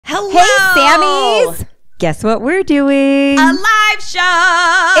Hello! Hey, Sammies! Guess what we're doing? A live show!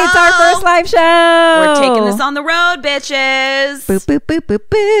 It's our first live show! We're taking this on the road, bitches! Boop, boop, boop, boop,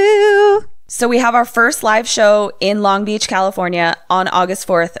 boo! So we have our first live show in Long Beach, California on August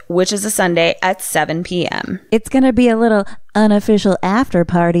 4th, which is a Sunday at 7 p.m. It's going to be a little unofficial after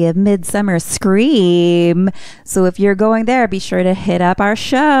party of Midsummer Scream. So if you're going there, be sure to hit up our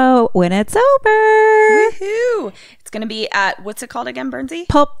show when it's over. Woohoo! It's going to be at, what's it called again, Bernsey?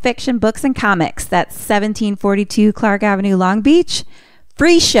 Pulp Fiction Books and Comics. That's 1742 Clark Avenue, Long Beach.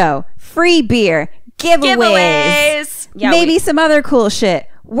 Free show, free beer, giveaways. Yeah, maybe some other cool shit.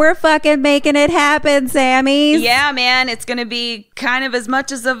 We're fucking making it happen, Sammys. Yeah, man. It's going to be kind of as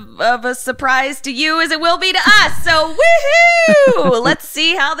much as of a surprise to you as it will be to us. So, woohoo! Let's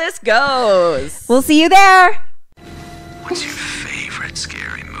see how this goes. We'll see you there. What's your favorite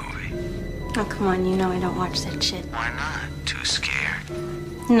scary movie? Oh, come on. You know I don't watch that shit. Why not? Too scared?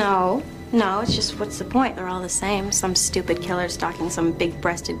 No, it's just what's the point? They're all the same. Some stupid killer stalking some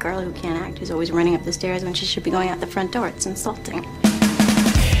big-breasted girl who can't act, who's always running up the stairs when she should be going out the front door. It's insulting.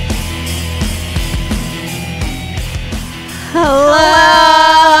 Hello.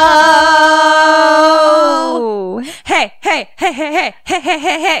 Hey.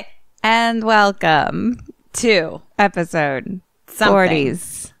 And welcome to episode something.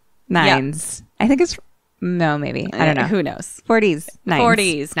 40s, 9s. Yep. I think it's, no, maybe. I don't know. Who knows? 40s,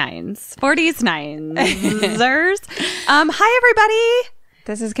 9s. 40s, 9s. Hi, everybody.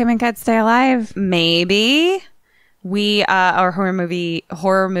 This is Kim and Kat Stay Alive. Maybe. We are a horror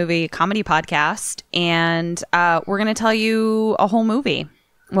movie comedy podcast, and we're going to tell you a whole movie.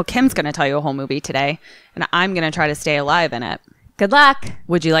 Well, Kim's going to tell you a whole movie today, and I'm going to try to stay alive in it. Good luck.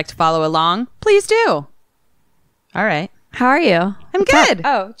 Would you like to follow along? Please do. All right. How are you? I'm good.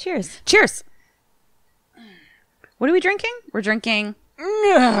 Oh, cheers. Cheers. What are we drinking? We're drinking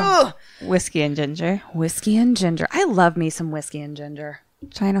whiskey and ginger. Whiskey and ginger. I love me some whiskey and ginger.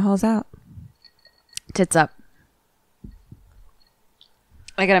 China holes out. Tits up.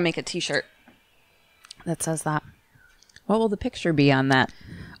 I gotta make a t-shirt that says that. What will the picture be on that?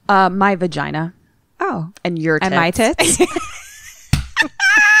 My vagina. Oh. And your tits. And my tits?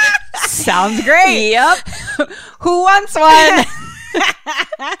 Sounds great. Yep. Who wants one?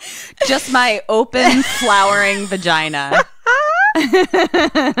 Just my open, flowering vagina.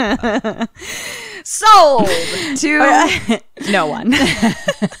 Sold to no one.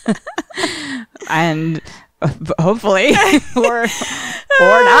 And hopefully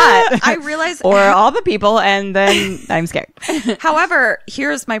or not. I realize, or all the people, and then I'm scared. However,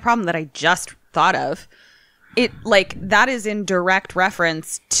 here's my problem that I just thought of. It that is in direct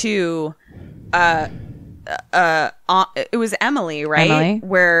reference to it was Emily, right? Emily.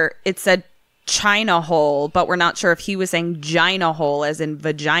 Where it said China hole, but we're not sure if he was saying gina hole as in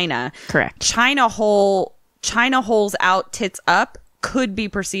vagina. Correct. China holes out, tits up could be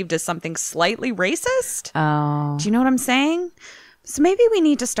perceived as something slightly racist. Oh. Do you know what I'm saying? So maybe we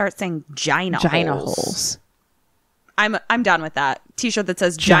need to start saying gina holes. I'm done with that. T-shirt that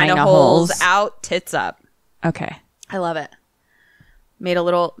says gina holes out, tits up. Okay. I love it. Made a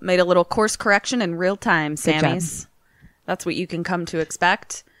little course correction in real time, Sammys. That's what you can come to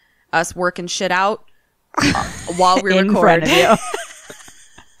expect. Us working shit out while we record. Front of you.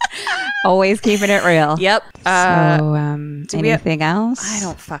 Always keeping it real. Yep. So, anything else? I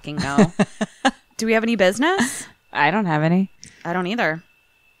don't fucking know. Do we have any business? I don't have any. I don't either.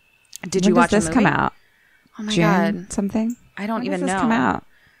 Did when you watch does this come out? Oh my June God. Something? I don't when even does this know. come out?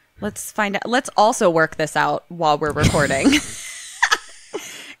 Let's find out. Let's also work this out while we're recording.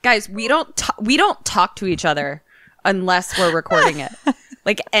 Guys, we don't talk to each other unless we're recording it.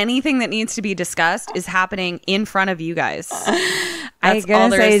 Anything that needs to be discussed is happening in front of you guys. I'm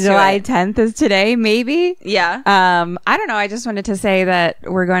going to say July 10th is today, maybe. Yeah. I don't know. I just wanted to say that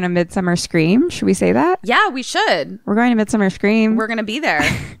we're going to Midsummer Scream. Should we say that? Yeah, we should. We're going to Midsummer Scream. We're going to be there.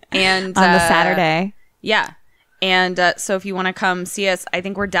 And on the Saturday. Yeah. And so if you want to come see us, I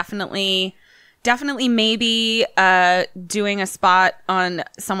think we're definitely maybe doing a spot on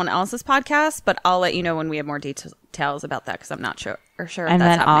someone else's podcast, but I'll let you know when we have more details about that because I'm not sure if and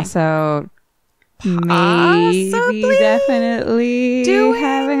that's then happening. Also maybe definitely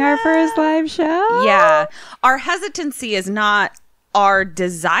having our first live show. Yeah. Our hesitancy is not our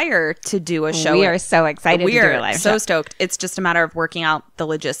desire to do a show. We are so excited to do a live show. So stoked. It's just a matter of working out the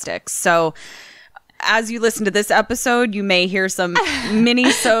logistics. So as you listen to this episode, you may hear some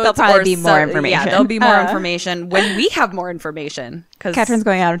mini-sodes. There'll probably be more information. Yeah, there'll be more information when we have more information. Catherine's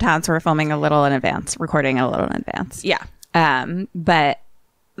going out of town, so we're filming a little in advance, recording a little in advance. Yeah. But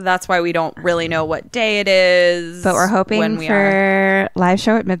that's why we don't really know what day it is. But we're hoping for live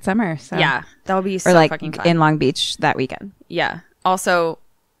show at Midsummer. So. Yeah, that would be so like fucking fun. In Long Beach that weekend. Yeah. Also,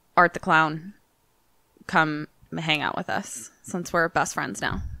 Art the Clown, come hang out with us since we're best friends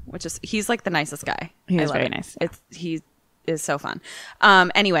now. He's like the nicest guy. He's very nice. Yeah. He is so fun.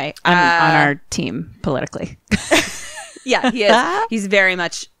 Anyway, on our team politically. Yeah, he is. He's very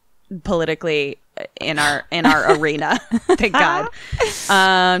much politically in our arena. Thank God.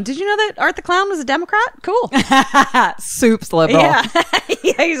 Did you know that Art the Clown was a Democrat? Cool. Soups liberal. Yeah.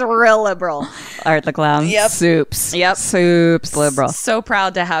 Yeah, he's real liberal. Art the Clown. Yep. Soups. Yep. Soups liberal. So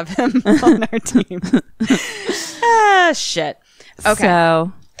proud to have him on our team. Shit.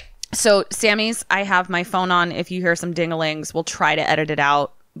 Okay. So, Sammy's, I have my phone on. If you hear some ding-a-lings, we'll try to edit it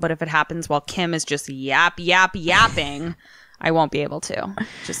out. But if it happens while Kim is just yapping, I won't be able to.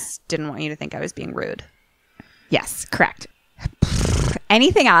 Just didn't want you to think I was being rude. Yes, correct.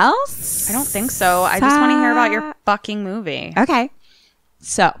 Anything else? I don't think so. I just want to hear about your fucking movie. Okay.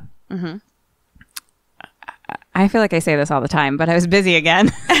 So, I feel like I say this all the time, but I was busy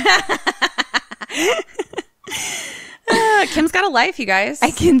again. Kim's got a life, you guys. I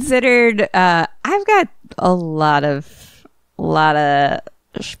considered I've got a lot of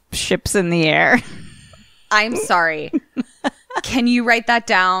ships in the air. I'm sorry. Can you write that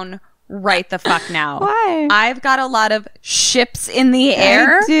down right the fuck now? Why? I've got a lot of ships in the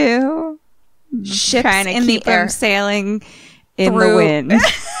air. I do. Ships Trying to in keep the air them sailing in through the wind.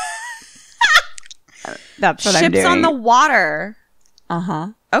 That's what I'm doing. Ships on the water. Uh-huh.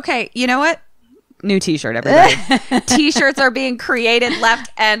 Okay, you know what? New t-shirt, everybody. T-shirts are being created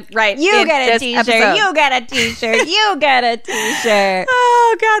left and right. You get a t-shirt. Episode. You get a t-shirt. You get a t-shirt.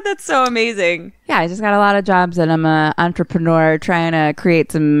 Oh, God, that's so amazing. Yeah, I just got a lot of jobs and I'm an entrepreneur trying to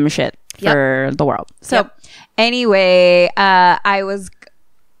create some shit for the world. So anyway, I was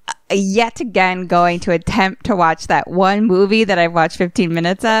yet again going to attempt to watch that one movie that I've watched 15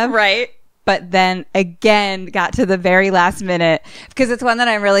 minutes of. Right. But then again got to the very last minute because it's one that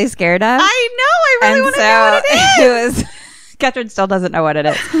I'm really scared of. I know. I really want to know what it is. Catherine still doesn't know what it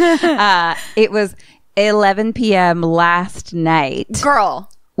is. It was 11 p.m. last night.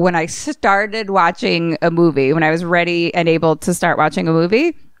 Girl. When I started watching a movie, when I was ready and able to start watching a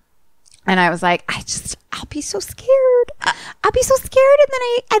movie. And I was like, I'll be so scared. I'll be so scared,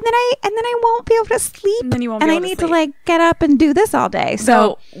 and then I won't be able to sleep. And then you won't be able to sleep. And I need to like get up and do this all day.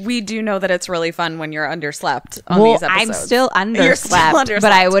 So we do know that it's really fun when you're underslept on these episodes. I'm still underslept, You're still underslept.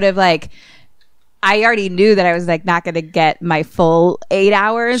 but I would have I already knew that I was like not going to get my full 8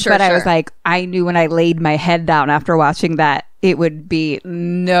 hours. Sure, I was like, I knew when I laid my head down after watching that, it would be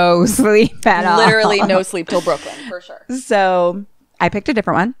no sleep at all. Literally no sleep till Brooklyn, for sure. So I picked a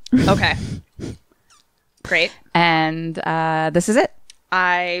different one. Okay. Great. And this is it.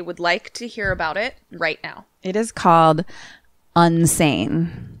 I would like to hear about it right now. It is called Unsane.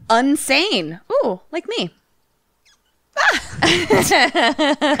 Unsane. Ooh, like me.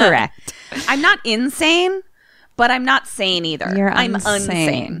 Correct. I'm not insane, but I'm not sane either. I'm unsane.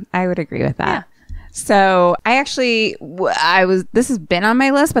 unsane. I would agree with that. Yeah. So I actually, this has been on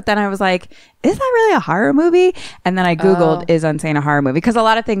my list, but then I was like, is that really a horror movie? And then I Googled, is Unsane a horror movie? Because a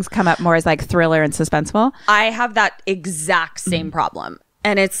lot of things come up more as like thriller and suspenseful. I have that exact same problem.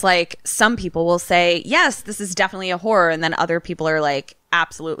 And it's like, some people will say, yes, this is definitely a horror. And then other people are like,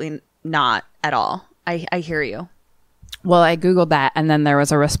 absolutely not at all. I hear you. Well, I Googled that, and then there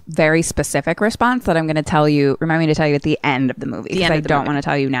was a very specific response that I'm going to remind me to tell you at the end of the movie. Because I don't want to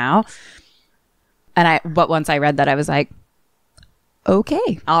tell you now. But once I read that, I was like,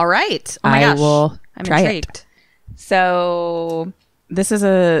 okay. All right. Oh my gosh. I'm try intrigued. it. So this is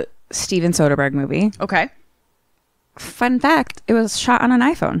a Steven Soderbergh movie. Okay. Fun fact, it was shot on an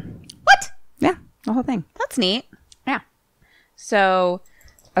iPhone. What? Yeah, the whole thing. That's neat. Yeah. So,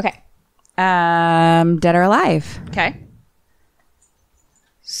 okay. Dead or Alive. Okay.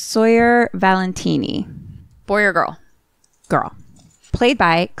 Sawyer Valentini. Boy or girl? Girl. Played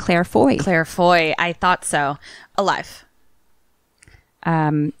by Claire Foy. Claire Foy. I thought so. Alive.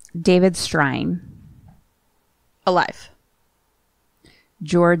 David Strine. Alive.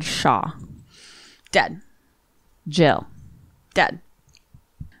 George Shaw. Dead. Jill. Dead.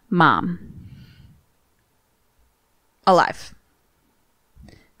 Mom. Alive.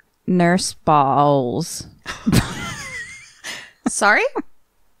 Nurse Balls. Sorry?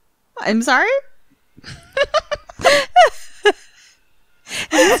 I'm sorry?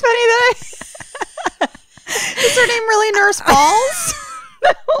 It's funny that Is her name really Nurse Balls?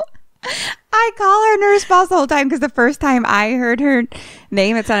 I call her Nurse Balls the whole time because the first time I heard her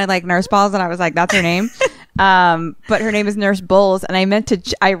name, it sounded like Nurse Balls, and I was like, that's her name. But her name is Nurse Bowles, and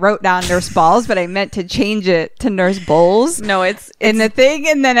I wrote down Nurse Balls, but I meant to change it to Nurse Bowles. No, it's in the thing,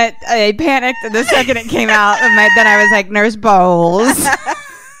 and then I panicked the second it came out, and then I was like, Nurse Bowles.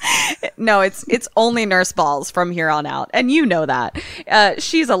 No, it's only Nurse Balls from here on out, and you know that.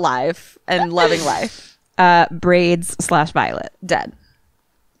 She's alive and loving life. Braids / Violet. Dead.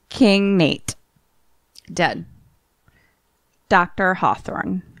 King Nate. Dead. Dr.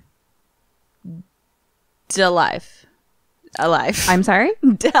 Hawthorne. Alive. I'm sorry?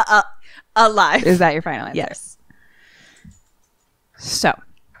 Alive. Is that your final answer? Yes. So,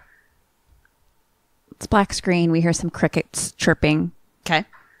 it's black screen. We hear some crickets chirping. Okay.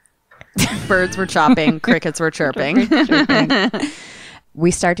 Birds were chopping. Crickets were chirping.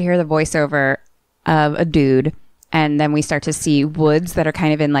 We start to hear the voiceover of a dude, and then we start to see woods that are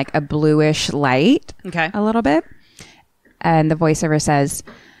kind of in like a bluish light. Okay. A little bit. And the voiceover says,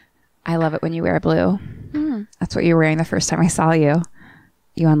 I love it when you wear blue. That's what you were wearing the first time I saw you.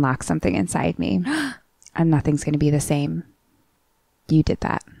 You unlocked something inside me, and nothing's going to be the same. You did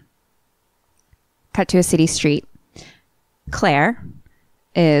that. Cut to a city street. Claire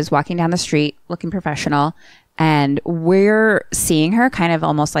is walking down the street looking professional, and we're seeing her kind of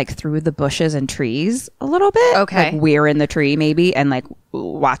almost like through the bushes and trees a little bit. Okay. Like we're in the tree maybe, and like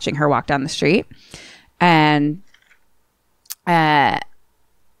watching her walk down the street. And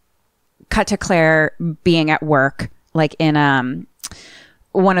cut to Claire being at work, like in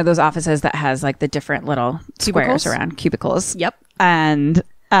one of those offices that has like the different little squares around cubicles. Yep. And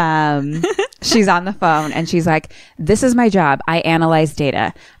she's on the phone, and she's like, this is my job. I analyze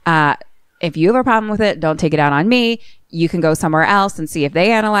data. If you have a problem with it, don't take it out on me. You can go somewhere else and see if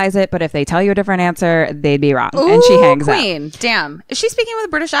they analyze it. But if they tell you a different answer, they'd be wrong. Ooh, and she hangs queen. up. Damn. Is she speaking with a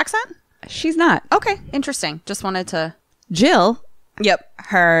British accent? She's not. Okay. Interesting. Just wanted to. Jill, Yep.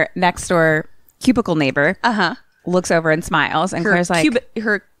 her next door cubicle neighbor, looks over and smiles. And Claire's like,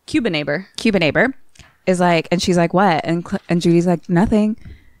 her Cuban neighbor. Cuban neighbor is like, and she's like, what? And Judy's like, nothing.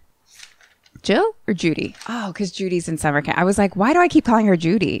 Jill or Judy? Oh, because Judy's in summer camp. I was like, why do I keep calling her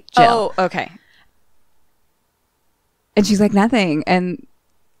Judy? Jill. Oh, okay. And she's like, nothing. And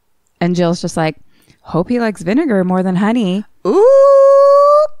Jill's just like, hope he likes vinegar more than honey.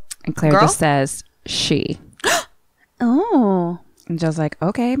 Ooh. And Claire just says, she. Oh. And Jill's like,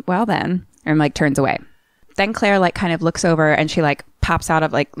 okay, well then. And like turns away. Then Claire like kind of looks over, and she like pops out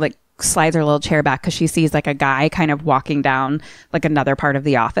of like slides her little chair back, because she sees like a guy kind of walking down like another part of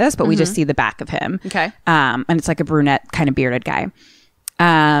the office, but we just see the back of him. Okay. And it's like a brunette kind of bearded guy.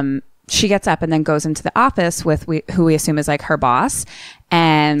 She gets up and then goes into the office with who we assume is like her boss.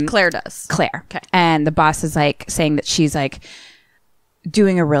 And Claire does. Claire. Okay. And the boss is like saying that she's like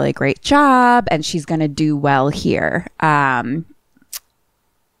doing a really great job and she's going to do well here.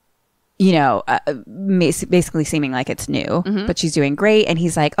 Basically seeming like it's new, but she's doing great. And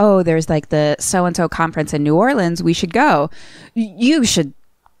he's like, oh, there's like the so-and-so conference in New Orleans. We should go. You should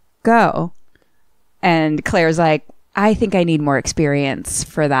go. And Claire's like, I think I need more experience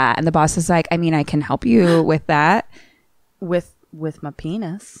for that. And the boss is like, I mean, I can help you with that. With my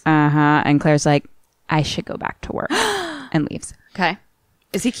penis. And Claire's like, I should go back to work. And leaves. Okay.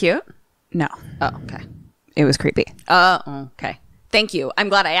 Is he cute? No. Oh, okay. It was creepy. Oh, okay. Thank you. I'm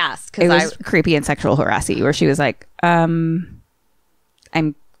glad I asked. It was creepy and sexual harassing, where she was like, I'm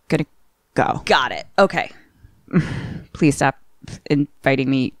gonna go. Got it. Okay. Please stop inviting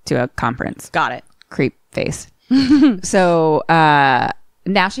me to a conference. Got it. Creep face. So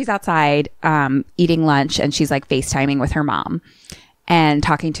now she's outside eating lunch, and she's like FaceTiming with her mom and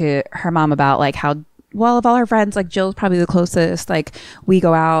talking to her mom about like how, well, of all her friends, like Jill's probably the closest. Like we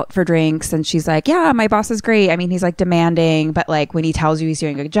go out for drinks, and she's like, yeah, my boss is great. I mean, he's like demanding, but like when he tells you he's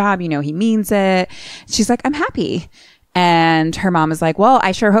doing a good job, you know, he means it. She's like, I'm happy. And her mom is like, well,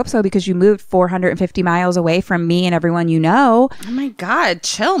 I sure hope so, because you moved 450 miles away from me and everyone you know. Oh my God,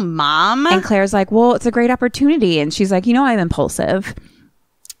 chill, mom. And Claire's like, well, it's a great opportunity. And she's like, you know, I'm impulsive.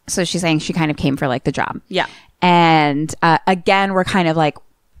 So she's saying she kind of came for like the job. Yeah. And again, we're kind of like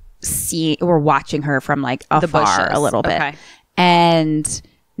we're watching her from like afar a little bit. Okay. And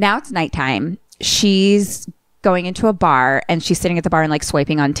now it's nighttime. She's going into a bar, and she's sitting at the bar and like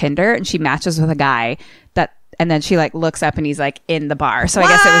swiping on Tinder, and she matches with a guy and then she like looks up and he's like in the bar. So I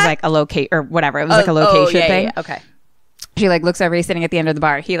guess it was like a locate or whatever. It was like a location thing. Yeah. Okay. She like looks over, he's sitting at the end of the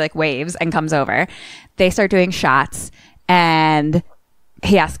bar. He like waves and comes over. They start doing shots, and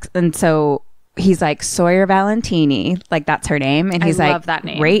he asks, and so he's like, Sawyer Valentini, like that's her name. And he's I like, love that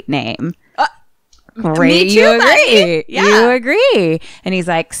name. Great name. Great. Me too, You buddy. agree. Yeah. You agree. And he's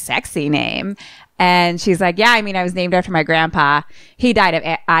like, sexy name. And she's like, yeah, I mean, I was named after my grandpa. He died of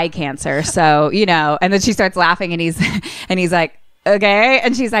eye cancer. So, you know, and then she starts laughing and he's like, okay.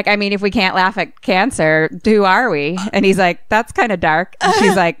 And she's like, I mean, if we can't laugh at cancer, who are we? And he's like, that's kind of dark. And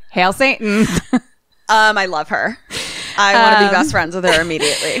she's like, hail Satan. I love her. I want to be best friends with her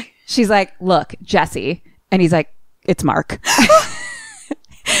immediately. She's like, look, Jesse. And he's like, it's Mark.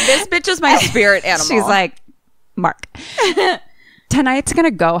 This bitch is my spirit animal. She's like, Mark, tonight's going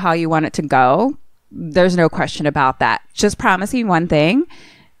to go how you want it to go. There's no question about that. Just promise me one thing.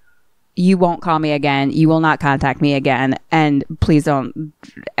 You won't call me again. You will not contact me again. And please don't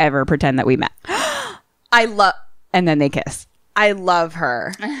ever pretend that we met. And then they kiss. I love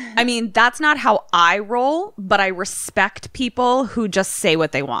her. I mean, that's not how I roll, but I respect people who just say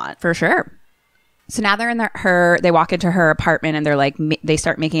what they want. For sure. So now they're in they walk into her apartment and they're like, they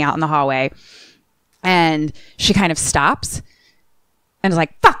start making out in the hallway. And she kind of stops and is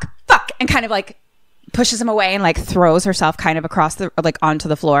like, fuck, and kind of like pushes him away and like throws herself kind of across onto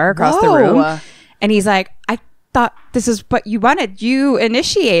the floor across the room. And he's like, I thought this is what you wanted. You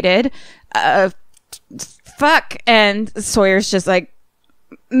initiated. Fuck. And Sawyer's just like,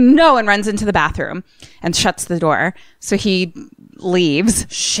 no, and runs into the bathroom and shuts the door. So he leaves.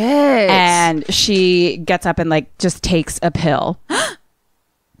 Shit. And she gets up and like just takes a pill.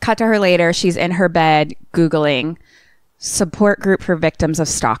 Cut to her later. She's in her bed Googling support group for victims of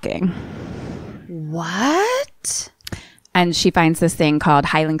stalking. What? And she finds this thing called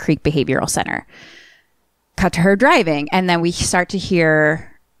Highland Creek Behavioral Center. Cut to her driving. And then we start to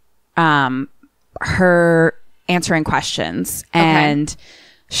hear her answering questions. And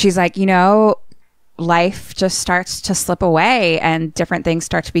she's like, you know, life just starts to slip away and different things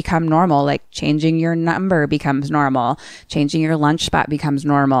start to become normal. Like changing your number becomes normal. Changing your lunch spot becomes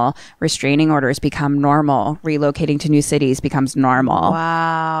normal. Restraining orders become normal. Relocating to new cities becomes normal.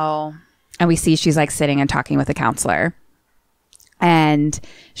 Wow. And we see she's like sitting and talking with a counselor. And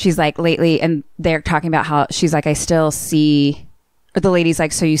she's like, lately, and they're talking about how she's like, I still see, or the lady's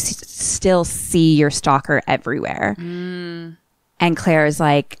like, so you still see your stalker everywhere. And Claire is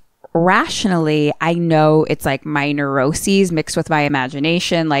like, rationally, I know it's like my neuroses mixed with my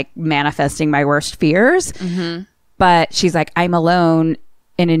imagination, like manifesting my worst fears. But she's like, I'm alone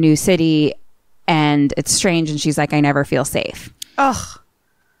in a new city and it's strange. And she's like, I never feel safe. Ugh.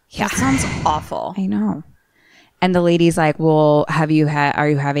 Yeah. That sounds awful. I know. And the lady's like, well, are you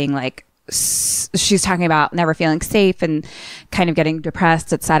having like, she's talking about never feeling safe and kind of getting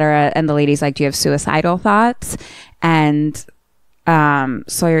depressed, etc. And the lady's like, do you have suicidal thoughts? And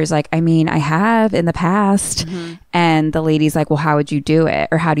Sawyer's like, I mean, I have in the past. And the lady's like, well, how would you do it?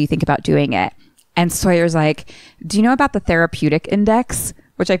 Or how do you think about doing it? And Sawyer's like, do you know about the therapeutic index?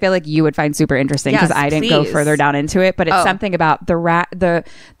 Which I feel like you would find super interesting because I didn't go further down into it, but it's something about the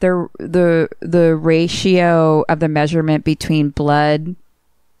ratio of the measurement between blood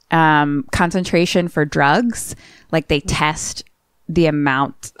concentration for drugs. Like they test the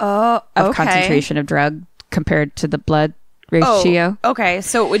amount of concentration of drug compared to the blood ratio. Okay,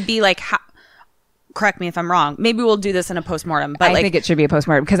 so it would be like, correct me if I'm wrong. Maybe we'll do this in a postmortem. But I think it should be a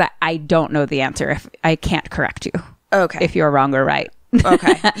postmortem because I don't know the answer. If I can't correct you, if you're wrong or right.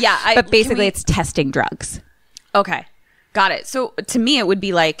 Okay. Yeah. But basically it's testing drugs. Okay. Got it. So to me, it would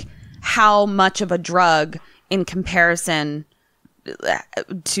be like how much of a drug in comparison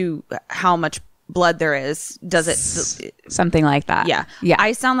to how much blood there is. Does it? Something like that. Yeah. Yeah.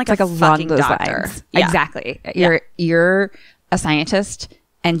 I sound like a along fucking those doctor. lines. Yeah. Exactly. You're a scientist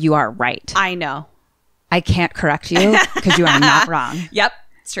and you are right. I know. I can't correct you because you are not wrong. Yep.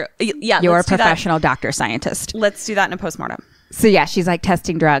 It's true. Yeah. You're a professional doctor scientist. Let's do that in a postmortem. So yeah, she's like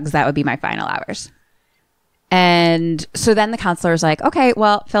testing drugs. That would be my final hours. And so then the counselor's like, okay,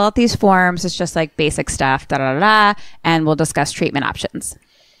 well, fill out these forms. It's just like basic stuff, and we'll discuss treatment options.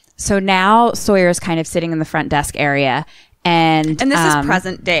 So now Sawyer's kind of sitting in the front desk area. And this is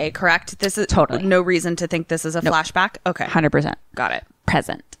present day, correct? This is totally no reason to think this is a flashback. Okay. 100%. Got it.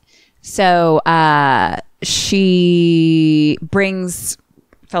 Present. So she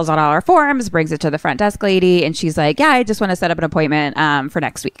fills out all our forms, brings it to the front desk lady, and she's like, yeah, I just want to set up an appointment for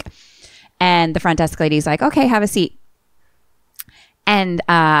next week. And the front desk lady's like, okay, have a seat. And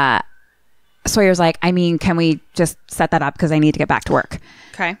Sawyer's like, I mean, can we just set that up because I need to get back to work?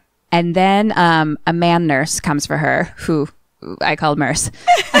 Okay. And then a man nurse comes for her, who I called Merce,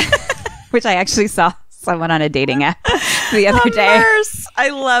 which I actually saw someone on a dating app the other day. Merce. I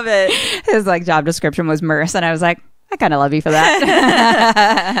love it. His like job description was Merce, and I was like, I kind of love you for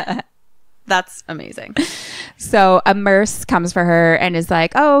that. That's amazing. So a nurse comes for her and is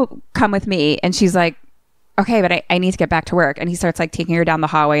like, oh, come with me. And she's like, okay, but I need to get back to work. And he starts like taking her down the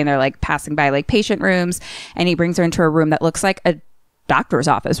hallway, and they're like passing by like patient rooms, and he brings her into a room that looks like a doctor's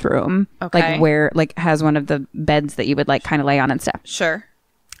office room. Okay. Like where like has one of the beds that you would like kind of lay on and stuff. Sure.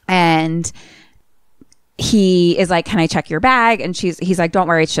 And he is like, can I check your bag? And he's like, don't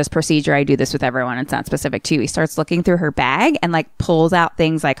worry, it's just procedure. I do this with everyone. It's not specific to you. He starts looking through her bag and like pulls out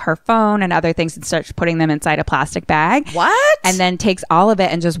things like her phone and other things and starts putting them inside a plastic bag. What? And then takes all of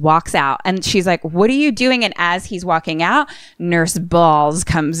it and just walks out. And she's like, what are you doing? And as he's walking out, Nurse Balls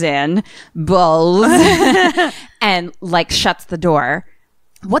comes in. Balls. And like shuts the door.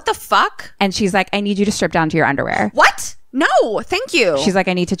 What the fuck? And she's like, I need you to strip down to your underwear. What? No, thank you. She's like,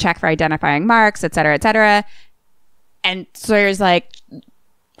 I need to check for identifying marks, et cetera, et cetera. And Sawyer's like,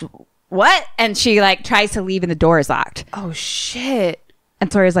 what? And she like tries to leave and the door is locked. Oh, shit. And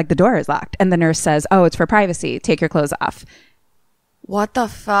Sawyer's like, the door is locked. And the nurse says, oh, it's for privacy. Take your clothes off. What the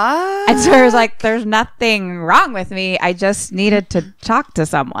fuck? And Sawyer's like, there's nothing wrong with me. I just needed to talk to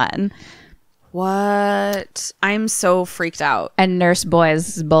someone. What? I'm so freaked out. And Nurse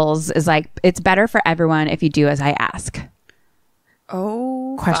Bulls is like, it's better for everyone if you do as I ask.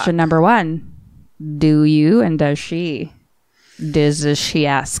 Oh. Question number 1. Do you and does she? Does she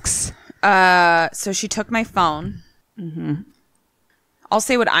asks. So she took my phone. Mm-hmm. I'll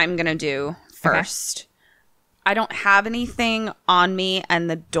say what I'm going to do first. Okay. I don't have anything on me and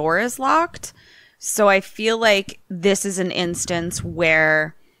the door is locked. So I feel like this is an instance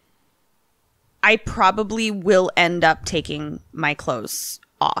where I probably will end up taking my clothes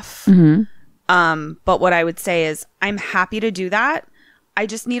off. Mm-hmm. But what I would say is I'm happy to do that. I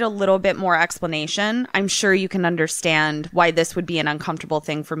just need a little bit more explanation. I'm sure you can understand why this would be an uncomfortable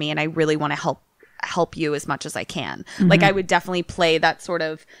thing for me, and I really want to help you as much as I can. Mm-hmm. Like I would definitely play that sort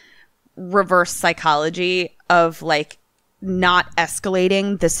of reverse psychology of like not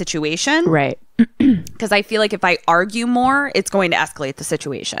escalating the situation. Right. Because I feel like if I argue more, it's going to escalate the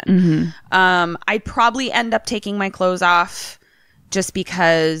situation. Mm-hmm. I'd probably end up taking my clothes off just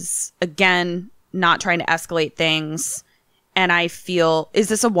because, again, not trying to escalate things. And I feel, is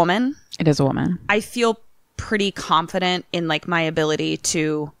this a woman? It is a woman. I feel pretty confident in like my ability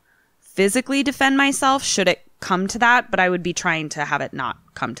to physically defend myself should it come to that. But I would be trying to have it not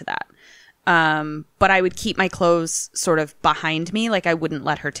come to that. But I would keep my clothes sort of behind me. Like I wouldn't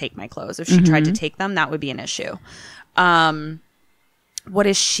let her take my clothes. If she tried to take them, that would be an issue. What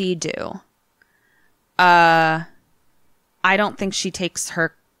does she do? I don't think she takes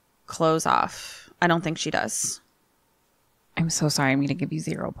her clothes off. I don't think she does. I'm so sorry. I'm going to give you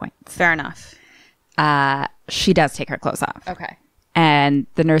 0 points. Fair enough. She does take her clothes off. Okay. And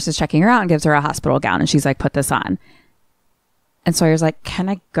the nurse is checking her out and gives her a hospital gown. And she's like, put this on. And Sawyer's like, can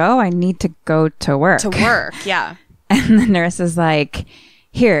I go? I need to go to work. To work, yeah. And the nurse is like,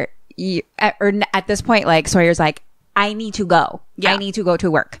 here. At this point, like, Sawyer's like, I need to go. Yeah. I need to go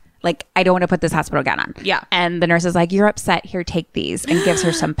to work. Like, I don't want to put this hospital gown on. Yeah. And the nurse is like, you're upset. Here, take these. And gives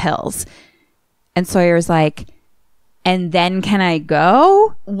her some pills. And Sawyer's like, and then can I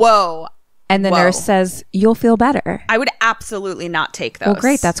go? Whoa. And the nurse says, you'll feel better. I would absolutely not take those. Well,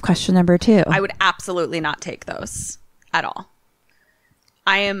 great. That's question number 2. I would absolutely not take those at all.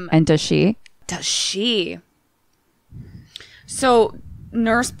 I am. And does she? Does she? So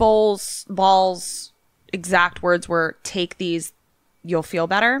Nurse Ball's exact words were, take these, you'll feel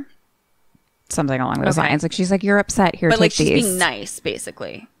better. Something along those lines. Like, she's like, you're upset. Here, but take like, these. she's being nice,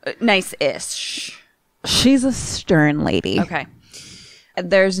 basically. Nice-ish. She's a stern lady. Okay.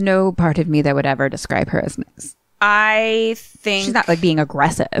 There's no part of me that would ever describe her as nice. I think she's not like being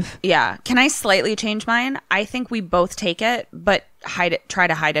aggressive. Yeah. Can I slightly change mine? I think we both take it, but hide it. Try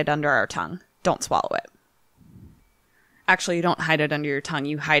to hide it under our tongue. Don't swallow it. Actually, you don't hide it under your tongue.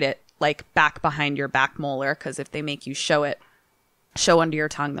 You hide it like back behind your back molar, because if they make you show under your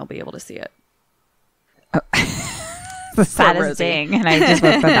tongue, they'll be able to see it. Oh. The saddest thing. And I just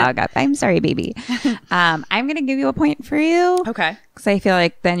woke the dog up. I'm sorry, baby. I'm going to give you a point for you. Okay. Because I feel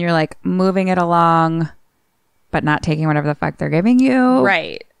like then you're like moving it along, but not taking whatever the fuck they're giving you.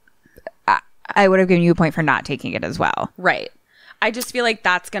 Right. I would have given you a point for not taking it as well. Right. I just feel like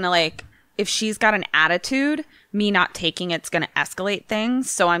that's going to like, if she's got an attitude, me not taking it's going to escalate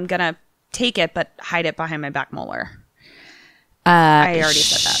things. So I'm going to take it, but hide it behind my back molar. I already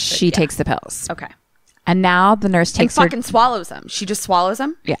said that. She takes the pills. Okay. And now the nurse takes her... And fucking swallows them. She just swallows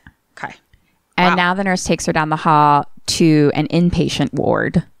them? Yeah. Okay. And now the nurse takes her down the hall to an inpatient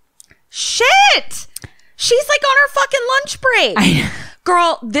ward. Shit! She's like on her fucking lunch break.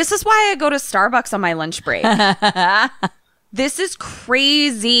 Girl, this is why I go to Starbucks on my lunch break. This is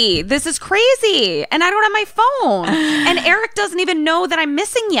crazy. This is crazy. And I don't have my phone. And Eric doesn't even know that I'm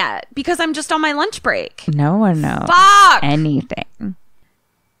missing yet because I'm just on my lunch break. No one knows Fuck. anything.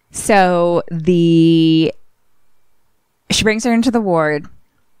 So she brings her into the ward,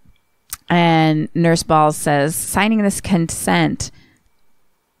 and Nurse Balls says, signing this consent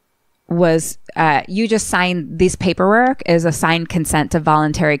was, you just signed this paperwork is a signed consent to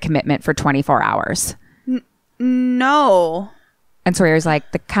voluntary commitment for 24 hours. No. And Sawyer's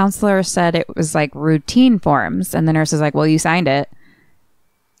like, the counselor said it was like routine forms. And the nurse is like, well, you signed it.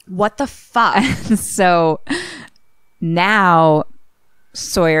 What the fuck? So now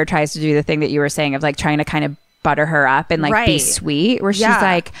Sawyer tries to do the thing that you were saying of like trying to kind of butter her up and like be sweet, where she's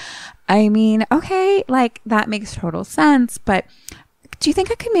like, I mean, okay, like that makes total sense, but do you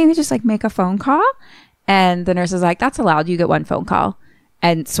think I could maybe just like make a phone call? And the nurse is like, that's allowed. You get one phone call.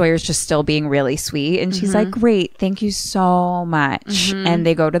 And Sawyer's just still being really sweet. And she's like, great. Thank you so much. And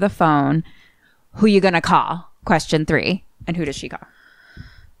they go to the phone. Who you going to call? Question 3. And who does she call?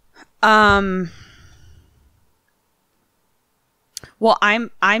 Well,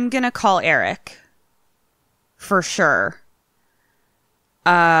 I'm going to call Eric for sure.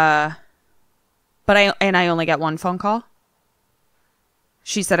 But I only get one phone call.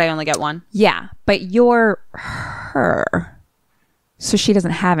 She said I only get one. Yeah, but you're her. So she doesn't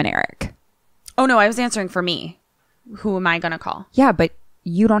have an Eric. Oh, no, I was answering for me. Who am I going to call? Yeah, but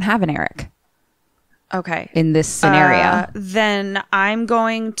you don't have an Eric. Okay. In this scenario. Then I'm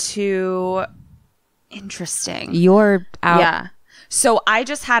going to... Interesting. You're out. Yeah. So I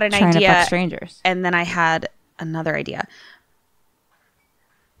just had an trying idea. To fuck strangers. And then I had another idea.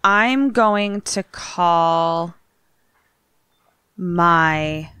 I'm going to call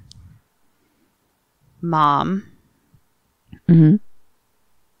my mom. Mm-hmm.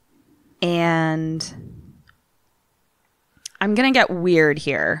 And I'm going to get weird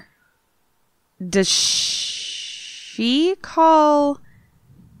here. Does she call?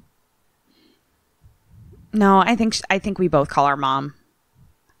 No, I think we both call our mom.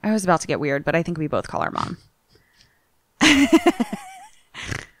 I was about to get weird, but I think we both call our mom.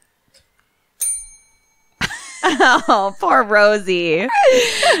 Oh, poor Rosie.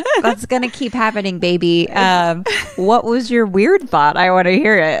 That's going to keep happening, baby. What was your weird thought? I want to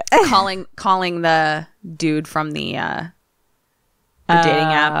hear it. calling the dude from the dating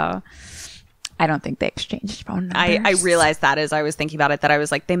app. I don't think they exchanged phone numbers. I realized that as I was thinking about it, that I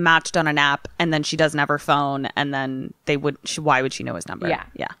was like, they matched on an app and then she doesn't have her phone and then why would she know his number? Yeah.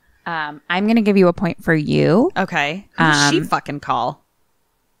 Yeah. I'm going to give you a point for you. Okay. Who does she fucking call?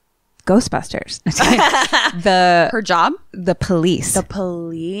 Ghostbusters. Her job? The police. The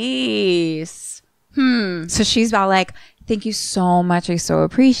police. So she's about like, thank you so much. I so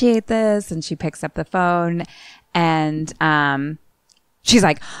appreciate this. And she picks up the phone and she's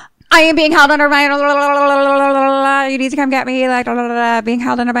like, I am being held under my, you need to come get me, like, being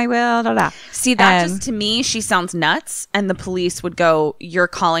held under my will. See, that just to me, she sounds nuts. And the police would go, you're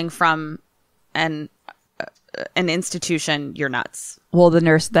calling from an institution, you're nuts. Well, the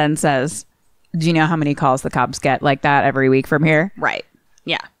nurse then says, do you know how many calls the cops get like that every week from here? Right.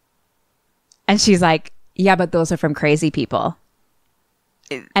 Yeah. And she's like, yeah, but those are from crazy people.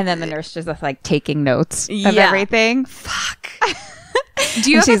 And then the nurse just like taking notes of everything. Fuck.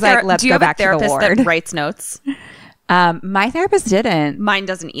 Do you have she's like, let's go back to the ward. That writes notes? My therapist didn't. Mine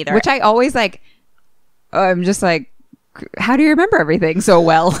doesn't either. Which I always like, I'm just like, how do you remember everything so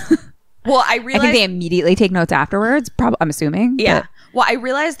well? Well, I realized... I think they immediately take notes afterwards, I'm assuming. Yeah. Well, I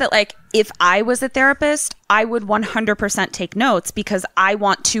realized that like, if I was a therapist, I would 100% take notes because I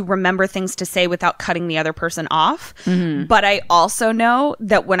want to remember things to say without cutting the other person off. Mm-hmm. But I also know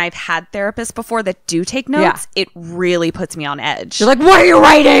that when I've had therapists before that do take notes, it really puts me on edge. You're like, what are you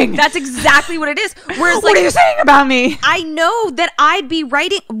writing? That's exactly what it is. Whereas, what are you saying about me? I know that I'd be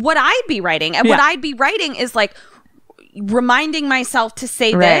writing what I'd be writing. And what I'd be writing is like, reminding myself to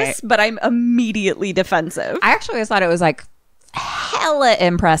say this, but I'm immediately defensive. I actually always thought it was like hella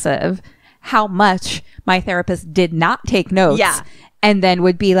impressive how much my therapist did not take notes. Yeah. And then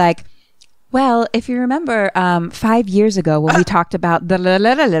would be like, well, if you remember 5 years ago when we talked about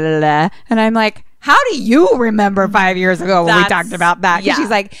the and I'm like, how do you remember 5 years ago when we talked about that? Yeah. She's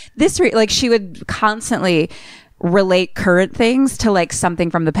like, like she would constantly relate current things to like something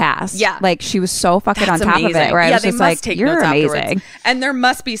from the past. Yeah. Like she was so fucking on top of it. Where I was just like, you're amazing. Afterwards. And there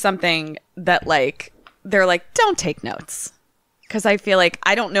must be something that like, they're like, don't take notes. Because I feel like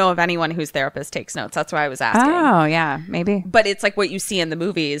I don't know of anyone whose therapist takes notes. That's why I was asking. Oh, yeah, maybe. But it's like what you see in the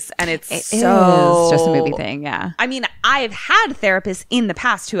movies. And it is just a movie thing. Yeah. I mean, I've had therapists in the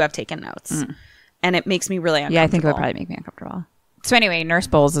past who have taken notes. and it makes me really uncomfortable. Yeah, I think it would probably make me uncomfortable. So anyway, Nurse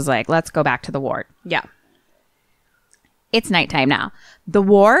Bowles is like, let's go back to the ward. Yeah. It's nighttime now. The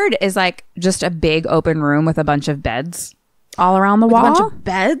ward is like just a big open room with a bunch of beds all around the wall. A bunch of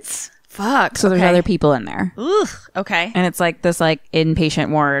beds? Fuck. So there's other people in there. Ugh. Okay. And it's like this like inpatient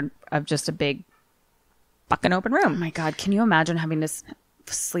ward of just a big fucking open room. Oh my God. Can you imagine having to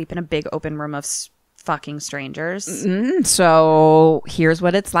sleep in a big open room of fucking strangers? So here's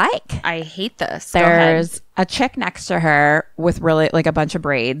what it's like. I hate this. There's a chick next to her with really like a bunch of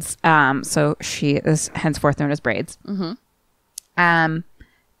braids. So she is henceforth known as Braids. Mm-hmm.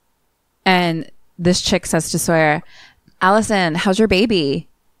 And this chick says to Sawyer, Allison, how's your baby?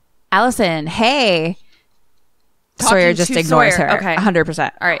 Allison, hey. Sawyer just ignores her. Okay.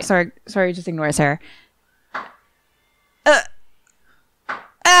 100%. All right. Sawyer just ignores her.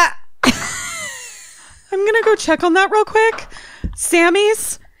 I'm going to go check on that real quick.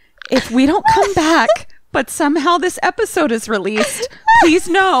 Sammy's, if we don't come back, but somehow this episode is released, please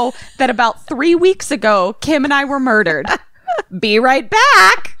know that about 3 weeks ago, Kim and I were murdered. Be right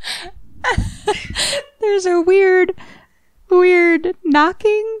back. There's a weird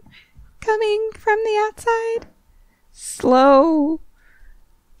knocking coming from the outside. Slow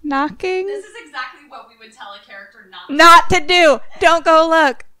knocking. This is exactly what we would tell a character Not to do. Don't go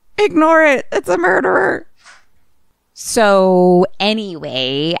look. Ignore it. It's a murderer. So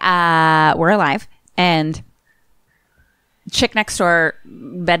anyway, we're alive, and chick next door,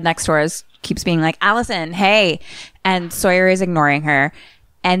 bed next door keeps being like, Allison, hey. And Sawyer is ignoring her.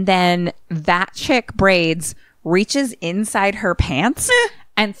 And then that chick, Braids, reaches inside her pants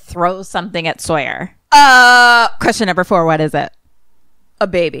and throws something at Sawyer. Question number 4, what is it? A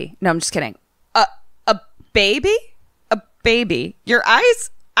baby. No, I'm just kidding. A baby? A baby. Your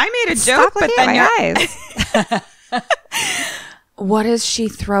eyes? I made a joke, but then your eyes. What does she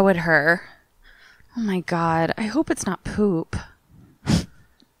throw at her? Oh my God. I hope it's not poop.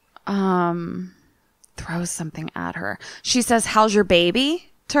 Throws something at her. She says, how's your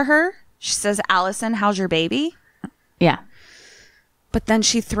baby to her? She says, Allison, how's your baby? Yeah. But then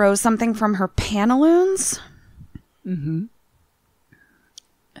she throws something from her pantaloons. Mm-hmm.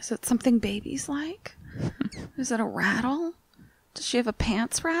 Is it something babies like? Is it a rattle? Does she have a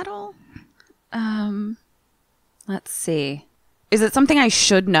pants rattle? Let's see. Is it something I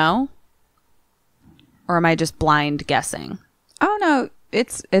should know? Or am I just blind guessing? Oh no,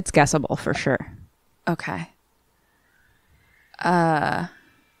 it's guessable for sure. Okay. I'm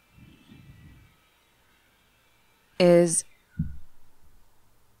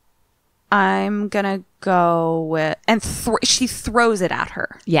gonna go with, and she throws it at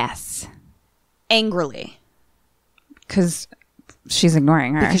her Yes. angrily Because she's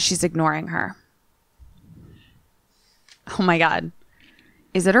ignoring her. because she's ignoring her. Oh my God.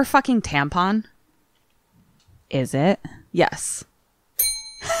 Is it her fucking tampon? Is it? Yes.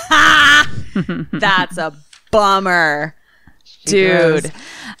 That's a bummer. Dude, throws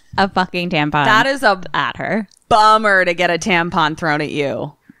a fucking tampon. that is a at her. bummer to get a tampon thrown at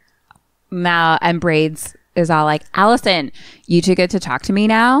you. Now, and Braids is all like, Allison, you too good to talk to me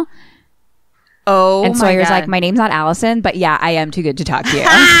now? Oh And my Sawyer's God. like, my name's not Allison, but yeah, I am too good to talk to you.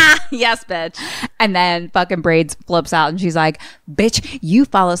 Yes, bitch. And then fucking Braids flips out and she's like, bitch, you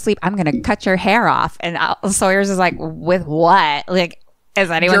fall asleep. I'm going to cut your hair off. And Sawyer's is like, with what? Like, is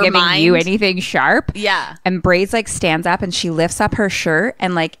anyone Your giving mind? you anything sharp? Yeah. And Braids like stands up and she lifts up her shirt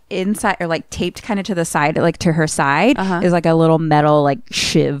and like inside or like taped kind of to the side, like to her side is like a little metal like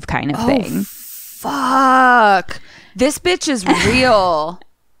shiv kind of thing. Fuck. This bitch is real.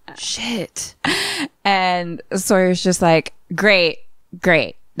 Shit. And Sawyer's just like, great.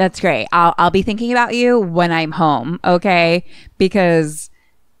 That's great. I'll be thinking about you when I'm home. Okay. Because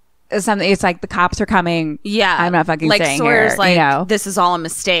it's like the cops are coming. Yeah. I'm not fucking like staying Sawyer's here, like, you know? this is all a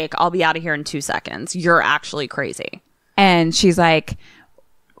mistake. I'll be out of here in 2 seconds. You're actually crazy. And she's like,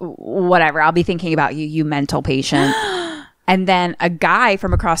 whatever. I'll be thinking about you, you mental patient. And then a guy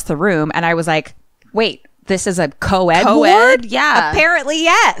from across the room. And I was like, wait, this is a co-ed ward? Yeah. Apparently,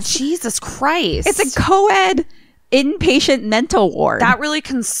 yes. Jesus Christ. It's a co-ed inpatient mental ward. That really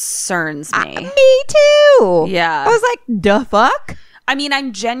concerns me. Me too. Yeah. I was like, the fuck? I mean,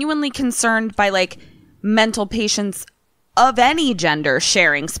 I'm genuinely concerned by like mental patients of any gender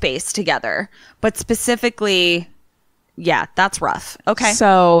sharing space together. But specifically, yeah, that's rough. Okay.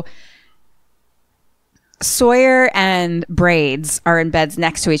 So Sawyer and Braids are in beds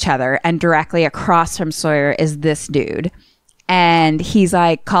next to each other, and directly across from Sawyer is this dude. And he's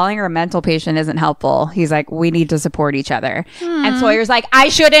like, calling her a mental patient isn't helpful. He's like, we need to support each other. And Sawyer's like, I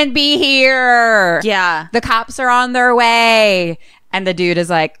shouldn't be here. Yeah. The cops are on their way. And the dude is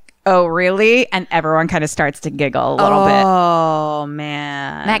like, oh, really? And everyone kind of starts to giggle a little bit. Oh,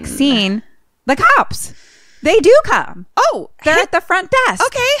 man. Next scene, the cops. They do come. Oh, They're at the front desk.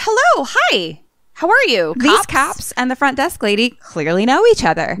 okay. Hello. Hi. How are you? These cops and the front desk lady clearly know each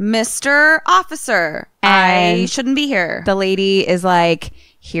other. Mr. Officer, I And shouldn't be here. the lady is like,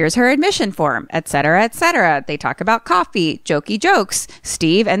 here's her admission form, etc., etc. They talk about coffee, jokey jokes,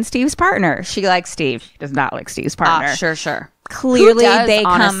 Steve and Steve's partner. She likes Steve. She does not like Steve's partner. Sure. Clearly, Who does, they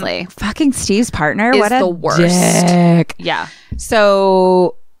honestly? come. Fucking Steve's partner. Is What a the worst. dick. Yeah.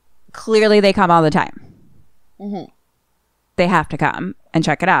 So clearly, they come all the time. Mm-hmm. They have to come and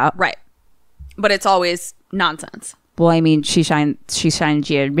check it out. Right. But it's always nonsense. Well, I mean, she signs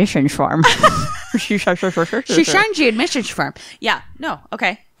the admission form. She signs the admissions form. Yeah. No.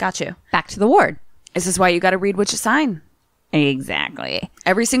 Okay. Got you. Back to the ward. This is why you got to read what you sign. Exactly.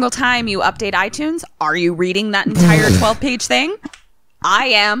 Every single time you update iTunes, are you reading that entire 12-page thing? I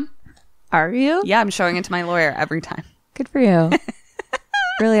am. Are you? Yeah, I'm showing it to my lawyer every time. Good for you.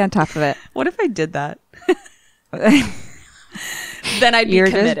 Really on top of it. What if I did that? Then I'd be You're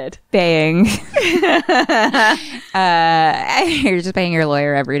committed. just paying. You're just paying your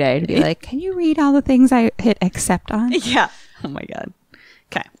lawyer every day to be like, can you read all the things I hit accept on? Yeah. Oh my God.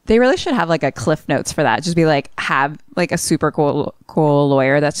 Okay. They really should have like a cliff notes for that. Just be like, have like a super cool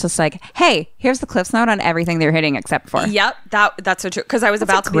lawyer that's just like, hey, here's the cliff note on everything they're hitting except for. Yep. That's so true. Because I was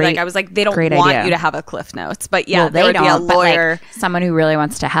about to be like, I was like, they don't great want idea. you to have a cliff notes. But yeah, Well, there would be a don't, but, like, lawyer. someone who really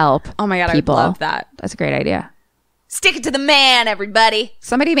wants to help. Oh my God, people. I would love that. That's a great idea. Stick it to the man, everybody.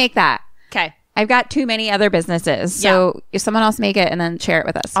 Somebody make that. Okay. I've got too many other businesses. So if someone else make it and then share it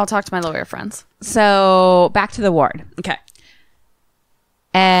with us. I'll talk to my lawyer friends. So back to the ward. Okay.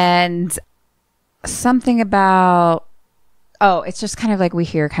 And something about, it's just kind of like we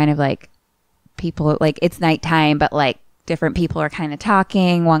hear kind of like people, like it's nighttime, but like different people are kind of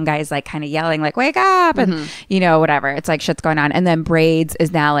talking. One guy's like kind of yelling like, wake up, and you know, whatever. It's like shit's going on. And then Braids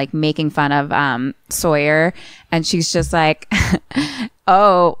is now like making fun of Sawyer, and she's just like,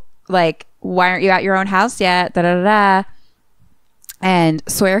 oh, like, why aren't you at your own house yet? Da da da da. And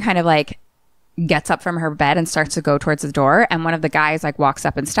Sawyer kind of like gets up from her bed and starts to go towards the door, and one of the guys like walks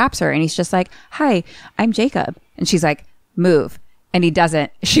up and stops her, and he's just like, hi, I'm Jacob. And she's like, move. And he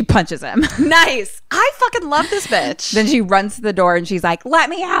doesn't. She punches him. Nice. I fucking love this bitch. Then she runs to the door and she's like, let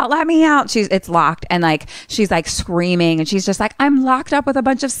me out, let me out. It's locked. And like, she's like screaming, and she's just like, I'm locked up with a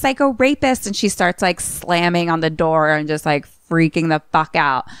bunch of psycho rapists. And she starts like slamming on the door and just like freaking the fuck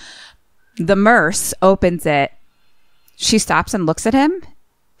out. The nurse opens it. She stops and looks at him,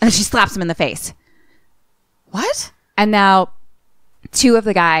 and she slaps him in the face. What? And now two of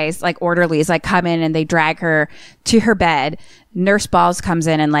the guys, like orderlies, like come in and they drag her to her bed. Nurse Balls comes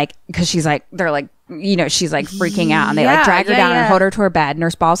in and like, because she's like, they're like, you know, she's like freaking out, and they like drag her down and hold her to her bed.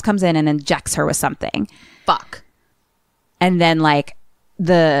 Nurse Balls comes in and injects her with something. Fuck. And then like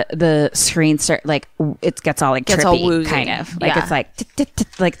the screen start like it gets all like Gets trippy, all woozy. kind of like it's like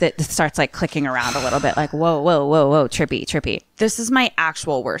like it starts like clicking around a little bit, like whoa, trippy. This is my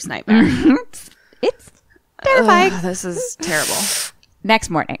actual worst nightmare. It's terrifying. This is terrible.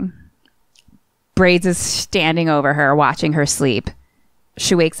 Next morning, Braids is standing over her, watching her sleep.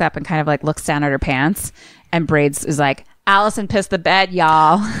 She wakes up and kind of like looks down at her pants, and Braids is like, Allison pissed the bed,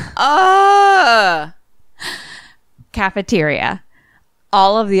 y'all. Cafeteria.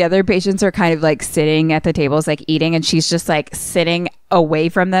 All of the other patients are kind of like sitting at the tables, like eating, and she's just like sitting away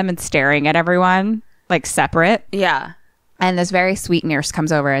from them and staring at everyone, like separate. Yeah. And this very sweet nurse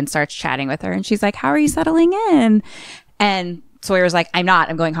comes over and starts chatting with her, and she's like, how are you settling in? And Sawyer's like, I'm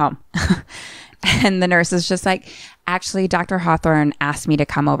going home. And the nurse is just like, actually, Dr. Hawthorne asked me to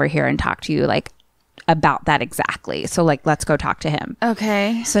come over here and talk to you like about that exactly. So like, let's go talk to him.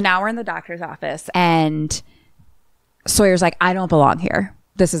 Okay. So now we're in the doctor's office, and Sawyer's like, I don't belong here.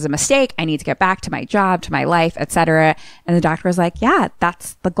 This is a mistake. I need to get back to my job, to my life, etc. And the doctor was like, yeah,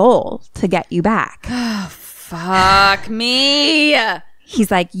 that's the goal, to get you back. Fuck me.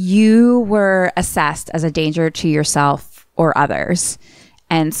 He's like, you were assessed as a danger to yourself or others,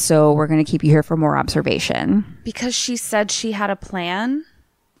 and so we're going to keep you here for more observation. Because she said she had a plan?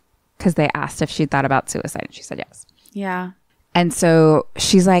 Because they asked if she thought about suicide, and she said yes. Yeah. And so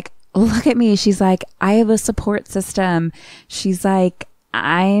she's like, look at me. She's like, I have a support system. She's like,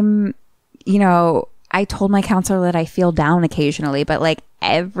 I told my counselor that I feel down occasionally, but like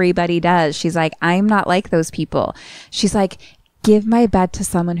everybody does. She's like, I'm not like those people. She's like, give my bed to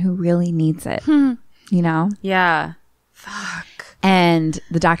someone who really needs it. You know? Yeah. Fuck. And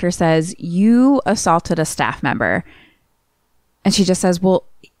the doctor says, you assaulted a staff member. And she just says, well,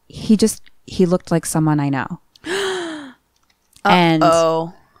 he looked like someone I know. And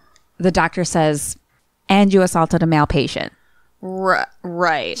the doctor says, and you assaulted a male patient.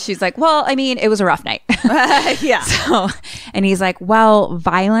 Right. She's like, well, I mean, it was a rough night. Yeah. So, and he's like, well,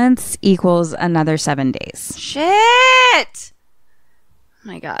 violence equals another 7 days. Shit. Oh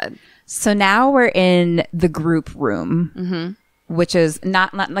my God. So now we're in the group room, which is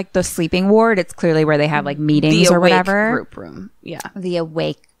not like the sleeping ward. It's clearly where they have like meetings The or awake whatever. group room. Yeah.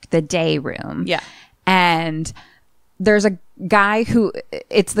 The day room. Yeah. And there's a guy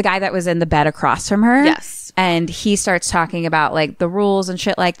it's the guy that was in the bed across from her. Yes. And he starts talking about like the rules and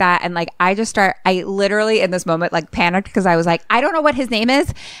shit like that. And like, I literally in this moment like panicked because I was like, I don't know what his name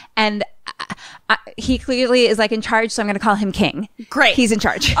is. And he clearly is like in charge. So I'm going to call him King. Great. He's in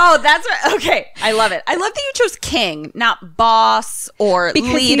charge. Oh, that's right. Okay. I love it. I love that you chose King, not boss or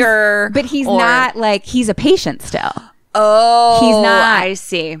leader. But he's not like, he's a patient still. Oh, he's not. I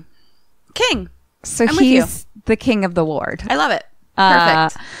see. King. So I'm he's the king of the ward. I love it.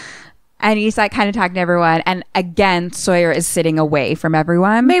 Perfect. And he's like kind of talking to everyone. And again, Sawyer is sitting away from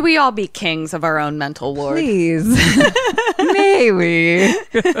everyone. May we all be kings of our own mental ward. Please. May we?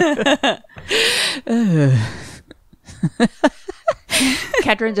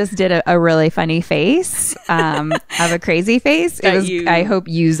 Ketrin just did a really funny face of a crazy face. I hope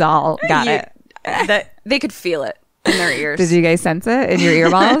you all got it. That they could feel it in their ears. Did you guys sense it in your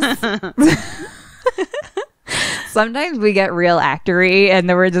earballs? Sometimes we get real actory and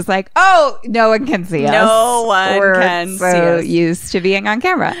then we're just like, oh, no one can see us. No one can see us. We're so used to being on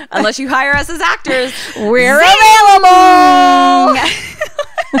camera. Unless you hire us as actors. We're available.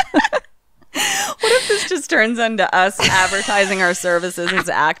 What if this just turns into us advertising our services as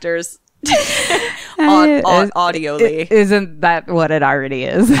actors? Audioly. Isn't that what it already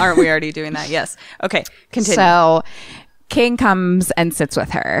is? Aren't we already doing that? Yes. Okay, continue. So King comes and sits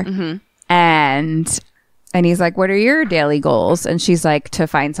with her. And he's like, what are your daily goals? And she's like, to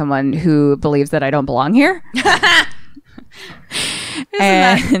find someone who believes that I don't belong here. Isn't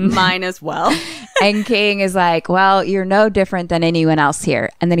that mine as well? And King is like, well, you're no different than anyone else here.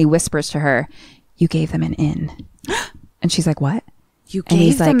 And then he whispers to her, you gave them an in. And she's like, what? You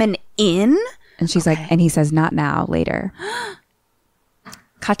gave them an in? And she's like, and he says, not now, later.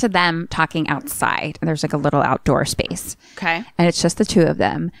 Cut to them talking outside. And there's like a little outdoor space. Okay. And it's just the two of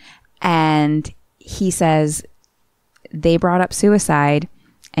them. And he says, they brought up suicide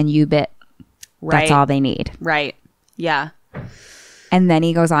and you bit. Right. That's all they need. Right. Yeah. And then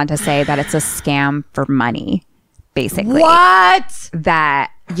he goes on to say that it's a scam for money, basically. What?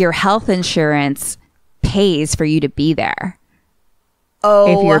 That your health insurance pays for you to be there.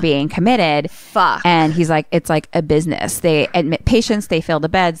 Oh. If you're being committed. Fuck. And he's like, it's like a business. They admit patients, they fill the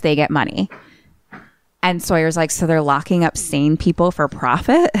beds, they get money. And Sawyer's like, so they're locking up sane people for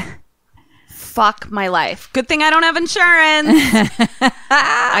profit? Fuck my life. Good thing I don't have insurance.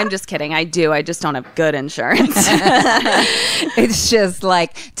 I'm just kidding. I do. I just don't have good insurance. It's just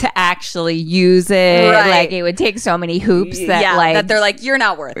like to actually use it. Right. Like it would take so many hoops that like that they're like, you're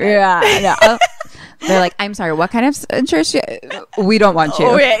not worth it. Yeah. No. They're like, I'm sorry, what kind of insurance? We don't want you.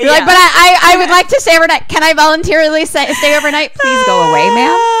 Oh, yeah, You're like, but I would like to stay overnight. Can I voluntarily stay overnight? Please go away, ma'am.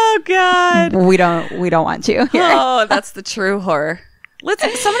 Oh God. We don't want you here. Oh, that's the true horror.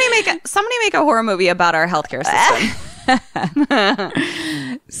 Somebody make a horror movie about our healthcare system.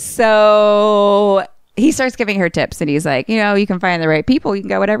 So he starts giving her tips and he's like, you can find the right people. You can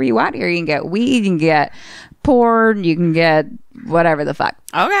get whatever you want here. You can get weed, you can get porn, you can get whatever the fuck.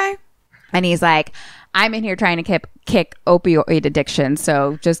 Okay. And he's like, I'm in here trying to kick opioid addiction.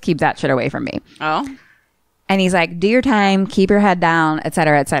 So just keep that shit away from me. Oh. And he's like, do your time, keep your head down, et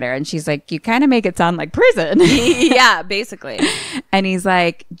cetera, et cetera. And she's like, you kind of make it sound like prison. Yeah, basically. And he's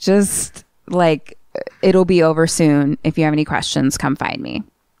like, just like, it'll be over soon. If you have any questions, come find me.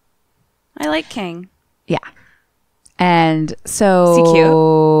 I like King. Yeah. And so is he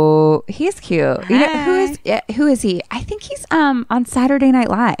cute? He's cute. Hey. Who is he? I think he's on Saturday Night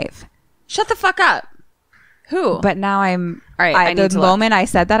Live. Shut the fuck up. Who? But now I'm all right. The moment I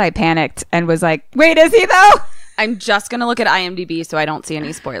said that, I panicked and was like, wait, is he though? I'm just going to look at IMDb so I don't see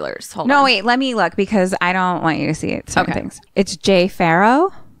any spoilers. Hold on. No, wait, let me look because I don't want you to see it. Certain things. It's Jay Pharoah.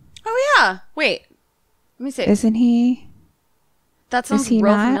 Oh, yeah. Wait. Let me see. Isn't he? That sounds real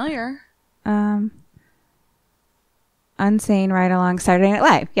familiar. Unsane right along Saturday Night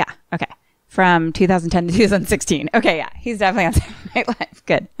Live. Yeah. Okay. From 2010 to 2016. Okay. Yeah. He's definitely on Saturday Night Live.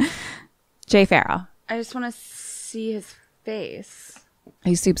 Good. Jay Pharoah. I just want to see his face.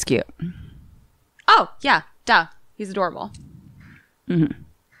 He's super cute. Oh, yeah. Duh. He's adorable. Mm-hmm.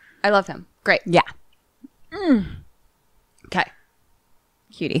 I love him. Great. Yeah. Okay.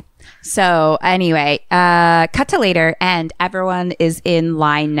 Cutie. So anyway, cut to later, and everyone is in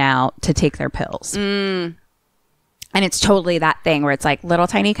line now to take their pills. And it's totally that thing where it's like little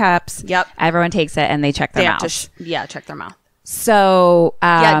tiny cups. Yep. Everyone takes it and they check their They mouth. have to check their mouth. So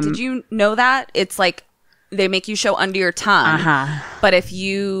did you know that? It's like they make you show under your tongue. But if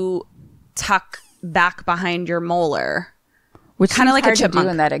you tuck back behind your molar, which kind of like a hard to chipmunk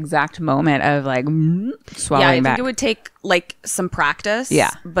do in that exact moment of like swallowing I think back. it would take like some practice.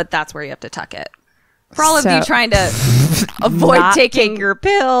 Yeah. But that's where you have to tuck it. For all of So- you trying to avoid Not taking take your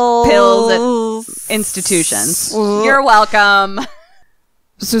pills at institutions, you're welcome.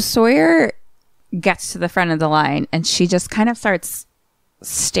 So Sawyer gets to the front of the line and she just kind of starts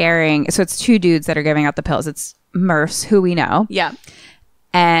staring. So it's two dudes that are giving out the pills. It's Murphs, who we know, Yeah.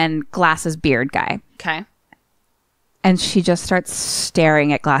 and Glass's beard guy. Okay. And she just starts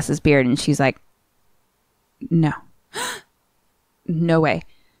staring at Glass's beard and she's like, no. No way.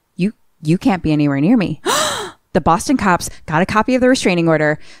 You can't be anywhere near me. The Boston cops got a copy of the restraining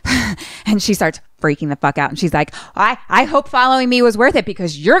order. And she starts freaking the fuck out. And she's like, I hope following me was worth it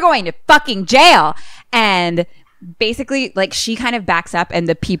because you're going to fucking jail. And basically, like, she kind of backs up and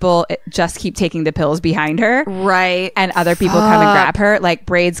the people just keep taking the pills behind her. Right. And other people come and grab her. Like,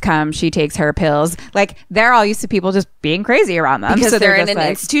 Braids come, she takes her pills. Like, they're all used to people just being crazy around them. Because So they're in just an like,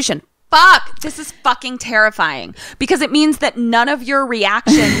 institution. Fuck! This is fucking terrifying. Because it means that none of your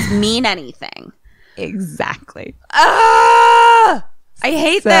reactions mean anything. Exactly. Ah! I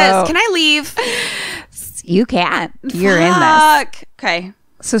hate So- this. Can I leave? You can't. You're in this. Fuck. Okay.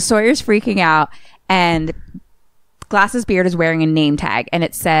 So Sawyer's freaking out, and Glass's beard is wearing a name tag, and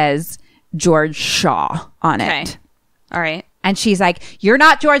it says George Shaw on Okay. it. All right. And she's like, you're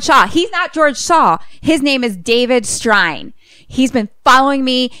not George Shaw. He's not George Shaw. His name is David Strine. He's been following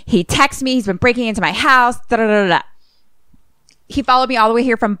me. He texts me. He's been breaking into my house. Da, da, da, da. He followed me all the way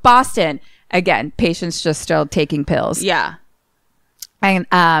here from Boston. Again, patient's just still taking pills. Yeah. And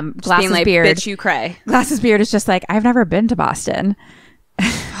Being Glass's like, beard. bitch, you cray. Glass's beard is just like, I've never been to Boston.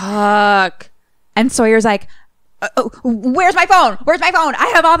 Fuck. And Sawyer's like, where's my phone? Where's my phone? I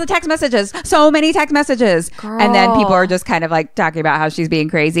have all the text messages. So many text messages. And then people are just kind of like talking about how she's being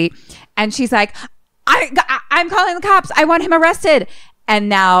crazy. And she's like, I'm calling the cops. I want him arrested. And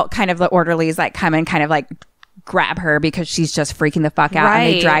now kind of the orderlies like come and kind of like grab her because she's just freaking the fuck out. And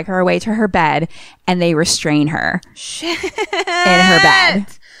they Right. drag her away to her bed and they restrain her Shit. in her bed.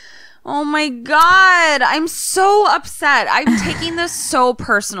 Oh my God. I'm so upset. I'm taking this so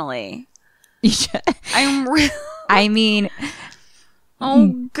personally. I'm really. I mean, Oh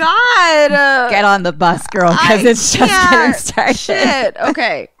God. get on the bus, girl, because it's just getting started. Shit.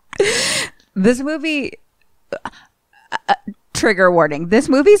 Okay. This movie, trigger warning. This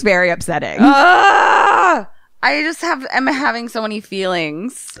movie's very upsetting. I just am having so many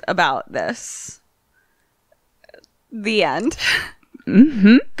feelings about this. The end.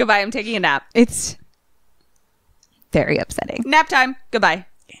 Mm-hmm. Goodbye. I'm taking a nap. It's very upsetting Nap time. Goodbye.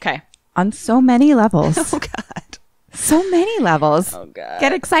 Okay. on so many levels. Oh God. So many levels. Oh God.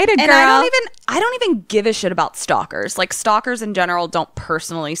 Get excited, girl. And I don't even give a shit about stalkers. Like, stalkers in general don't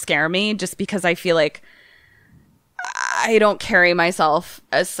personally scare me just because I feel like I don't carry myself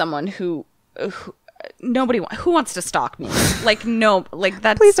as someone who who wants to stalk me. Like, no, like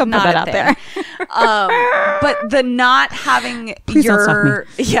that's Please don't not put that a out thing. But the not having Please don't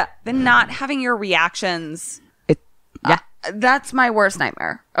stalk the not having your reactions, Yeah. that's my worst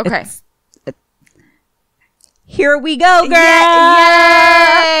nightmare. Okay. Here we go, girl.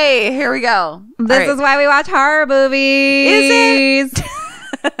 Yay! Here we go. This is why we watch horror movies. Is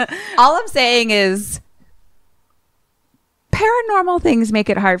it? All I'm saying is paranormal things make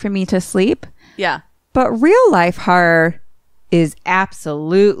it hard for me to sleep, Yeah. but real life horror is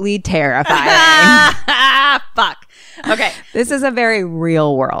absolutely terrifying. Fuck. Okay. This is a very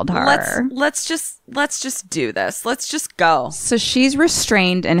real world horror. Let's just do this. Let's just go. So she's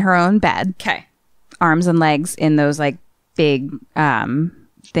restrained in her own bed, Okay. arms and legs in those like big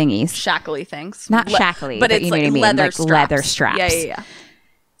thingies. Shackly things. Not shackly, but but it's you know like what I mean, leather like straps. leather straps. Yeah.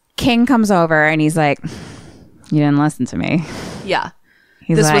 King comes over and he's like, you didn't listen to me. Yeah.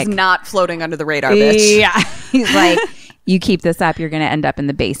 He's This like, was not floating under the radar, bitch. yeah. He's like, you keep this up, you're going to end up in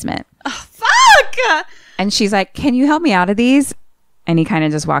the basement. Fuck! And she's like, can you help me out of these? And he kind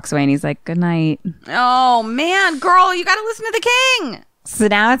of just walks away and he's like, good night. Oh, man. Girl, you got to listen to the king. So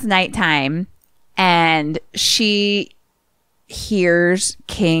now it's nighttime and she hears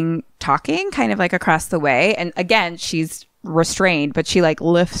King talking kind of like across the way. And again, she's restrained, but she like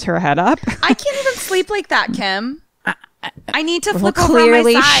lifts her head up. I can't even sleep like that, Kim. I need to Well, flip over on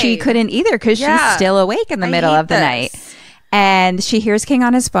clearly my side. she couldn't either because Yeah. she's still awake in the I middle hate of the this. night. And she hears King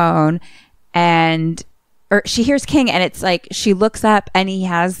on his phone, or she hears King, and it's like she looks up and he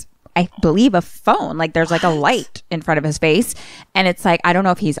has, I believe, a phone. Like there's like a light in front of his face, and it's like, I don't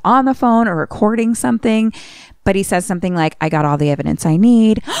know if he's on the phone or recording something, but he says something like, I got all the evidence I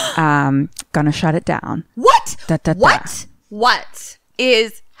need. Gonna shut it down. What? Da, da, da. What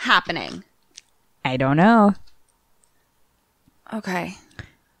is happening? I don't know. Okay.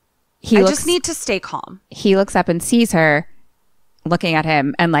 I just need to stay calm. He looks up and sees her looking at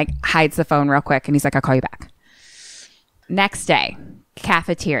him and like hides the phone real quick. And he's like, I'll call you back. Next day,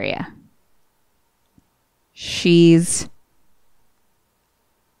 cafeteria. She's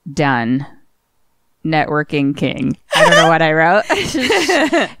done networking King. I don't know what I wrote.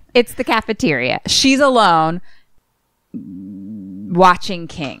 It's the cafeteria. She's alone watching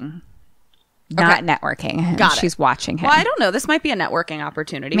King. Not networking. Got it. She's watching him. Well, I don't know. This might be a networking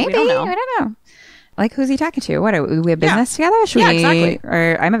opportunity. Maybe. We don't know. I don't know. Like, who's he talking to? What? We have business together? Should we? Exactly.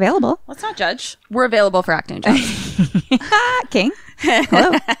 Or I'm available. Let's not judge. We're available for acting jobs. King.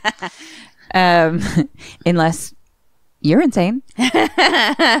 Hello. Unless you're insane.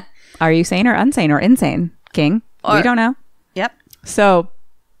 Are you sane or unsane or insane, King? We don't know. Yep. So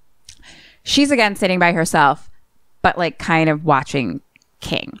she's again sitting by herself, but like kind of watching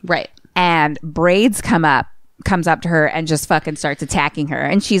King. Right. And Braids comes up to her and just fucking starts attacking her.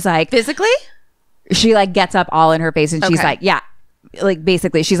 And she's like, Physically? She like gets up all in her face and she's Okay. like, yeah. Like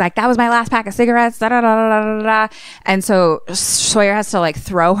basically she's like, that was my last pack of cigarettes, da da da da da da. And so Sawyer has to like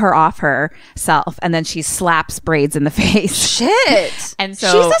throw her off herself, and then she slaps Braids in the face. Shit. And so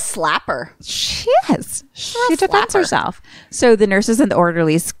she's a slapper. she is. She a defends flapper. herself. So the nurses and the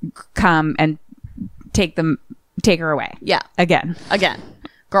orderlies come and take her away. Yeah. Again.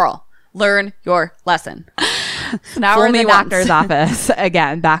 Girl, learn your lesson. So now Fool we're in me the once. doctor's office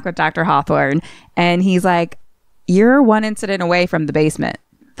again, back with Dr. Hawthorne. And he's like, you're one incident away from the basement.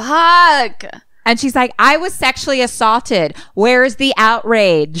 Fuck. And she's like, I was sexually assaulted. Where's the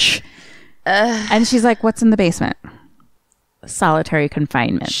outrage? And she's like, what's in the basement? Solitary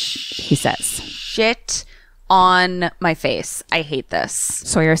confinement, he says. Shit on my face. I hate this.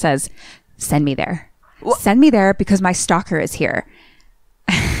 Sawyer says, send me there. Send me there because my stalker is here.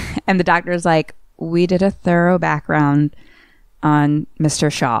 And the doctor's like, we did a thorough background on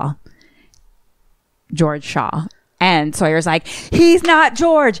Mr. Shaw. George Shaw. And Sawyer's like, he's not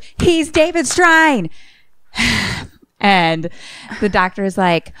George. He's David Strine. And the doctor is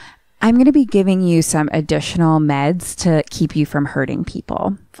like, I'm going to be giving you some additional meds to keep you from hurting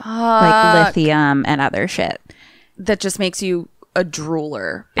people. Like lithium and other shit. That just makes you a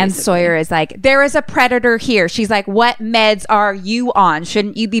drooler. And basically. Sawyer is like, there is a predator here. She's like, what meds are you on?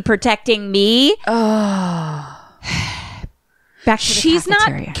 Shouldn't you be protecting me? Oh. Back to the She's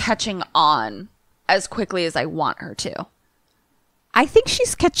cafeteria. not catching on as quickly as I want her to. I think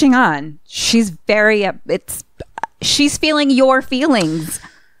she's catching on. She's very, she's feeling your feelings.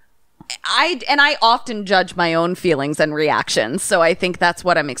 I often judge my own feelings and reactions. So I think that's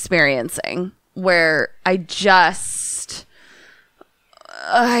what I'm experiencing, where I just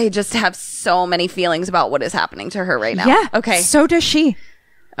have so many feelings about what is happening to her right now. Yeah. Okay. So does she.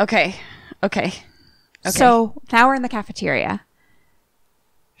 Okay. So now we're in the cafeteria.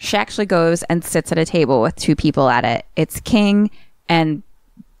 She actually goes and sits at a table with two people at it. It's King and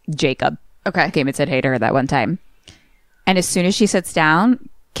Jacob. Okay. Came and said hey to her that one time. And as soon as she sits down,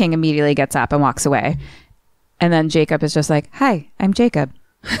 King immediately gets up and walks away. And then Jacob is just like, hi, I'm Jacob.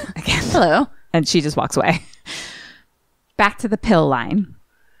 Again. Hello. And she just walks away. Back to the pill line.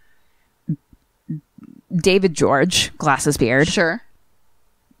 David George, glasses beard. Sure.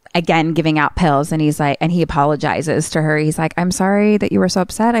 Again, giving out pills. And he's like, and he apologizes to her. He's like, I'm sorry that you were so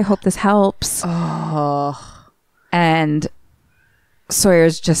upset. I hope this helps. Oh. And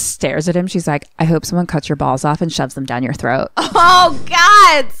Sawyer's just stares at him. She's like, I hope someone cuts your balls off and shoves them down your throat. Oh,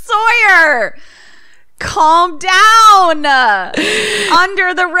 God. Sawyer. Calm down.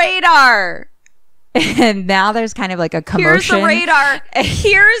 Under the radar. And now there's kind of like a commotion. Here's the radar.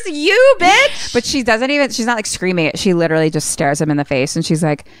 Here's you, bitch. But she's not like screaming it. She literally just stares him in the face. And she's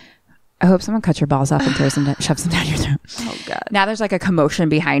like, I hope someone cuts your balls off and shoves them down your throat. Oh, God. Now there's like a commotion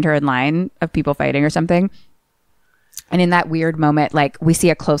behind her in line of people fighting or something. And in that weird moment, like we see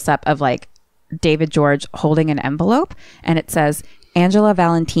a close up of like David George holding an envelope, and it says Angela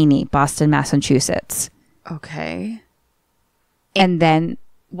Valentini, Boston, Massachusetts. Okay. And then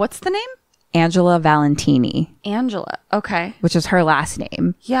What's the name? Angela Valentini, Angela. Okay. which is her last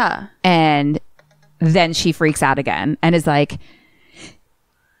name. Yeah. And then she freaks out again and is like,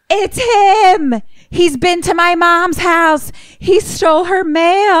 it's him. he's been to my mom's house. He stole her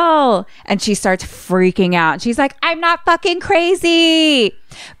mail. And she starts freaking out. She's like, I'm not fucking crazy.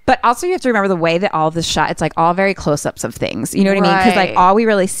 But also you have to remember the way that all of this shot, it's like all very close-ups of things. You know what I mean? Because like all we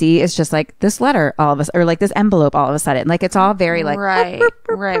really see is just like this letter all of us, or like this envelope all of a sudden. Like it's all very like, right.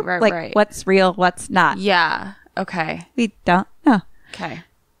 Like what's real, what's not. Yeah. Okay. We don't know. Okay.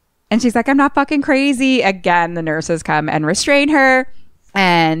 And she's like, I'm not fucking crazy. Again, the nurses come and restrain her.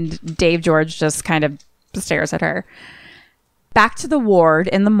 And Dave George just kind of stares at her. Back to the ward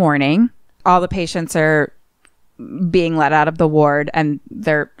in the morning. All the patients are being let out of the ward. And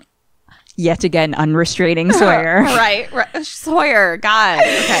they're yet again unrestraining Sawyer. Right. Sawyer. God.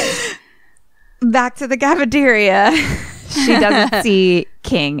 Okay. Back to the cafeteria. She doesn't see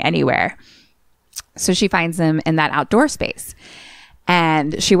King anywhere. So she finds him in that outdoor space.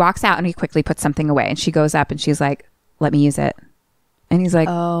 And she walks out and he quickly puts something away. And she goes up and she's like, let me use it. And he's like,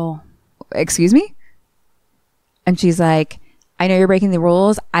 oh, excuse me? And she's like, I know you're breaking the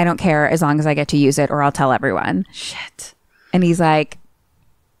rules. I don't care as long as I get to use it or I'll tell everyone. Shit. And he's like,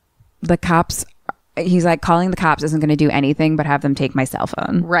 calling the cops isn't going to do anything but have them take my cell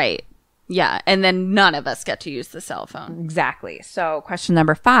phone. Right. Yeah. And then none of us get to use the cell phone. Exactly. So question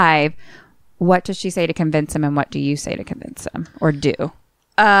number 5. What does she say to convince him and what do you say to convince him or do?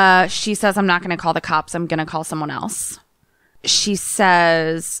 She says, I'm not going to call the cops. I'm going to call someone else. She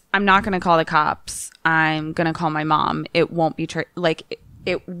says, I'm not going to call the cops. I'm going to call my mom. It won't be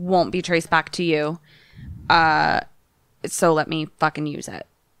it won't be traced back to you. So let me fucking use it.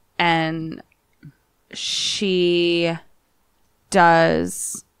 And she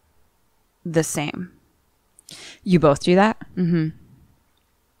does the same. You both do that? Mm-hmm.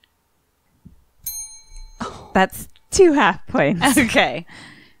 That's 2 half points. Okay.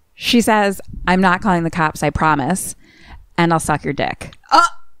 She says, I'm not calling the cops, I promise. And I'll suck your dick. Oh.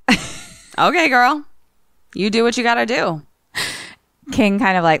 Okay, girl. You do what you gotta do. King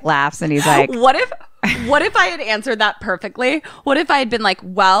kind of like laughs and he's like, What if I had answered that perfectly? What if I had been like,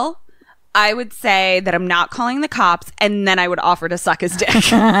 well, I would say that I'm not calling the cops and then I would offer to suck his dick.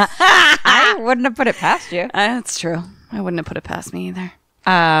 I wouldn't have put it past you. That's true. I wouldn't have put it past me either.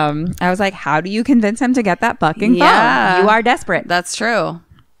 I was like, how do you convince him to get that fucking phone? You are desperate. That's true.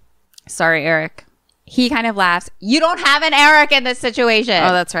 Sorry, Eric. He kind of laughs. You don't have an Eric in this situation.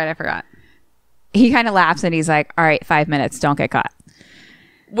 Oh, that's right. I forgot. He kind of laughs and he's like, all right, 5 minutes. Don't get caught.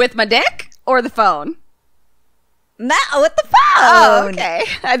 With my dick or the phone? No, with the phone. Oh, okay.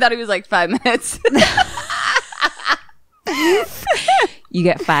 I thought he was like 5 minutes. You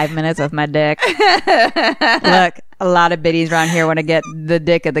get 5 minutes with my dick. Look, a lot of biddies around here want to get the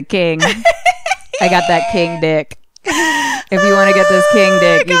dick of the king. I got that king dick. If you want to get this king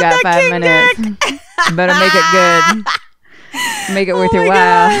dick, you got 5 minutes. Better make it good. Make it worth your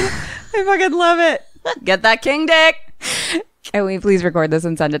while. God. I fucking love it. Get that king dick. Can we please record this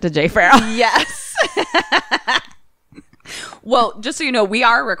and send it to Jay Pharoah? Yes. Well, just so you know, we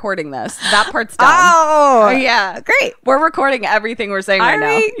are recording this. That part's done. Oh, yeah. great. We're recording everything we're saying right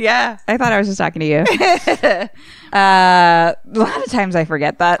now. Yeah. I thought I was just talking to you. A lot of times I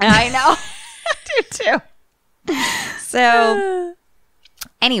forget that. I know. I do too. So,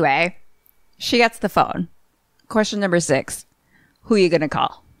 anyway, she gets the phone. Question number 6. Who are you going to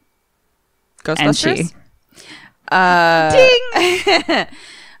call? Ghostbusters? Ding!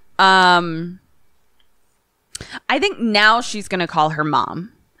 I think now she's going to call her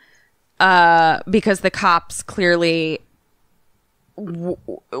mom because the cops clearly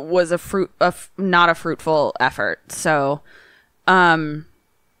was not a fruitful effort. So, and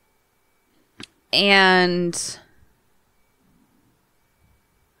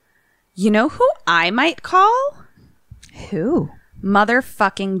you know who I might call? Who?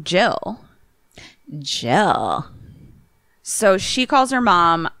 Motherfucking Jill. Jill. So she calls her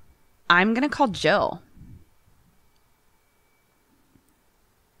mom. I'm going to call Jill.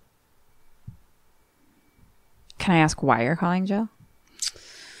 Can I ask why you're calling Jill?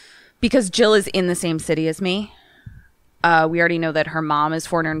 Because Jill is in the same city as me. We already know that her mom is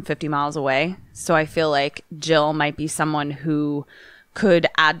 450 miles away. So I feel like Jill might be someone who could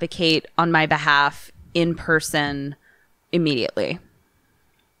advocate on my behalf in person immediately.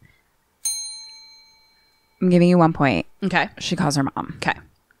 I'm giving you 1 point. Okay. She calls her mom. Okay.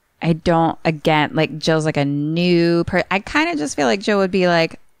 I don't, again, like Jill's like a new person. I kind of just feel like Jill would be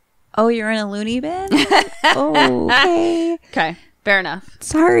like, oh, you're in a loony bin? Oh, okay. Okay. Fair enough.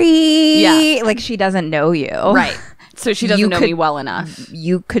 Sorry. Yeah. Like she doesn't know you. Right. So she doesn't know me well enough.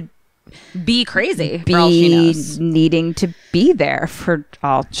 You could be crazy be for all she knows. needing to be there for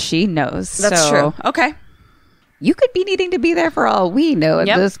all she knows. That's true. Okay. you could be needing to be there for all we know at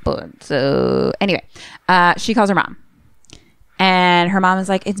this point. So anyway, she calls her mom. And her mom is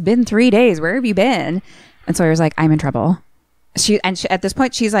like, it's been 3 days. Where have you been? And Sawyer's like, I'm in trouble. She at this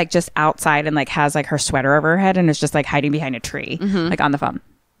point, she's like just outside and like has like her sweater over her head and is just like hiding behind a tree, like on the phone.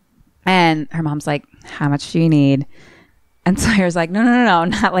 And her mom's like, how much do you need? And Sawyer's like, no,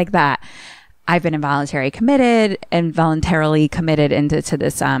 not like that. I've been involuntarily committed into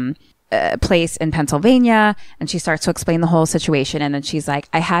this place in Pennsylvania. And she starts to explain the whole situation. And then she's like,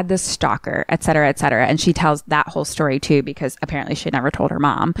 I had this stalker, et cetera, et cetera. And she tells that whole story too, because apparently she never told her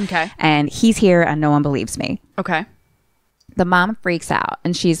mom. Okay. And he's here and no one believes me. Okay. The mom freaks out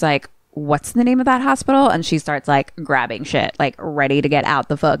and she's like, what's the name of that hospital? And she starts like grabbing shit, like ready to get out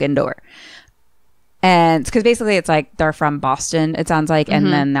the fucking door. And because basically it's like they're from Boston, it sounds like,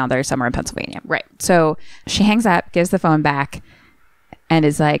 and then now they're somewhere in Pennsylvania. Right. So she hangs up, gives the phone back, and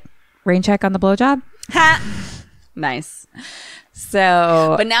is like, rain check on the blowjob. Nice.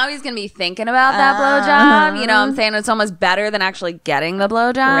 So, but now he's gonna be thinking about that blowjob. You know what I'm saying? It's almost better than actually getting the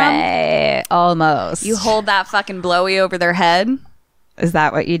blowjob. Right. Almost. You hold that fucking blowy over their head. Is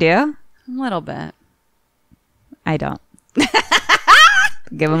that what you do? A little bit. I don't.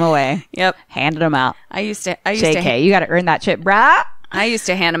 Give them away. Yep. Handed them out. I used to JK, you got to earn that chip, brah. I used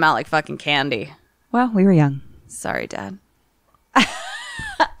to hand them out like fucking candy. Well, we were young. Sorry, Dad.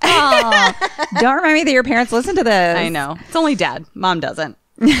 Don't remind me that your parents listen to this. I know. It's only Dad. Mom doesn't.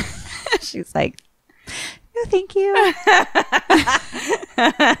 She's like, no, thank you.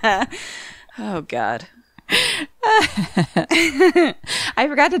 Oh, God. I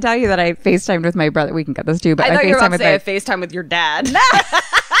forgot to tell you that I FaceTimed with my brother. We can cut this too, but I thought you were about to say I FaceTime FaceTime with your dad.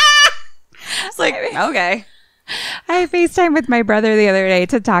 It's like, okay. I FaceTimed with my brother the other day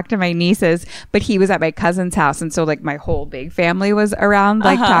to talk to my nieces, but he was at my cousin's house. And so like my whole big family was around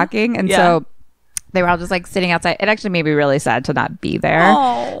like talking. And so they were all just like sitting outside. It actually made me really sad to not be there.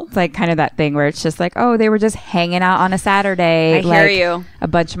 Oh. It's like kind of that thing where it's just like, oh, they were just hanging out on a Saturday. I hear you. A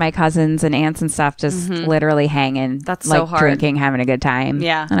bunch of my cousins and aunts and stuff just literally hanging. That's like so hard. Drinking, having a good time.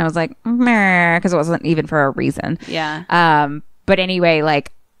 Yeah. And I was like, because it wasn't even for a reason. Yeah. But anyway,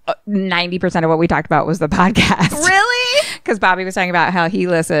 like 90% of what we talked about was the podcast. Really? Because Bobby was talking about how he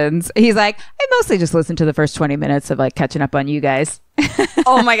listens. He's like, I mostly just listen to the first 20 minutes of like catching up on you guys.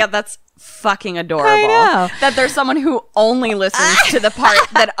 Oh my God, that's fucking adorable. I know. That there's someone who only listens to the part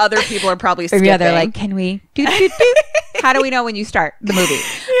that other people are probably skipping. Yeah, they're like, can we do? How do we know when you start the movie?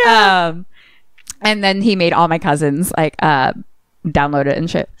 Yeah. And then he made all my cousins like download it and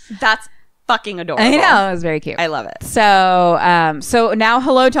shit. That's fucking adorable. I know, it was very cute. I love it. So, so now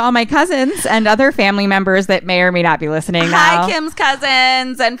hello to all my cousins and other family members that may or may not be listening now. Hi, Kim's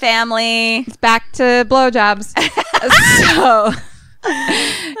cousins and family. It's back to blowjobs. So,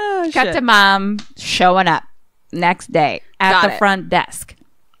 cut to mom showing up next day at the front desk.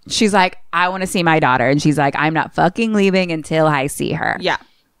 She's like, I want to see my daughter. And she's like, I'm not fucking leaving until I see her. Yeah.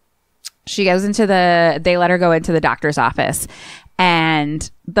 She goes into they let her go into the doctor's office.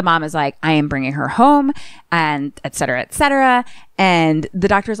 And the mom is like, I am bringing her home and et cetera, et cetera. And the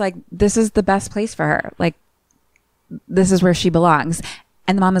doctor's like, this is the best place for her. Like, this is where she belongs.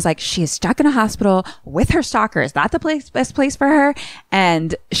 And the mom is like, she is stuck in a hospital with her stalker. Is that the best place for her?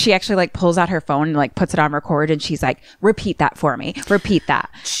 And she actually like pulls out her phone and like puts it on record. And she's like, repeat that for me. Repeat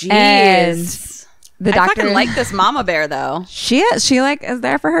that. Jeez. And the doctor, I fucking like this mama bear though. She is. She like is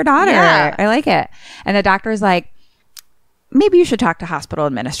there for her daughter. Yeah. I like it. And the doctor's like, maybe you should talk to hospital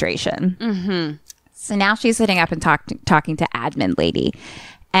administration. Mm-hmm. So now she's sitting up and talking to admin lady.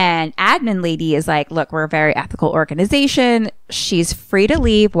 And admin lady is like, look, we're a very ethical organization. She's free to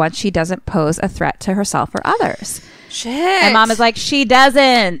leave once she doesn't pose a threat to herself or others. Shit. And mom is like, she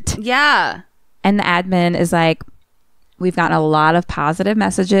doesn't. Yeah. And the admin is like, we've gotten a lot of positive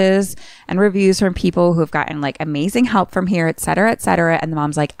messages and reviews from people who have gotten like amazing help from here, et cetera, et cetera. And the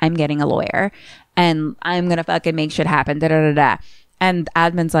mom's like, I'm getting a lawyer and I'm going to fucking make shit happen. Da, da, da, da. And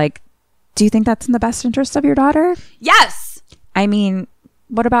admin's like, do you think that's in the best interest of your daughter? Yes. I mean,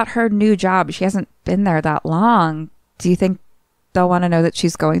 what about her new job? She hasn't been there that long. Do you think they'll want to know that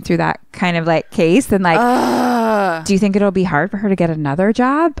she's going through that kind of like case? And like, do you think it'll be hard for her to get another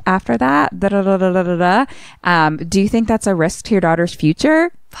job after that? Da, da, da, da, da, da, da. Do you think that's a risk to your daughter's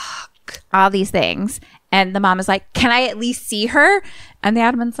future? Fuck. All these things. And the mom is like, can I at least see her? And the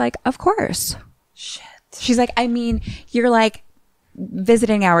admin's like, of course. Shit. She's like, I mean, you're like,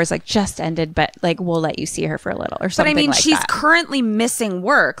 visiting hours like just ended, but like we'll let you see her for a little or something. But I mean, like she's that. currently missing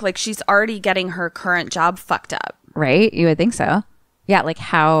work. Like she's already getting her current job fucked up. Right? You would think so. Yeah, like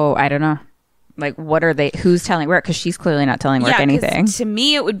how, I don't know. Like, what are they? Who's telling work? Because she's clearly not telling work 'cause anything. To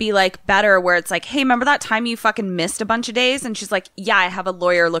me, it would be like better where it's like, hey, remember that time you fucking missed a bunch of days? And she's like, yeah, I have a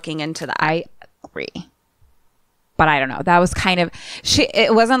lawyer looking into that. I agree. But I don't know. That was kind of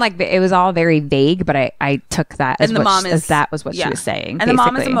it wasn't like it was all very vague, but I took that as, as that was what she was saying. And the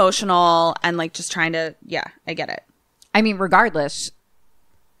mom is emotional and like just trying to, I get it. I mean, regardless,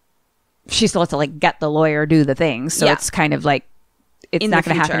 she still has to like get the lawyer, do the thing. So it's kind of like it's not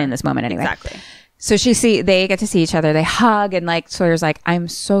going to happen in this moment anyway. Exactly. So they get to see each other. They hug, and like Sawyer's like, I'm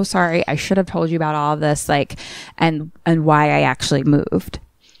so sorry. I should have told you about all of this, like, and why I actually moved.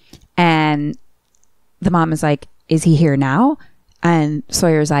 And the mom is like, is he here now? And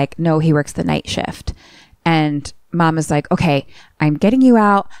Sawyer's like, no, he works the night shift. And mom is like, okay, I'm getting you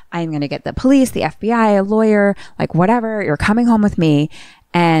out. I'm going to get the police, the FBI, a lawyer, like whatever. You're coming home with me.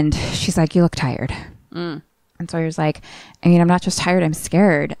 And she's like, you look tired. And Sawyer's like, I mean, I'm not just tired, I'm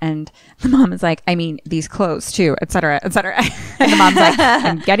scared. And the mom is like, I mean, these clothes too, et cetera, et cetera. And the mom's like,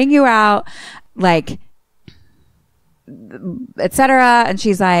 I'm getting you out, like, et cetera. And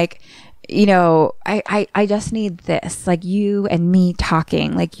she's like, you know, I just need this, like you and me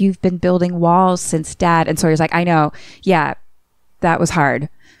talking, like you've been building walls since dad. And Sawyer's like, I know. Yeah, that was hard.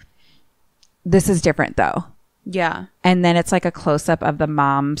 This is different though. Yeah. And then it's like a close up of the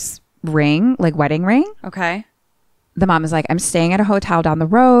mom's ring, like wedding ring. Okay. The mom is like, I'm staying at a hotel down the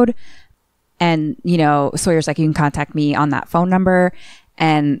road. And, you know, Sawyer's like, you can contact me on that phone number.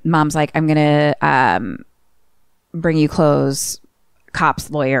 And mom's like, I'm going to bring you clothes, cops,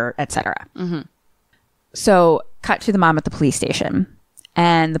 lawyer, etc. So cut to the mom at the police station.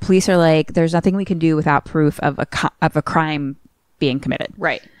 And the police are like, there's nothing we can do without proof of a crime being committed.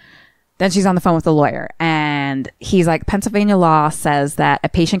 Right. Then she's on the phone with the lawyer, and he's like, Pennsylvania law says that a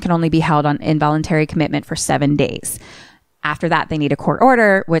patient can only be held on involuntary commitment for 7 days. After that, they need a court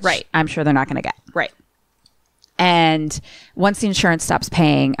order, which I'm sure they're not going to get. Right. And once the insurance stops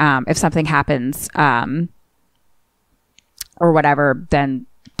paying, if something happens or whatever, then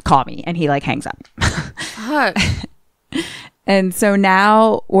call me. And he like hangs up. Fuck. And so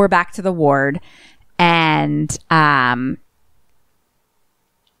now we're back to the ward, and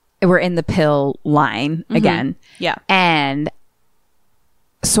we're in the pill line again. Yeah. And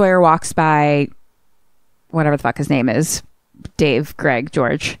Sawyer walks by, whatever the fuck his name is, Dave, Greg,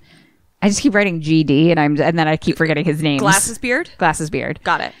 George. I just keep writing GD, and then I keep forgetting his name. Glasses beard.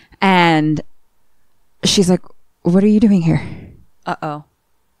 Got it. And she's like, what are you doing here? Uh-oh.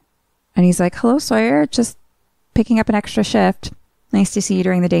 And he's like, hello, Sawyer. Just picking up an extra shift. Nice to see you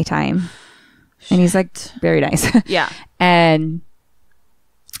during the daytime. And he's like, very nice. Yeah.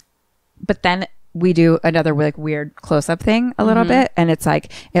 But then we do another like weird close-up thing a little bit, and it's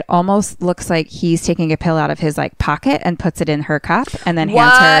like it almost looks like he's taking a pill out of his like pocket and puts it in her cup, and then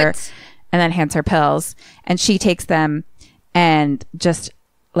hands her pills, and she takes them and just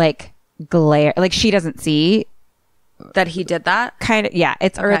like glare, like she doesn't see that he did that. Kind of, yeah.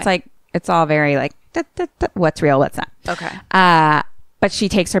 It's like it's all very like what's real, what's not. Okay. But she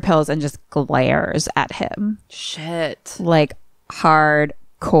takes her pills and just glares at him. Shit. Like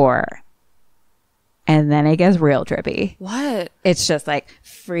hardcore. And then it gets real trippy. What? It's just like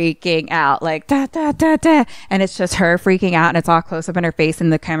freaking out, like da da da da, and it's just her freaking out, and it's all close up in her face,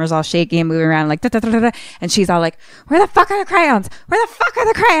 and the camera's all shaky and moving around, like da da da da da, and she's all like, "Where the fuck are the crayons? Where the fuck are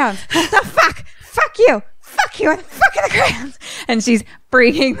the crayons? The fuck, fuck you, where the fuck are the crayons?" And she's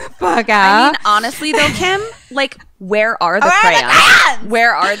freaking the fuck out. I mean, honestly though, Kim, like, where are the crayons?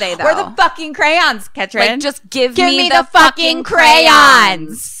 Where are they though? Where are the fucking crayons, Ketrin? Like, just give me the fucking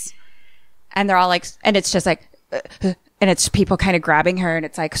crayons. And they're all like, and it's just like, and it's people kind of grabbing her, and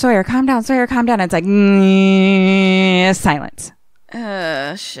it's like, Sawyer, calm down, Sawyer, calm down. And it's like, silence.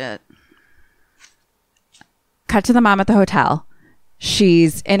 Shit. Cut to the mom at the hotel.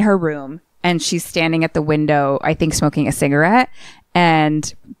 She's in her room, and she's standing at the window, I think smoking a cigarette.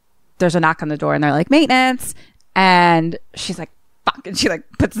 And there's a knock on the door, and they're like, maintenance. And she's like, fuck. And she like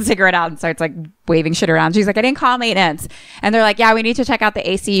puts the cigarette out and starts like waving shit around. She's like, I didn't call maintenance. And they're like, yeah, we need to check out the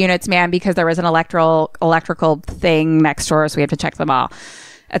AC units, man, because there was an electrical thing next door, so we have to check them all,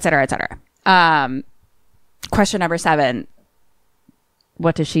 et cetera, et cetera. Question number 7.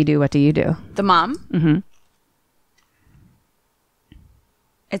 What does she do? What do you do? The mom? Mm-hmm.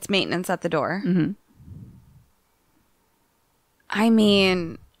 It's maintenance at the door. Mm-hmm. I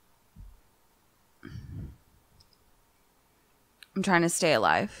mean, I'm trying to stay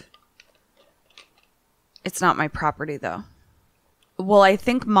alive. It's not my property, though. Well, I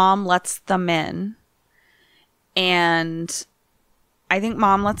think mom lets them in. And I think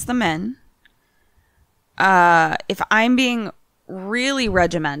mom lets them in. If I'm being really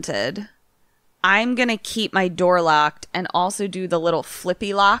regimented, I'm going to keep my door locked and also do the little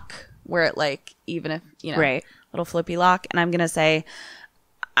flippy lock where it like, even if, you know, Right. little flippy lock. And I'm going to say,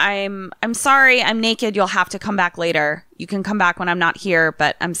 I'm sorry, I'm naked. You'll have to come back later. You can come back when I'm not here,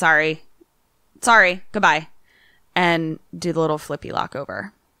 but I'm sorry. Sorry. Goodbye. And do the little flippy lock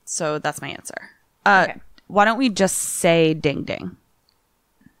over. So that's my answer. Okay. Why don't we just say ding ding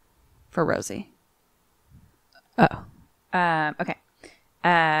for Rosie? Oh. Okay.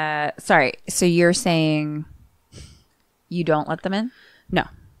 Sorry. So you're saying you don't let them in? No,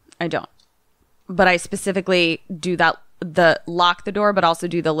 I don't. But I specifically do that, the lock the door, but also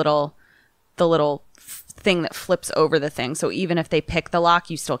do the little thing that flips over the thing. So even if they pick the lock,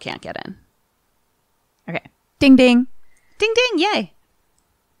 you still can't get in. Okay. Ding, ding. Ding ding, yay.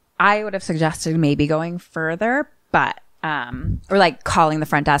 I would have suggested maybe going further, but or like calling the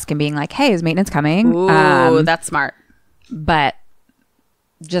front desk and being like, "Hey, is maintenance coming?" Ooh, that's smart. But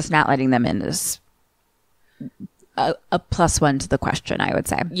just not letting them in is a +1 to the question, I would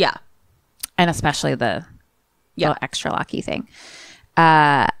say. Yeah. And especially the little extra locky thing.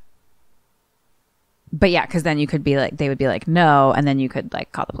 But yeah, because then you could be like, they would be like, no, and then you could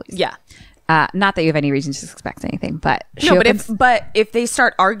like call the police. Yeah. Not that you have any reason to suspect anything, but No, but if they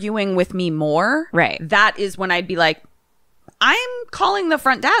start arguing with me more, Right. that is when I'd be like, I'm calling the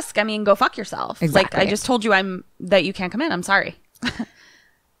front desk. I mean, go fuck yourself. Exactly. Like I just told you that you can't come in. I'm sorry.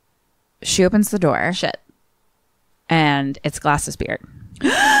 she opens the door. Shit. And it's Glass's beard.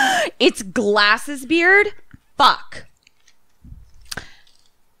 It's Glass's beard? Fuck.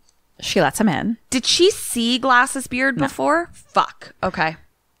 She lets him in. Did she see Glass's beard before? Fuck. Okay.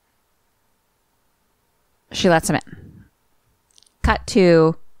 She lets him in. Cut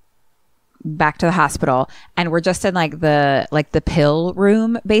to back to the hospital, and we're just in like the pill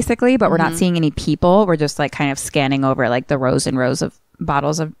room basically, but we're not seeing any people. We're just like kind of scanning over like the rows and rows of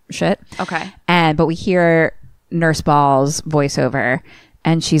bottles of shit. Okay. But we hear Nurse Ball's voiceover,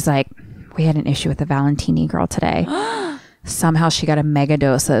 and she's like, "We had an issue with the Valentini girl today. Somehow she got a mega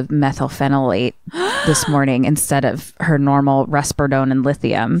dose of methylphenolate this morning instead of her normal risperidone and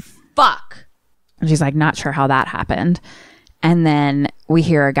lithium." Fuck. And she's like, not sure how that happened. And then we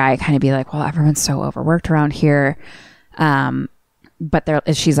hear a guy kind of be like, well, everyone's so overworked around here.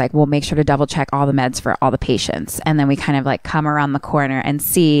 But she's like, well, make sure to double check all the meds for all the patients. And then we kind of like come around the corner and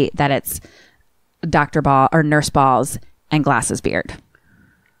see that it's Dr. Ball or Nurse Balls and Glass's beard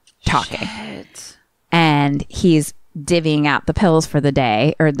talking. Shit. And he's divvying out the pills for the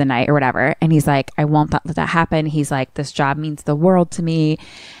day or the night or whatever. And he's like, I won't let that happen. He's like, this job means the world to me.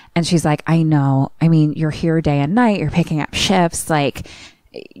 And she's like, I know. I mean, you're here day and night. You're picking up shifts. Like,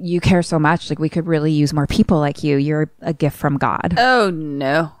 you care so much. Like, we could really use more people like you. You're a gift from God. Oh,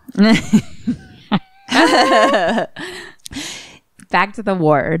 no. Back to the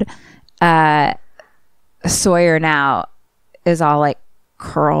ward. Sawyer now is all like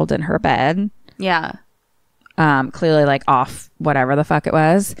curled in her bed. Yeah. Clearly like off whatever the fuck it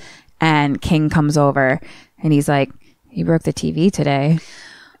was. And King comes over and he's like, you broke the TV today.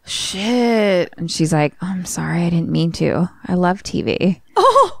 Shit. And she's like, oh, I'm sorry, I didn't mean to. I love TV.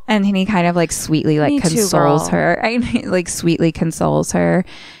 Oh. And he kind of like sweetly like consoles her. I like sweetly consoles her.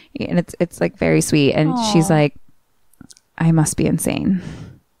 And it's like very sweet. And she's like, I must be insane.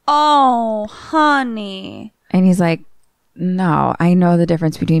 Oh, honey. And he's like, no, I know the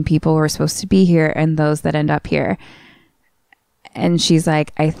difference between people who are supposed to be here and those that end up here. And she's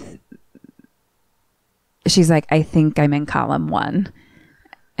like, I think I'm in column 1.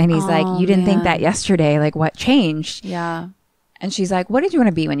 And he's like, you didn't think that yesterday. Like, what changed? Yeah. And she's like, what did you want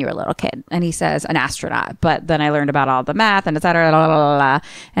to be when you were a little kid? And he says, an astronaut. But then I learned about all the math and et cetera. Blah, blah, blah, blah.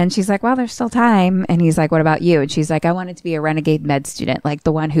 And she's like, well, there's still time. And he's like, what about you? And she's like, I wanted to be a renegade med student, like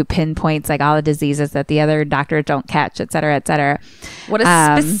the one who pinpoints like all the diseases that the other doctors don't catch, et cetera, et cetera. What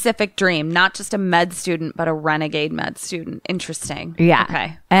a specific dream. Not just a med student, but a renegade med student. Interesting. Yeah.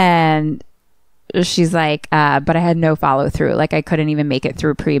 Okay. And she's like, but I had no follow through. Like I couldn't even make it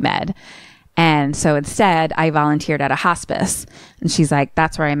through pre-med. And so instead I volunteered at a hospice. And she's like,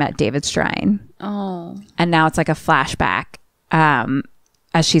 that's where I met David Strine. Oh. And now it's like a flashback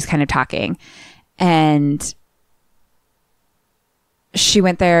as she's kind of talking. And she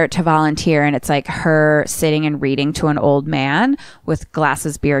went there to volunteer, and it's like her sitting and reading to an old man with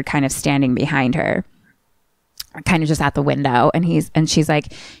Glass's beard kind of standing behind her, kind of just at the window. And she's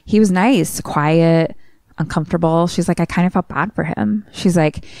like, he was nice, quiet, uncomfortable. She's like, I kind of felt bad for him. She's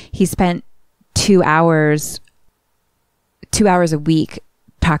like, he spent 2 hours a week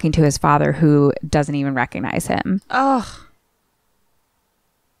talking to his father who doesn't even recognize him. Oh.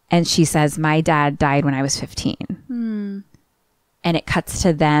 And she says, my dad died when I was 15. And it cuts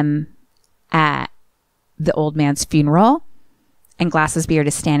to them at the old man's funeral, and Glass's beard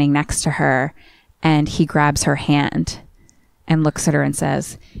is standing next to her, and he grabs her hand and looks at her and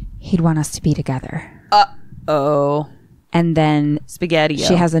says, he'd want us to be together. Oh. And then Spaghetti.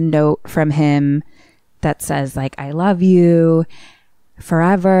 she has a note from him that says, like, I love you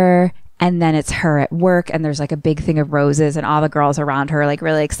forever. And then it's her at work, and there's like a big thing of roses, and all the girls around her are like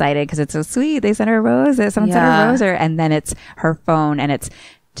really excited because it's so sweet. They sent her roses. Someone sent her roses. And then it's her phone, and it's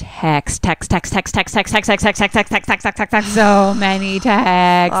text. So many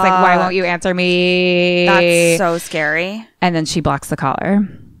texts. Like, why won't you answer me? That's so scary. And then she blocks the caller.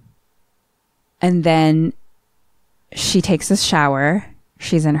 And then she takes a shower.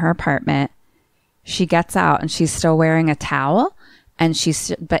 She's in her apartment. She gets out, and she's still wearing a towel. And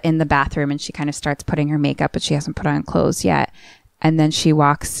she's but in the bathroom, and she kind of starts putting her makeup, but she hasn't put on clothes yet. And then she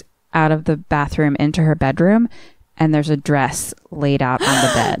walks out of the bathroom into her bedroom, and there's a dress laid out on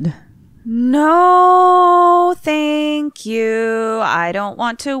the bed. No, thank you. I don't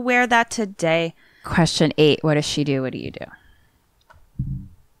want to wear that today. Question 8. What does she do? What do you do?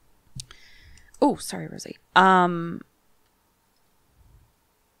 Oh, sorry, Rosie.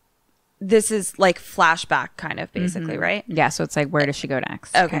 This is like flashback kind of basically, right? Yeah, so it's like, where does she go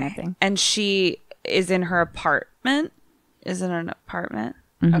next? Okay. Kind of thing. And she is in her apartment. Is in an apartment.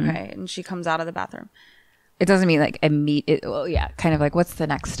 Okay. And she comes out of the bathroom. It doesn't mean like immediate. Well, yeah, kind of like, what's the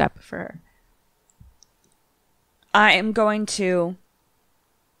next step for her? I am going to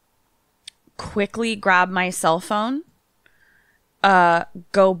quickly grab my cell phone,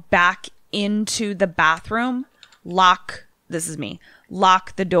 go back into the bathroom, lock the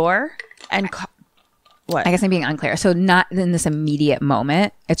door, and what? I guess I'm being unclear. So not in this immediate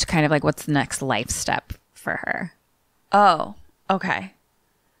moment. It's kind of like, what's the next life step for her? Oh, okay.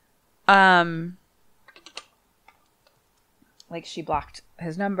 Like, she blocked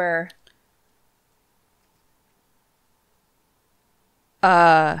his number.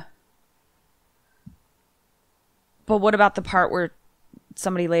 But what about the part where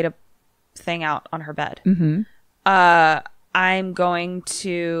somebody laid a thing out on her bed? I'm going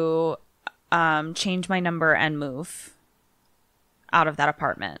to change my number and move out of that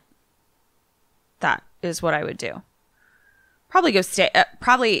apartment. That is what I would do. Probably go stay.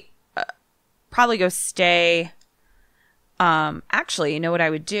 Probably go stay. Actually, you know what I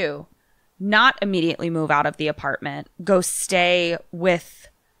would do? Not immediately move out of the apartment. Go stay with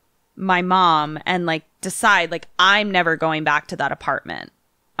my mom and like decide like I'm never going back to that apartment.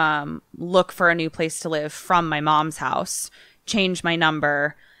 Look for a new place to live from my mom's house, change my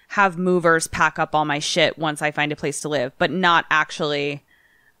number, have movers pack up all my shit once I find a place to live, but not actually,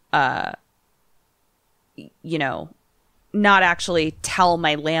 not actually tell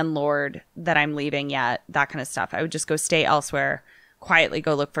my landlord that I'm leaving yet, that kind of stuff. I would just go stay elsewhere, quietly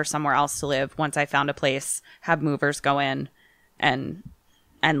go look for somewhere else to live once I found a place, have movers go in and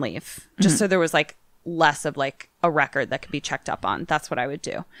leave. Just so there was like less of like a record that could be checked up on. That's what I would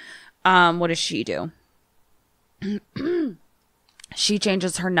do. What does she do? She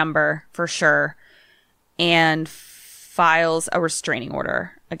changes her number for sure and files a restraining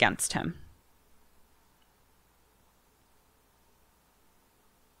order against him.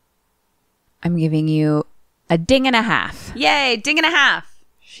 I'm giving you a ding and a half. Yay, ding and a half.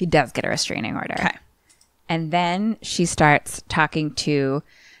 She does get a restraining order. Okay. And then she starts talking to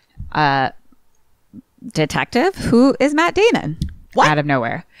a detective who is Matt Damon. What? Out of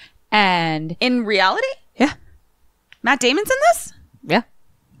nowhere. And In reality? yeah. Matt Damon's in this? Yeah.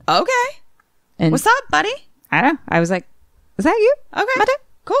 Okay. And What's up, buddy? I don't know. I was like, is that you? Okay. Matt Damon?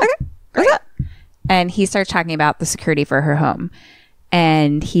 Cool. Okay. Great. What's up? And he starts talking about the security for her home.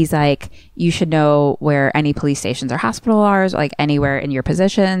 And he's like, you should know where any police stations or hospital are, like anywhere in your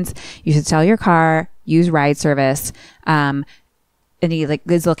positions. You should sell your car, use ride service. And he like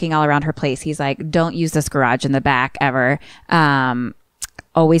is looking all around her place. He's like, don't use this garage in the back ever.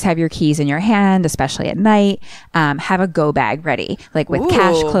 Always have your keys in your hand, especially at night. Have a go bag ready, like with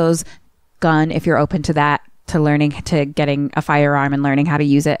cash, clothes, gun, if you're open to that, to learning to getting a firearm and learning how to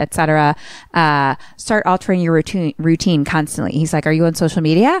use it, etc. Start altering your routine constantly. He's like, are you on social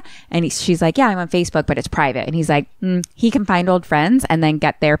media? And she's like, yeah, I'm on Facebook, but it's private. And he's like, he can find old friends and then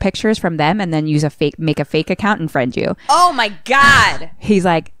get their pictures from them and then make a fake account and friend you. Oh my God. He's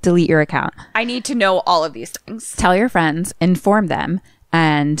like, delete your account. I need to know all of these things. Tell your friends, inform them,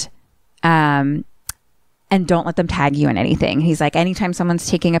 and don't let them tag you in anything. He's like, anytime someone's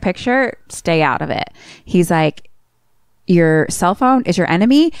taking a picture, stay out of it. He's like, your cell phone is your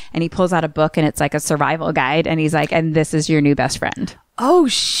enemy. And he pulls out a book and it's like a survival guide. And he's like, and this is your new best friend. Oh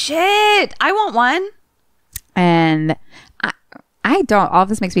shit. I want one. And I don't. All of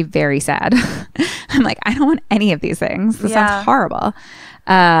this makes me very sad. I'm like, I don't want any of these things. This sounds horrible.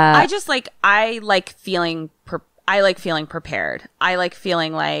 I just like, I like feeling prepared. I like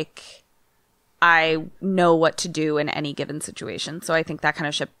feeling like I know what to do in any given situation. So I think that kind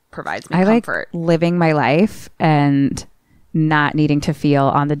of shit provides me comfort. Like living my life and not needing to feel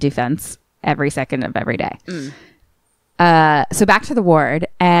on the defense every second of every day. So back to the ward,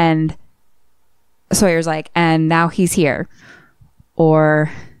 and Sawyer's like, and now he's here,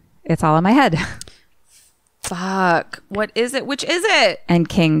 or it's all in my head. Fuck. What is it? Which is it? And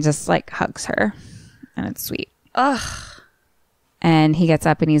King just like hugs her, and it's sweet. Ugh. And he gets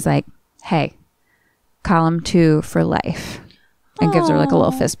up and he's like, hey, column 2 for life, and gives her like a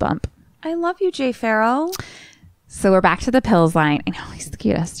little fist bump. I love you, Jay Pharoah. So we're back to the pills line. I know, he's the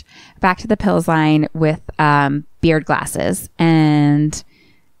cutest. Back to the pills line with beard glasses, and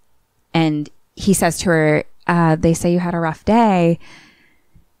he says to her, they say you had a rough day.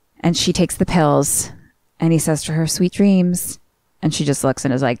 And she takes the pills, and he says to her, sweet dreams. And she just looks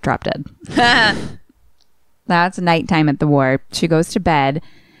and is like, drop dead. That's nighttime at the ward. She goes to bed,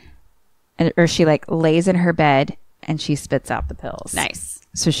 or she like lays in her bed, and she spits out the pills. Nice.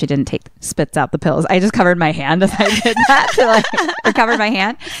 So she didn't spits out the pills. I just covered my hand as I did that. Covered my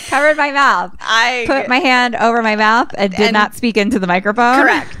mouth. I put my hand over my mouth and did not speak into the microphone.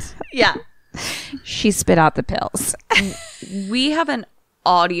 Correct. Yeah. She spit out the pills. We have an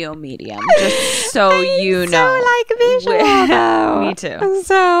audio medium, just so you know. So like visual, though. Me too.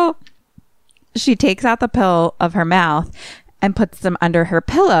 So she takes out the pill of her mouth and puts them under her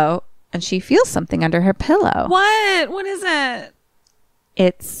pillow, and she feels something under her pillow. What? What is it?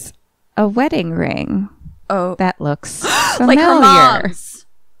 It's a wedding ring. Oh, that looks familiar. Like her mom's.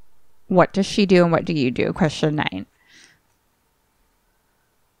 What does she do and what do you do? Question 9.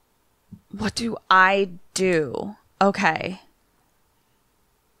 What do I do? Okay.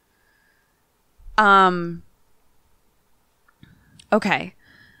 Okay.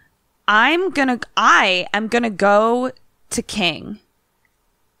 I am gonna go to King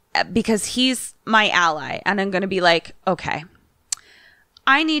because he's my ally, and I'm gonna be like, okay,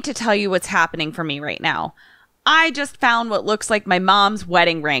 I need to tell you what's happening for me right now. I just found what looks like my mom's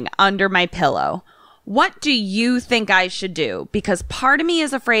wedding ring under my pillow. What do you think I should do? Because part of me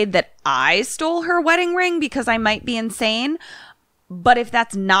is afraid that I stole her wedding ring because I might be insane. But if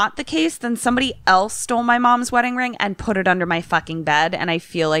that's not the case, then somebody else stole my mom's wedding ring and put it under my fucking bed. And I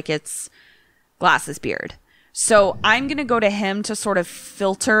feel like it's Glass's beard. So I'm going to go to him to sort of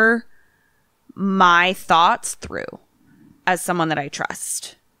filter my thoughts through as someone that I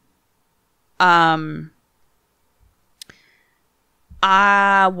trust. What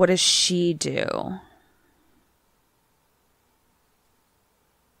does she do?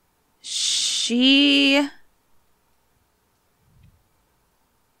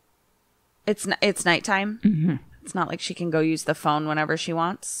 It's nighttime. Mm-hmm. It's not like she can go use the phone whenever she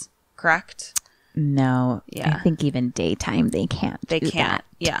wants, correct? No. Yeah. I think even daytime they can't. They can't.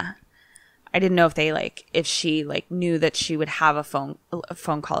 Yeah. I didn't know if she knew that she would have a phone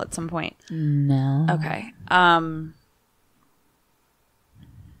call at some point. No. Okay.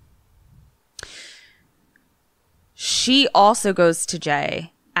 She also goes to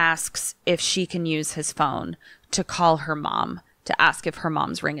Jay, asks if she can use his phone to call her mom to ask if her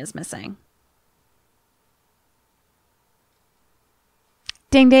mom's ring is missing.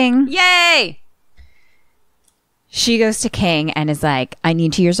 Ding ding. Yay! She goes to King and is like, I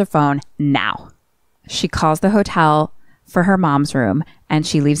need to use her phone now. She calls the hotel for her mom's room and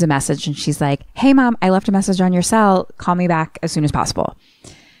she leaves a message and she's like, hey mom, I left a message on your cell. Call me back as soon as possible.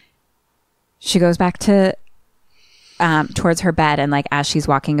 She goes back to towards her bed, and like as she's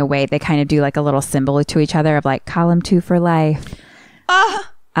walking away, they kind of do like a little symbol to each other of like column 2 for life. So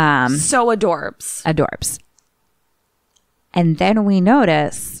adorbs. Adorbs. And then we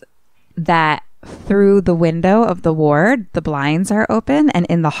notice that through the window of the ward, the blinds are open, and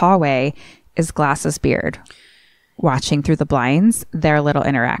in the hallway is Glass's beard watching through the blinds their little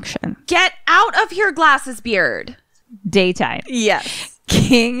interaction. Get out of here, Glass's beard. Daytime. Yes.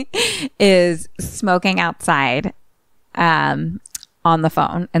 King is smoking outside on the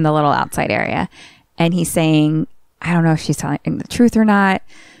phone in the little outside area, and he's saying, I don't know if she's telling the truth or not.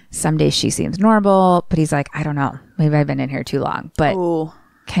 Some days she seems normal, but he's like, I don't know, maybe I've been in here too long, but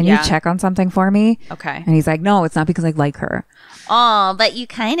can you check on something for me? Okay. And he's like, no, it's not because I like her. Oh, but you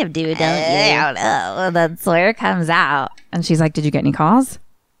kind of do, don't you? I don't know. And then Sawyer comes out and she's like, did you get any calls?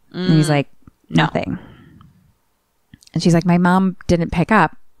 And he's like, nothing. And she's like, my mom didn't pick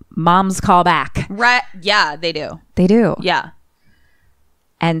up. Moms call back. Right. Yeah, they do. They do. Yeah.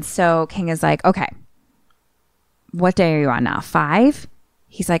 And so King is like, okay, what day are you on now? 5?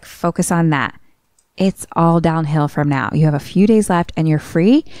 He's like, focus on that. It's all downhill from now. You have a few days left and you're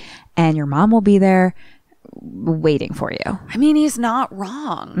free and your mom will be there waiting for you. I mean, he's not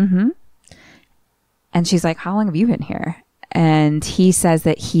wrong. And she's like, how long have you been here? And he says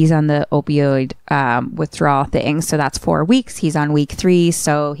that he's on the opioid withdrawal thing. So that's 4 weeks. He's on week 3.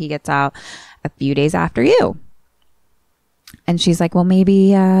 So he gets out a few days after you. And she's like, well,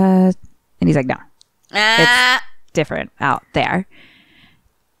 maybe. And he's like, no, it's different out there.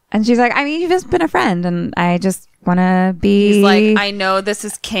 And she's like, I mean, you've just been a friend and I just want to be. He's like, I know this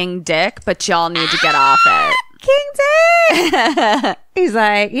is King Dick, but y'all need to get off it. King Dick. He's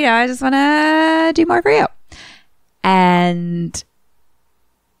like, you know, I just want to do more for you. And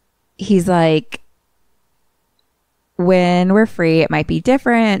he's like, when we're free, it might be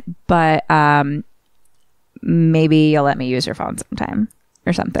different, but maybe you'll let me use your phone sometime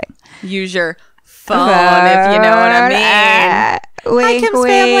or something. Use your phone, if you know what I mean. Wink, Hi, Kim's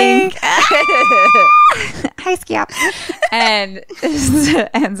wink. family. Hi, Skip. And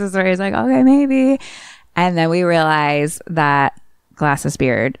so Sawyer's like, okay, maybe. And then we realize that Glasses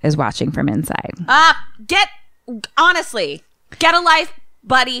Beard is watching from inside. Honestly, get a life,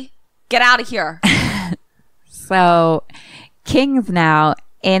 buddy. Get out of here. So King's now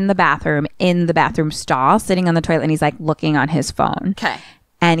in the bathroom stall, sitting on the toilet, and he's like looking on his phone. Okay.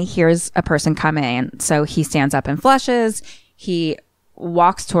 And he hears a person come in. So he stands up and flushes. He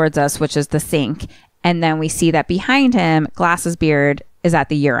walks towards us, which is the sink. And then we see that behind him, Glasses Beard is at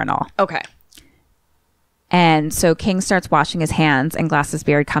the urinal. Okay. And so King starts washing his hands, and Glasses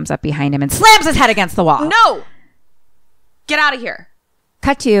Beard comes up behind him and slams his head against the wall. No! Get out of here.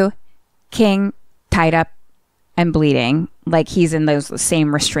 Cut to King tied up and bleeding, like he's in those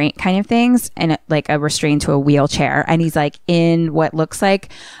same restraint kind of things, and like a restraint to a wheelchair, and he's like in what looks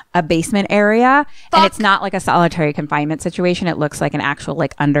like a basement area. And it's not like a solitary confinement situation. It looks like an actual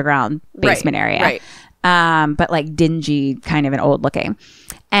like underground basement area, right? But like dingy, kind of an old looking.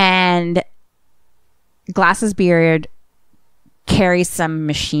 And Glasses Beard carries some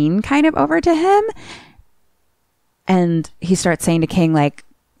machine kind of over to him, and he starts saying to King, like,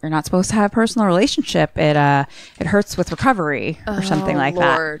 you're not supposed to have a personal relationship. It hurts with recovery or something like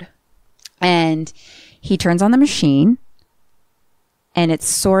that. And he turns on the machine, and it's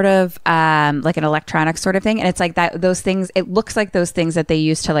sort of like an electronic sort of thing. And it's like that, those things, it looks like those things that they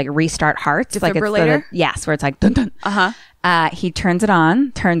use to like restart hearts. Defibrillator? Like yes, where it's like dun dun. He turns it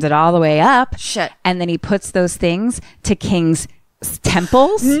on, turns it all the way up. Shit. And then he puts those things to King's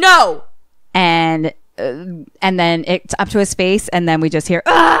temples. No. And then it's up to his face, and then we just hear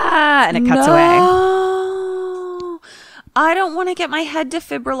and it cuts away. I don't want to get my head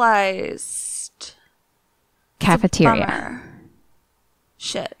defibrillized. Cafeteria. Bummer.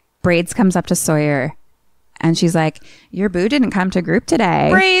 Shit. Braids comes up to Sawyer, and she's like, your boo didn't come to group today.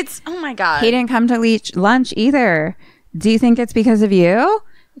 Braids. Oh my God. He didn't come to lunch either. Do you think it's because of you?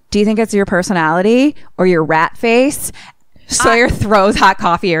 Do you think it's your personality or your rat face? Sawyer throws hot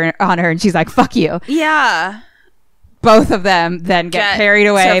coffee on her, and she's like, fuck you. Yeah. Both of them then get carried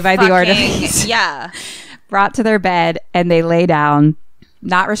away by the orderlies. Yeah. Brought to their bed, and they lay down,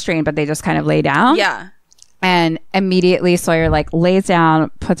 not restrained, but they just kind of lay down. Yeah. And immediately Sawyer like lays down,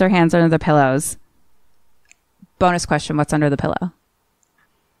 puts her hands under the pillows. Bonus question, what's under the pillow?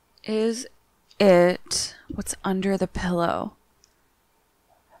 Is it what's under the pillow?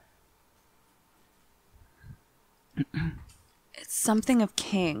 It's something of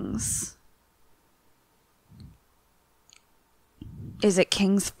King's. Is it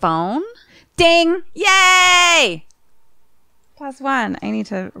King's phone? Ding! Yay! +1. I need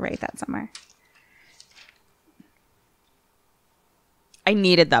to write that somewhere. I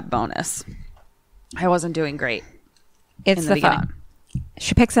needed that bonus. I wasn't doing great. It's the phone.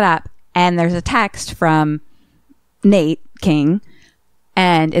 She picks it up, and there's a text from Nate King,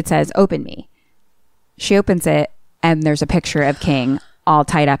 and it says, open me. She opens it, and there's a picture of King all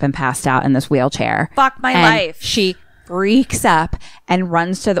tied up and passed out in this wheelchair. Fuck my life. She freaks up and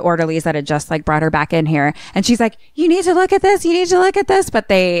runs to the orderlies that had just like brought her back in here. And she's like, you need to look at this. You need to look at this. But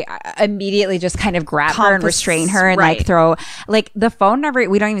they immediately just kind of grab her and restrain her and like throw like the phone number.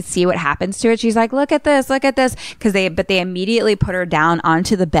 We don't even see what happens to it. She's like, look at this. But they immediately put her down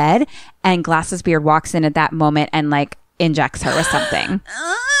onto the bed, and Glasses Beard walks in at that moment and like injects her with something.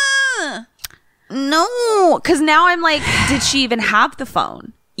 No, because now I'm like, did she even have the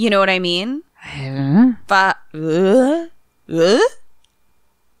phone? You know what I mean? But okay.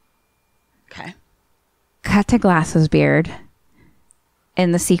 Cut to Glasses Beard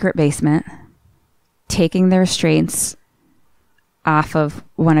in the secret basement, taking the restraints off of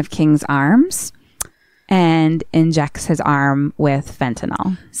one of King's arms and injects his arm with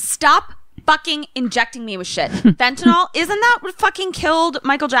fentanyl. Stop fucking injecting me with shit. Fentanyl, isn't that what fucking killed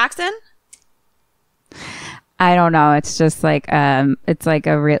Michael Jackson? I don't know. It's just like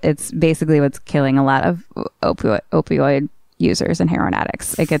it's basically what's killing a lot of opioid users and heroin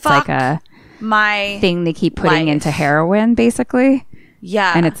addicts. Like it's Fuck like a my thing they keep putting life. into heroin, basically.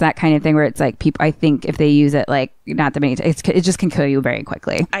 Yeah. And it's that kind of thing where it's like people, I think if they use it like not that many times, it just can kill you very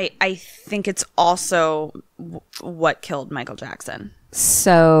quickly. I think it's also what killed Michael Jackson.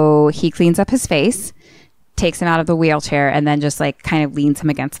 So he cleans up his face, takes him out of the wheelchair, and then just like kind of leans him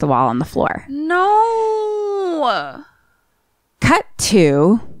against the wall on the floor. No. Cut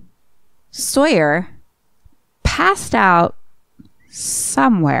to Sawyer passed out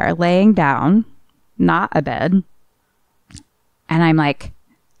somewhere, laying down, not a bed. And I'm like,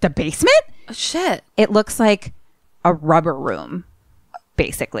 the basement? Oh, shit. It looks like a rubber room,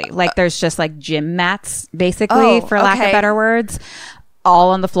 basically. Like there's just like gym mats, basically, for lack of better words, all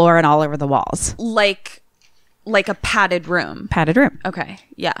on the floor and all over the walls. Like a padded room. Padded room. Okay.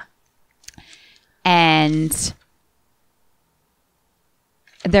 Yeah. And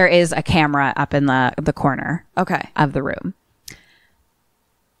there is a camera up in the corner Okay. of the room.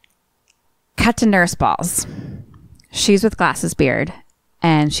 Cut to Nurse Balls. She's with Glasses Beard,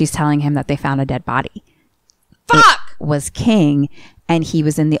 and she's telling him that they found a dead body. Fuck! It was King, and he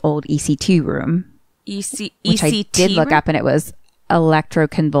was in the old ECT room, which I did look up, and it was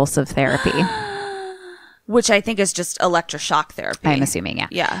electroconvulsive therapy. Which I think is just electroshock therapy. I'm assuming, yeah.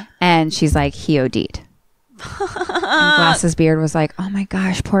 Yeah. And she's like, he OD'd. And Glasses Beard was like, oh my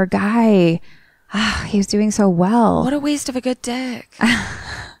gosh, poor guy. Ah, he was doing so well. What a waste of a good dick.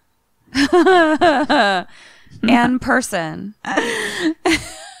 And person.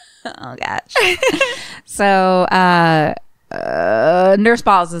 Oh gosh. So Nurse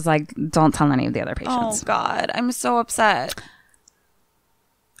Balls is like, don't tell any of the other patients. Oh God, I'm so upset.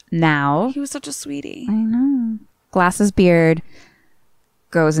 Now He was such a sweetie. I know. Glasses Beard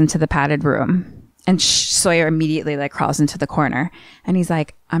goes into the padded room, and Sawyer immediately like crawls into the corner, and he's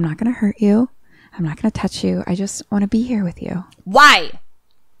like, I'm not gonna hurt you, I'm not gonna touch you, I just want to be here with you. Why?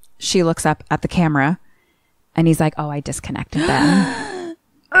 She looks up at the camera, and he's like, oh, I disconnected them.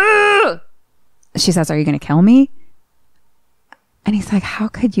 She says, are you gonna kill me? And he's like, how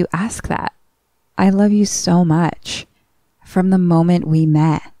could you ask that? I love you so much from the moment we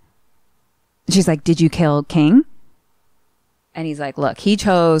met. She's like, did you kill King? And he's like, look, he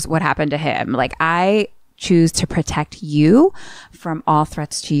chose what happened to him. Like, I choose to protect you from all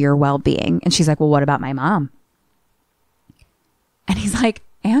threats to your well-being. And she's like, well, what about my mom? And he's like,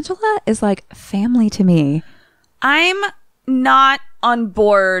 Angela is like family to me. I'm not on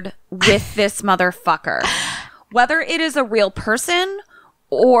board with this motherfucker. Whether it is a real person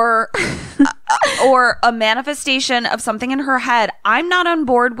or a manifestation of something in her head, I'm not on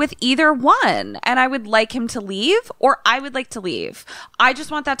board with either one. And I would like him to leave, or I would like to leave. I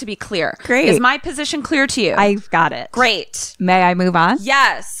just want that to be clear. Great. Is my position clear to you? I've got it. Great. May I move on?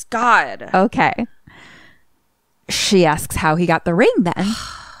 Yes. God. Okay. She asks how he got the ring then.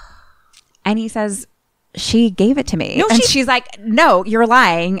 And he says, she gave it to me. No, and she's like, no, you're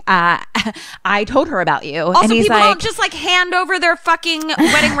lying. I told her about you. Also, and he's people like, don't just like hand over their fucking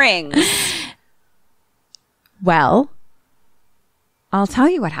wedding rings. well, I'll tell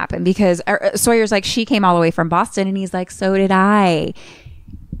you what happened, because Sawyer's like, she came all the way from Boston, and he's like, so did I.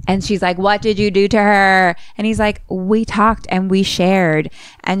 And she's like, what did you do to her? And he's like, we talked and we shared,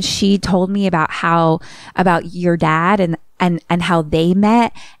 and she told me about your dad and how they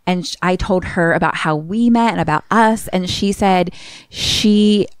met, and I told her about how we met and about us, and she said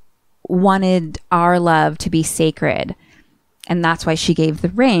she wanted our love to be sacred. And that's why she gave the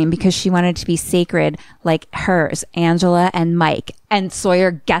ring, because she wanted it to be sacred like hers, Angela and Mike. And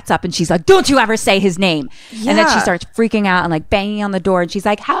Sawyer gets up and she's like, don't you ever say his name. Yeah. And then she starts freaking out and like banging on the door, and she's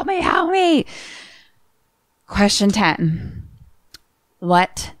like, help me, help me. Question 10.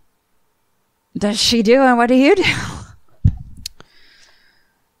 What does she do and what do you do?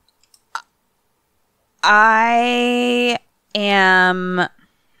 I am.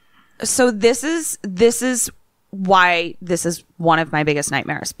 So this is why this is one of my biggest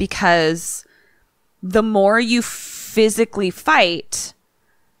nightmares, because the more you physically fight,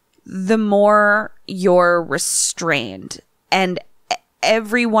 the more you're restrained, and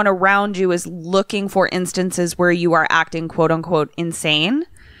everyone around you is looking for instances where you are acting quote unquote insane.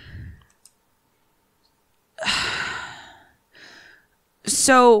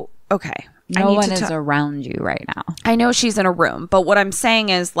 So, okay. No one is around you right now. I know she's in a room, but what I'm saying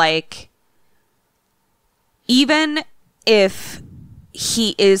is, like, even if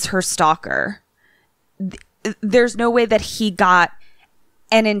he is her stalker, there's no way that he got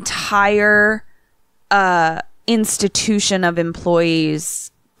an entire institution of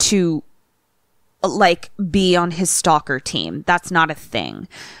employees to like be on his stalker team. That's not a thing.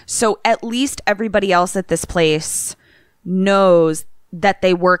 So at least everybody else at this place knows that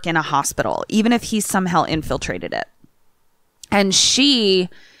they work in a hospital, even if he's somehow infiltrated it. And she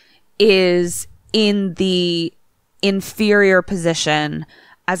is in the inferior position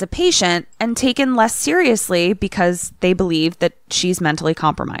as a patient and taken less seriously because they believe that she's mentally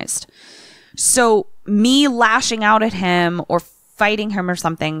compromised. So me lashing out at him or fighting him or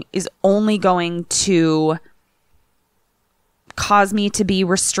something is only going to cause me to be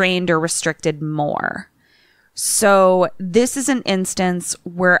restrained or restricted more. So this is an instance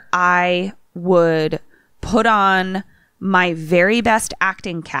where I would put on my very best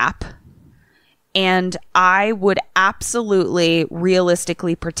acting cap and I would absolutely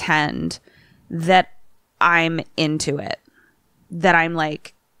realistically pretend that I'm into it. That I'm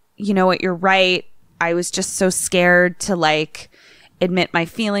like, you know what, you're right. I was just so scared to like admit my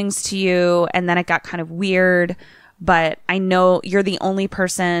feelings to you. And then it got kind of weird. But I know you're the only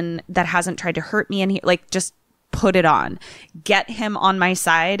person that hasn't tried to hurt me. And like, just put it on. Get him on my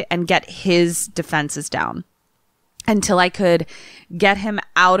side and get his defenses down until I could get him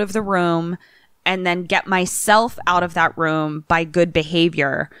out of the room and then get myself out of that room by good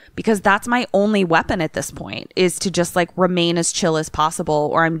behavior, because that's my only weapon at this point, is to just like remain as chill as possible,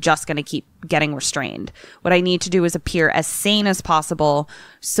 or I'm just going to keep getting restrained. What I need to do is appear as sane as possible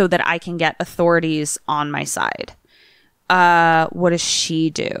so that I can get authorities on my side. What does she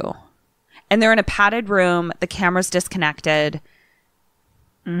do? And they're in a padded room. The camera's disconnected.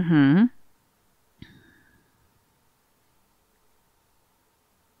 Mm-hmm.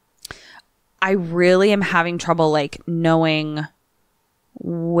 I really am having trouble like knowing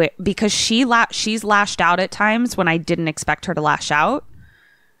because she's lashed out at times when I didn't expect her to lash out.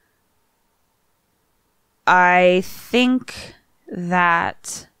 I think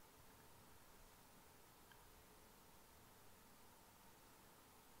that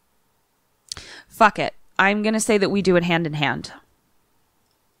fuck it. I'm going to say that we do it hand in hand.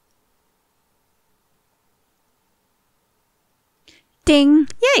 Ding.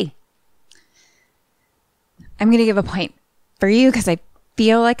 Yay. I'm going to give a point for you because I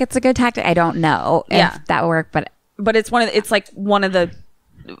feel like it's a good tactic. I don't know if that will work, but it's it's like one of the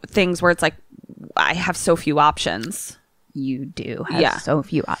things where it's like I have so few options. You do have so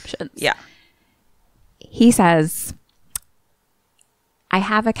few options. Yeah. He says, I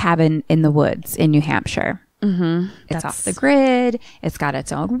have a cabin in the woods in New Hampshire. Mm-hmm. It's off the grid. It's got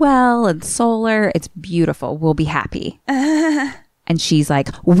its own well and solar. It's beautiful. We'll be happy. And she's like,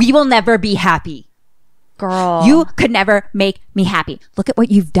 we will never be happy. Girl. You could never make me happy. Look at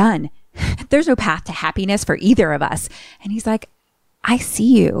what you've done. There's no path to happiness for either of us. And he's like, I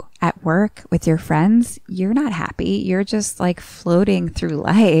see you at work with your friends. You're not happy. You're just like floating through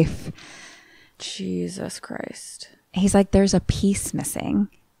life. Jesus Christ. He's like, there's a piece missing.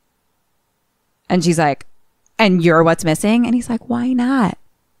 And she's like, and you're what's missing? And he's like, why not?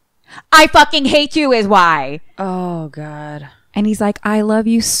 I fucking hate you is why. Oh, God. And he's like, I love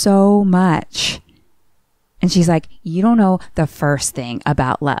you so much. And she's like, you don't know the first thing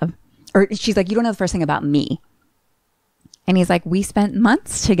about love. Or she's like, you don't know the first thing about me. And he's like, we spent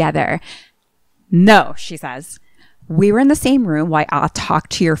months together. No, she says. We were in the same room while I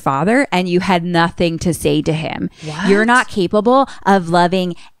talked to your father and you had nothing to say to him. What? You're not capable of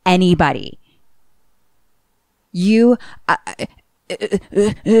loving anybody. You...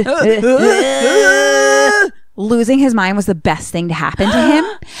 Losing his mind was the best thing to happen to him.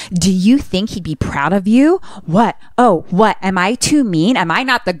 Do you think he'd be proud of you? What? Oh, what? Am I too mean? Am I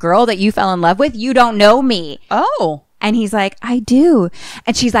not the girl that you fell in love with? You don't know me. Oh. And he's like, I do.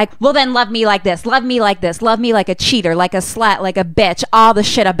 And she's like, well, then love me like this. Love me like this. Love me like a cheater, like a slut, like a bitch. All the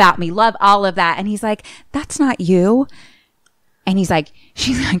shit about me. Love all of that. And he's like, that's not you. And he's like,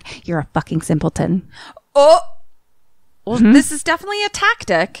 she's like, you're a fucking simpleton. Oh. Well, this is definitely a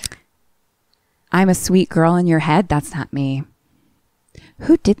tactic. I'm a sweet girl in your head. That's not me.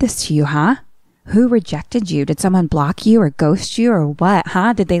 Who did this to you, huh? Who rejected you? Did someone block you or ghost you or what,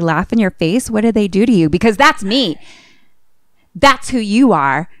 huh? Did they laugh in your face? What did they do to you? Because that's me. That's who you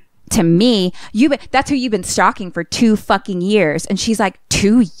are to me. That's who you've been stalking for 2 fucking years. And she's like,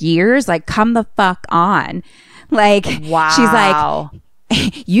 2 years? Like, come the fuck on. Like, wow. She's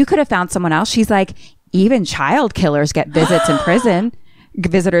like, you could have found someone else. She's like, even child killers get visits in prison.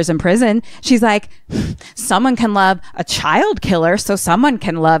 visitors in prison. She's like, someone can love a child killer, so someone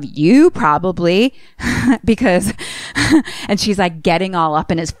can love you probably. Because, and she's like getting all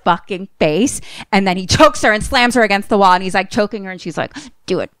up in his fucking face. And then he chokes her and slams her against the wall. And he's like choking her. And she's like,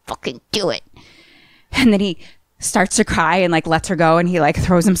 do it, fucking do it. And then he starts to cry and like lets her go. And he like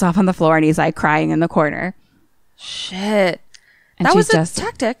throws himself on the floor and he's like crying in the corner. Shit. And That was a just,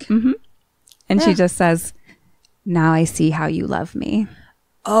 tactic. and she just says, now I see how you love me.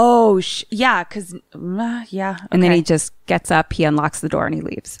 Oh, yeah, because, yeah. Okay. And then he just gets up, he unlocks the door, and he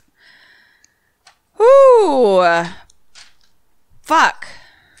leaves. Ooh. Fuck.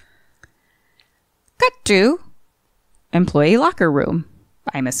 Cut to employee locker room,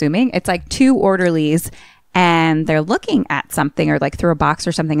 I'm assuming. It's like two orderlies, and they're looking at something or like through a box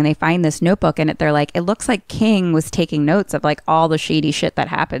or something, and they find this notebook, and they're like, it looks like King was taking notes of like all the shady shit that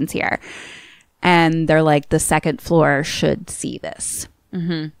happens here. And they're like, the second floor should see this.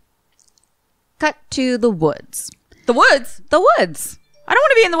 Cut to the woods. The woods? The woods. I don't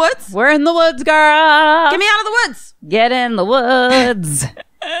want to be in the woods. We're in the woods, girl. Get me out of the woods. Get in the woods.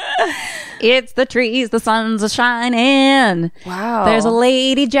 It's the trees, the sun's a shining. Wow. There's a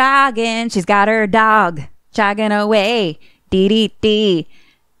lady jogging. She's got her dog jogging away. Dee dee dee.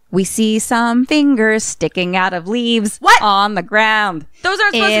 We see some fingers sticking out of leaves on the ground. Those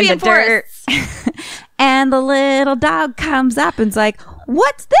aren't supposed to be in forests. And the little dog comes up and's like,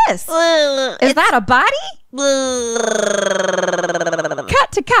 what's this? Is that a body?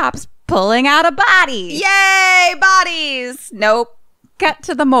 Cut to cops pulling out a body. Yay, bodies. Nope. Cut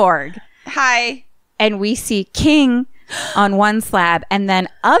to the morgue. Hi. And we see King on one slab and then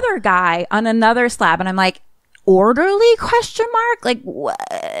other guy on another slab. And I'm like, orderly question mark? Like,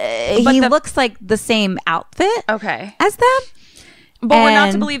 he looks like the same outfit Okay. as them. But we're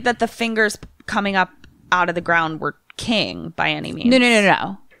not to believe that the fingers coming up out of the ground were King by any means.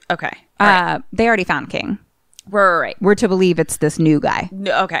 No. Okay. All right. They already found King. Right. We're to believe it's this new guy.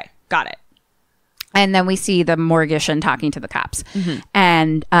 No, okay. Got it. And then we see the mortician talking to the cops,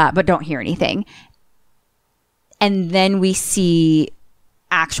 and but don't hear anything. And then we see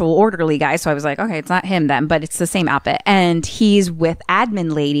actual orderly guy. So I was like, okay, it's not him then, but it's the same outfit. And he's with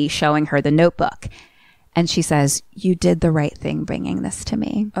admin lady showing her the notebook. And she says, you did the right thing bringing this to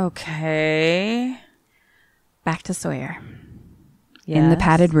me. Okay. Back to Sawyer. In the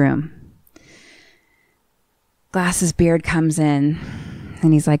padded room. Glass's beard comes in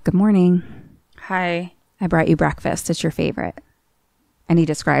and he's like, good morning. Hi. I brought you breakfast. It's your favorite. And he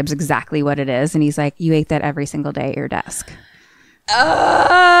describes exactly what it is. And he's like, you ate that every single day at your desk.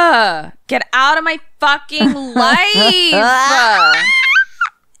 Get out of my fucking life.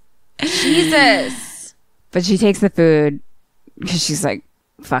 Jesus. But she takes the food because she's like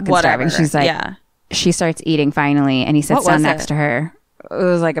fucking starving. She's like, she starts eating finally. And he sits down next to her. It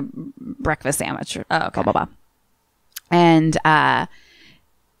was like a breakfast sandwich. Oh, okay. Blah, blah, blah. And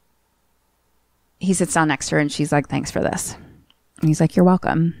he sits down next to her and she's like, thanks for this. And he's like, you're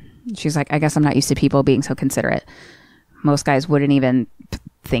welcome. She's like, I guess I'm not used to people being so considerate. Most guys wouldn't even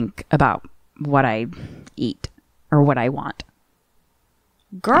think about what I eat or what I want.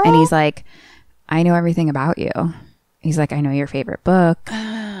 Girl. And he's like, I know everything about you. He's like, I know your favorite book.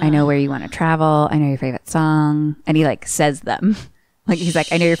 I know where you want to travel. I know your favorite song. And he like says them. Like, he's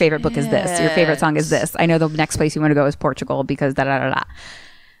like, I know your favorite book is this. Your favorite song is this. I know the next place you want to go is Portugal because da da da da.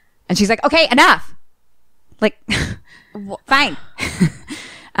 And she's like, okay, enough. Like, fine.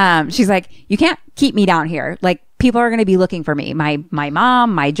 She's like, you can't keep me down here. Like, people are going to be looking for me. My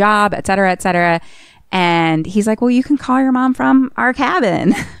mom, my job, et cetera, et cetera. And he's like, well, you can call your mom from our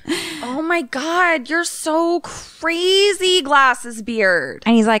cabin. Oh my God, you're so crazy, Glasses Beard.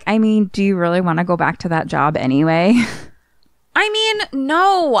 And he's like, I mean, do you really want to go back to that job anyway? I mean,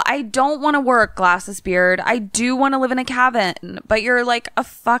 no, I don't want to work, Glasses Beard. I do want to live in a cabin, but you're like a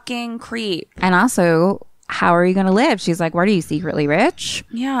fucking creep. And also, how are you going to live? She's like, what are you, secretly rich?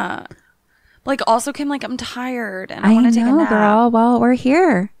 Yeah. Like, also, Kim, like, I'm tired and I want to take a nap. Girl. Well, we're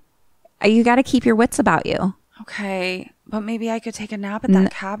here. You got to keep your wits about you. Okay, but maybe I could take a nap at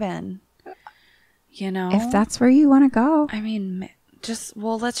that cabin. You know? If that's where you want to go. I mean,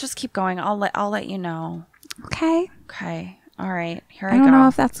 let's just keep going. I'll let you know. Okay. All right, here I go. I don't know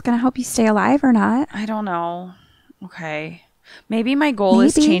if that's going to help you stay alive or not. I don't know. Okay. Maybe my goal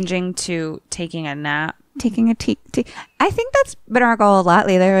is changing to taking a nap. Taking a tea. I think that's been our goal a lot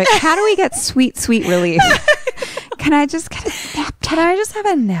lately. Like, how do we get sweet relief? Can I just get a nap? Can I just have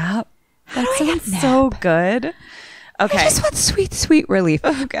a nap? That sounds so good. Okay. I just want sweet relief.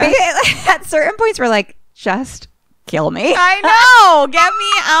 Okay. At certain points, we're like, just kill me. I know. Get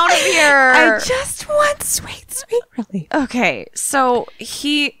me out of here. I just want sweet relief. Okay, so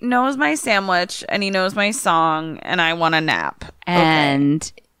he knows my sandwich and he knows my song and I want a nap.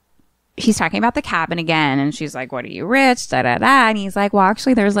 And he's talking about the cabin again. And she's like, what are you, rich? Da, da, da. And he's like, well,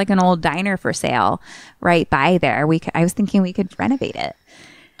 actually, there's like an old diner for sale right by there. I was thinking we could renovate it.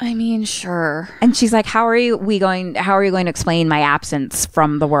 I mean, sure. And she's like, how are you going to explain my absence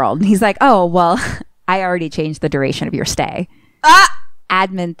from the world? And he's like, oh, well, I already changed the duration of your stay.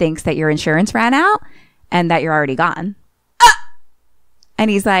 Admin thinks that your insurance ran out and that you're already gone.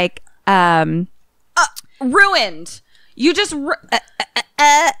 And he's like, ruined. You just I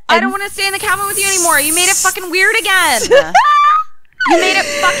don't want to stay in the cabin with you anymore. You made it fucking weird again. You made it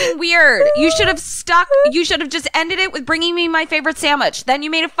fucking weird. You should have just ended it with bringing me my favorite sandwich. Then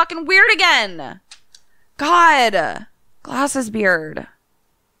you made it fucking weird again. God. Glasses beard.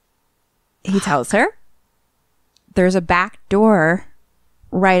 he tells her, there's a back door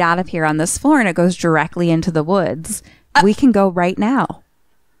right out of here on this floor and it goes directly into the woods. We can go right now.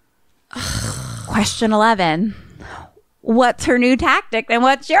 Question 11. What's her new tactic and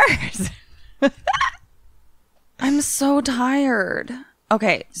what's yours? I'm so tired.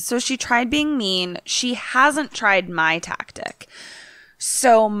 Okay, so she tried being mean. She hasn't tried my tactic.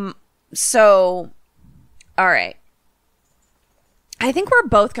 So, all right. I think we're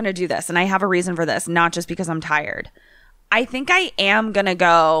both going to do this, and I have a reason for this, not just because I'm tired. I think I am going to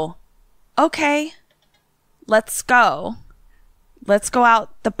go, okay, let's go. Let's go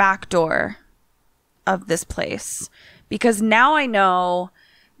out the back door of this place. Because now I know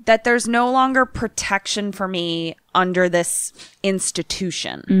that there's no longer protection for me under this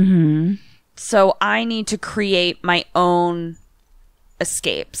institution. Mm-hmm. So I need to create my own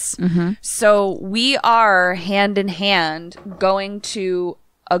escapes. Mm-hmm. So we are hand in hand going to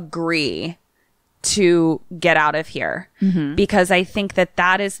agree to get out of here. Mm-hmm. Because I think that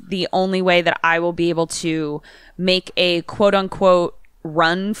that is the only way that I will be able to make a quote unquote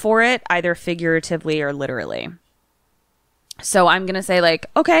run for it, either figuratively or literally. So I'm going to say like,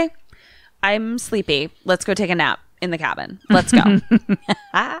 okay, I'm sleepy. Let's go take a nap in the cabin. Let's go.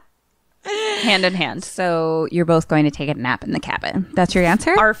 Hand in hand. So you're both going to take a nap in the cabin. That's your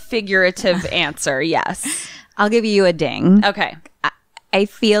answer? Our figurative answer, yes. I'll give you a ding. Okay. I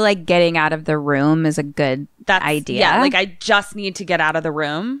feel like getting out of the room is a good idea. Yeah, like I just need to get out of the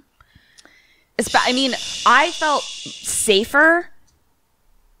room. I mean, I felt safer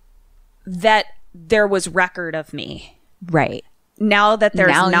that there was record of me. Right. Now that there's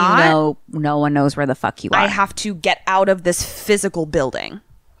now not, you know, no one knows where the fuck you are. I have to get out of this physical building.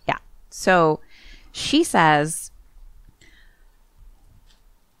 Yeah. So she says,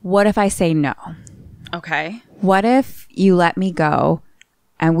 what if I say no? Okay. What if you let me go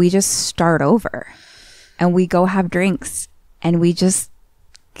and we just start over and we go have drinks and we just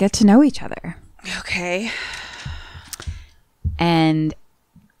get to know each other? Okay. And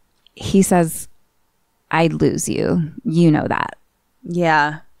he says, I'd lose you. You know that.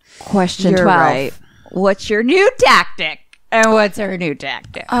 Yeah. Question You're 12. right. What's your new tactic? And what's her new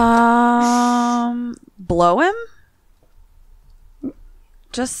tactic? Blow him?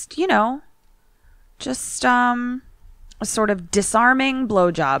 Just, a sort of disarming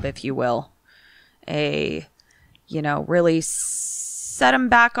blowjob, if you will. Really set him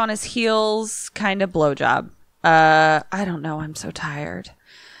back on his heels kind of blowjob. I don't know. I'm so tired.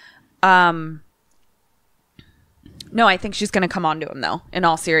 No, I think she's going to come on to him, though, in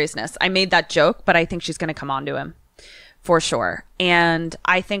all seriousness. I made that joke, but I think she's going to come on to him for sure. And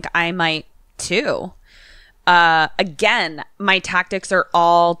I think I might, too. Again, my tactics are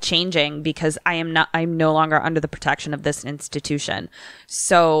all changing because I'm no longer under the protection of this institution.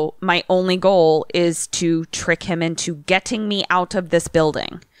 So my only goal is to trick him into getting me out of this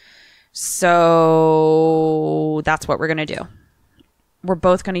building. So that's what we're going to do. We're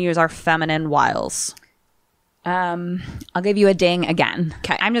both going to use our feminine wiles. I'll give you a ding again.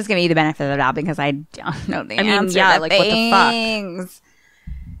 Okay. I'm just giving you the benefit of the doubt because I don't know the answer. Yeah, to like what the fuck? things.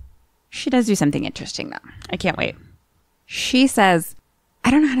 She does do something interesting though. I can't wait. She says,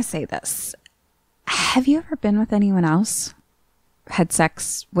 I don't know how to say this. Have you ever been with anyone else? Had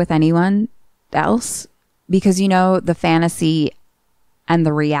sex with anyone else? Because the fantasy and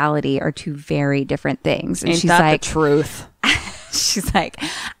the reality are two very different things. And Ain't she's that like, the truth? she's like,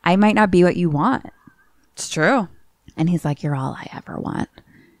 I might not be what you want. It's true. And he's like, you're all I ever want.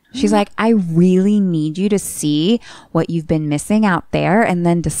 She's like, I really need you to see what you've been missing out there and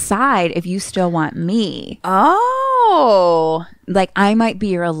then decide if you still want me. Oh. Like, I might be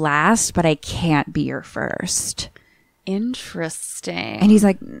your last, but I can't be your first. Interesting. And he's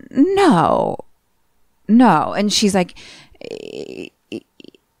like, no, no. And she's like,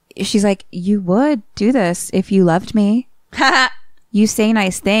 you would do this if you loved me. You say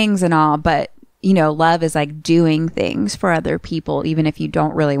nice things and all, but you know, love is like doing things for other people, even if you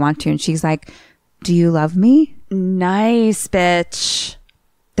don't really want to. And she's like, do you love me? Nice, bitch.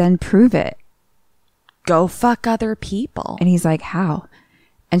 Then prove it. Go fuck other people. And he's like, how?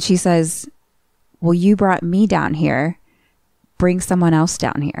 And she says, well, you brought me down here. Bring someone else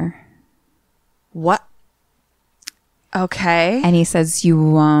down here. What? Okay. And he says,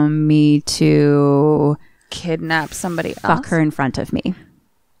 you want me to Kidnap somebody fuck else? her in front of me?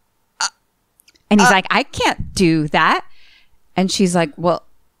 And he's like, I can't do that. And she's like, well,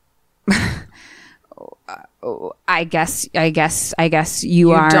 I guess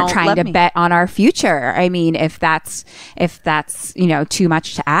you are don't trying love to me. bet on our future. I mean, if that's, you know, too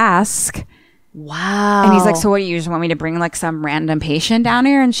much to ask. Wow. And he's like, so what do you just want me to bring like some random patient down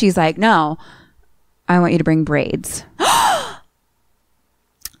here? And she's like, no, I want you to bring braids. Oh,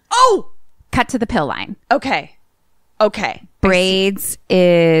 Cut to the pill line. okay. Braids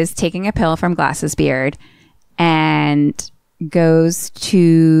is taking a pill from Glass's beard and goes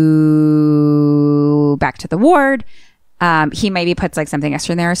to back to the ward. He maybe puts like something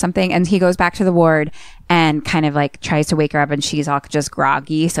extra in there or something, and he goes back to the ward and kind of like tries to wake her up, and she's all just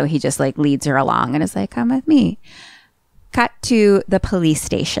groggy, so he just like leads her along and is like, come with me. Cut to the police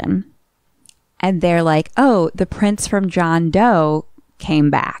station, and they're like, oh, the prince from John Doe came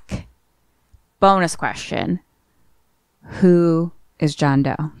back. Bonus question. Who is John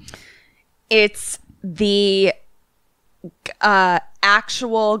Doe? It's the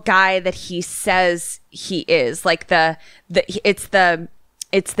actual guy that he says he is. Like it's the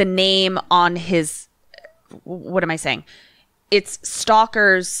name on his, what am I saying? It's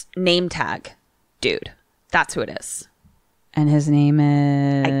Stalker's name tag, dude. That's who it is. And his name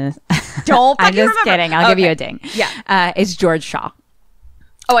is... Don't I'm fucking just remember. kidding. I'll give you Okay. a ding. Yeah. It's George Shaw.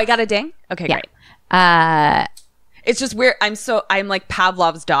 Oh, I got a ding? Okay, Yeah. great. It's just weird. I'm like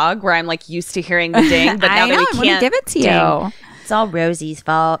Pavlov's dog, where I'm like used to hearing the ding, but now I know, that I'm we gonna can't give it to ding. you. It's all Rosie's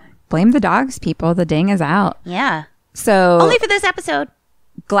fault. Blame the dogs, people. The ding is out. Yeah. So Only for this episode.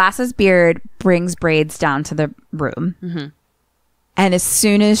 Glass's beard brings Braids down to the room. Mm-hmm. And as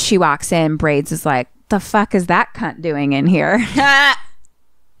soon as she walks in, Braids is like, the fuck is that cunt doing in here? I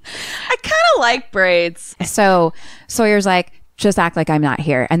kind of like braids. So Sawyer's like, just act like I'm not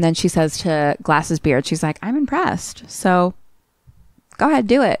here. And then she says to Glass's beard, she's like, I'm impressed. So go ahead,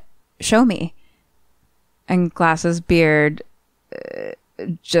 do it. Show me. And Glass's beard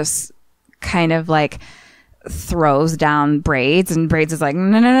just kind of like throws down Braids, and Braids is like,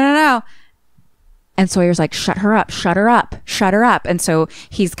 no. And Sawyer's like, shut her up. And so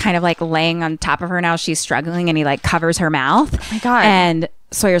he's kind of like laying on top of her now. She's struggling, and he like covers her mouth. Oh my God. And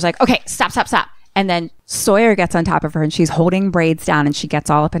Sawyer's like, okay, stop. And then Sawyer gets on top of her, and she's holding Braids down, and she gets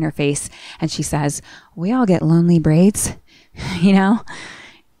all up in her face, and she says, we all get lonely, Braids. You know,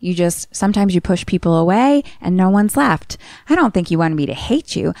 sometimes you push people away and no one's left. I don't think you wanted me to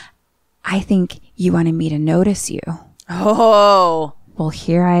hate you. I think you wanted me to notice you. Oh. Well,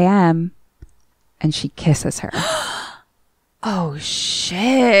 here I am. And she kisses her. Oh,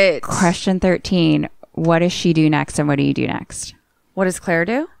 shit. Question 13. What does she do next, and what do you do next? What does Claire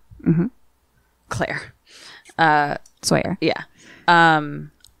do? Mm-hmm. Claire. Sawyer. Yeah.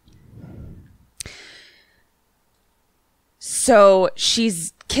 So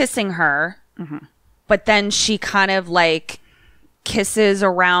she's kissing her, but then she kind of like kisses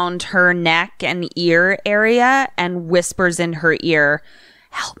around her neck and ear area and whispers in her ear,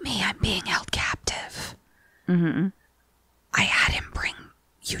 help me, I'm being held captive. Mm-hmm. I had him bring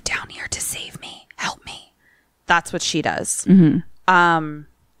you down here to save me. Help me. That's what she does. Mm-hmm.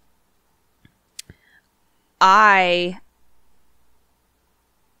 I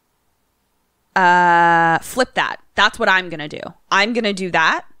flip that. That's what I'm gonna do. I'm gonna do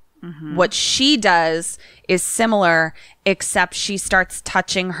that. Mm-hmm. What she does is similar, except she starts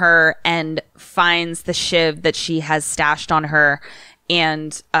touching her and finds the shiv that she has stashed on her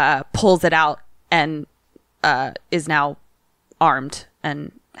and pulls it out and is now armed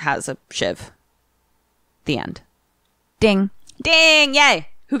and has a shiv. The end. Ding. Ding! Yay!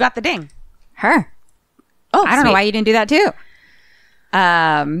 Who got the ding? Her. Oh, I don't know why you didn't do that too.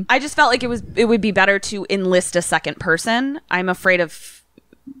 I just felt like it would be better to enlist a second person. I'm afraid of.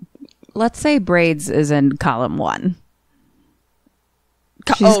 Let's say Braids is in column 1.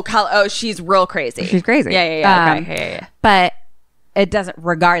 She's real crazy. She's crazy. Yeah. Okay. Yeah. But it doesn't,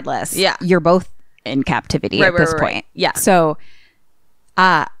 regardless. Yeah. You're both in captivity at this point. Yeah. So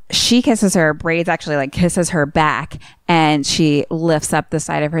she kisses her. Braids actually like kisses her back, and she lifts up the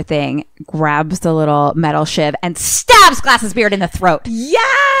side of her thing, grabs the little metal shiv, and stabs Glass's beard in the throat.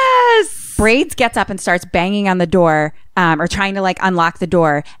 Yes! Braids gets up and starts banging on the door, or trying to like unlock the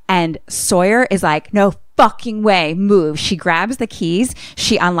door, and Sawyer is like, no fucking way, move. She grabs the keys,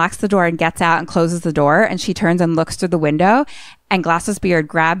 she unlocks the door and gets out and closes the door, and she turns and looks through the window, and Glass's beard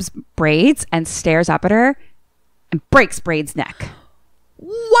grabs Braids and stares up at her and breaks Braids' neck.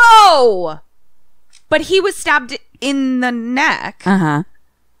 Whoa! But he was stabbed in the neck. Uh-huh.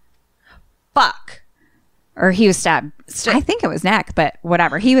 Fuck. Or he was stabbed. I think it was neck, but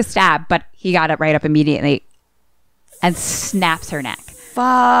whatever. He was stabbed, but he got it right up immediately and snaps her neck.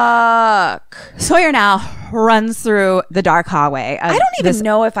 Fuck. Sawyer now runs through the dark hallway. I don't even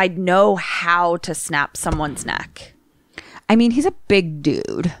know if I'd know how to snap someone's neck. I mean, he's a big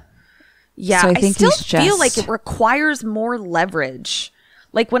dude. Yeah, so I think still he's feel like it requires more leverage.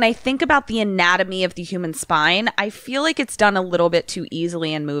 Like when I think about the anatomy of the human spine, I feel like it's done a little bit too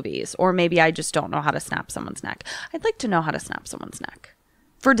easily in movies. Or maybe I just don't know how to snap someone's neck. I'd like to know how to snap someone's neck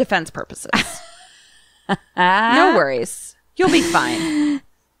for defense purposes. No worries. You'll be fine.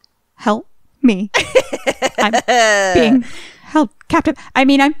 Help me. I'm being held captive. I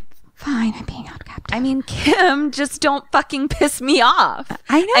mean, I'm fine. I'm being held captive. I mean, Kim, just don't fucking piss me off.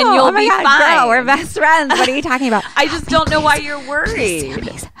 I know. And you'll be God, fine. Girl, we're best friends. What are you talking about? I just don't know why you're worried.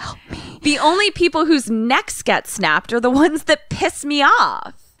 Please help me. The only people whose necks get snapped are the ones that piss me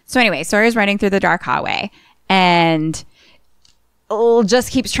off. So anyway, Sawyer's running through the dark hallway and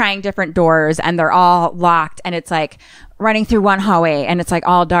just keeps trying different doors, and they're all locked, and it's like running through one hallway and it's like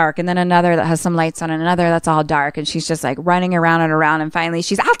all dark, and then another that has some lights on, and another that's all dark, and she's just like running around and around, and finally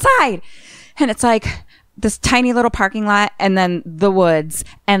she's outside, and it's like this tiny little parking lot and then the woods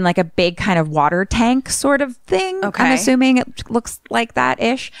and like a big kind of water tank sort of thing. Okay. I'm assuming it looks like that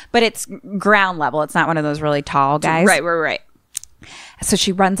ish, but it's ground level. It's not one of those really tall guys. Right. So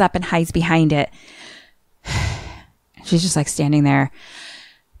she runs up and hides behind it. She's just like standing there,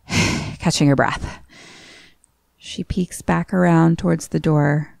 catching her breath. She peeks back around towards the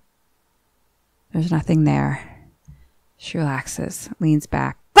door. There's nothing there. She relaxes, leans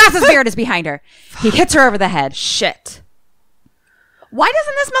back. Glass's beard is behind her. He hits her over the head. Shit. Why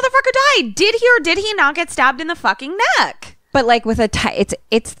doesn't this motherfucker die? Did he or did he not get stabbed in the fucking neck? But like with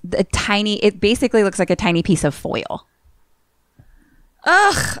it's a tiny, it basically looks like a tiny piece of foil.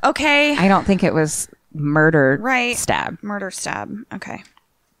 Ugh, okay. I don't think it was murder stab. Murder stab. Okay.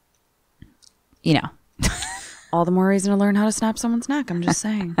 You know. All the more reason to learn how to snap someone's neck. I'm just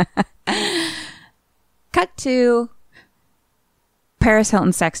saying. Cut to Paris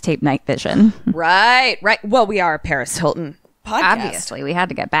Hilton sex tape night vision. Right. Well, we are a Paris Hilton podcast. Obviously, we had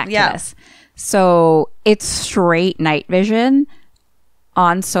to get back to this. So it's straight night vision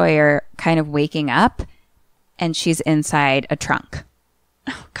on Sawyer kind of waking up, and she's inside a trunk.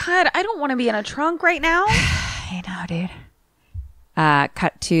 Oh, God, I don't want to be in a trunk right now. I know, dude.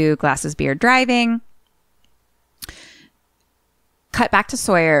 Cut to Glass's beard driving. Cut back to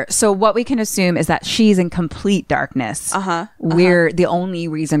Sawyer. So what we can assume is that she's in complete darkness. We're the only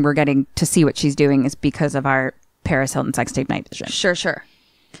reason we're getting to see what she's doing is because of our Paris Hilton sex tape night vision. Sure.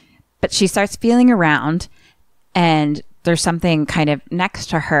 But she starts feeling around, and there's something kind of next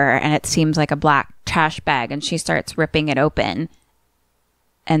to her, and it seems like a black trash bag, and she starts ripping it open,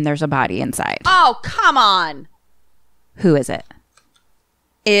 and there's a body inside. Oh, come on. Who is it?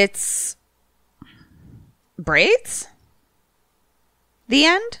 It's Braids? The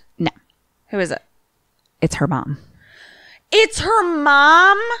end? No. Who is it? It's her mom. It's her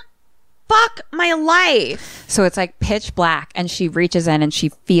mom? Fuck my life. So it's like pitch black, and she reaches in and she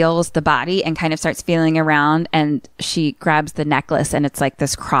feels the body and kind of starts feeling around, and she grabs the necklace, and it's like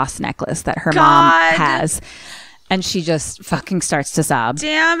this cross necklace that her mom has. And she just fucking starts to sob.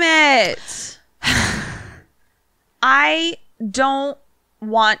 Damn it. I don't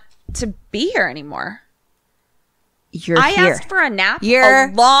want to be here anymore. You're here. Asked for a nap You're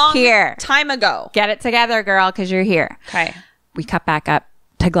a long here. time ago. Get it together, girl, because you're here. Okay. We cut back up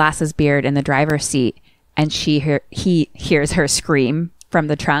to Glass's beard in the driver's seat, and he hears her scream from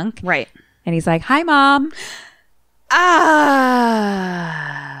the trunk. Right. And he's like, "Hi, Mom."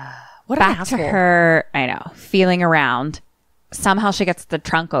 What Back an to asshole. her, I know, feeling around. Somehow she gets the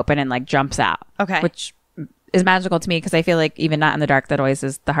trunk open and like jumps out. Okay. Which is magical to me because I feel like even not in the dark, that always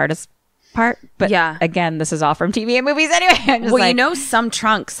is the hardest part. But yeah, again, this is all from TV and movies anyway. I'm just well, like, you know, some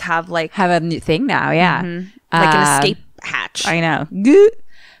trunks have a new thing now. Yeah. like an escape hatch. I know.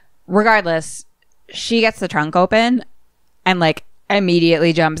 Regardless, she gets the trunk open and like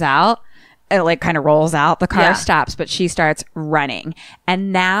immediately jumps out. it like kind of rolls out. The car Yeah. stops, but she starts running.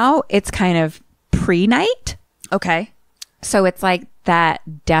 And now it's kind of pre-night. Okay. So it's like that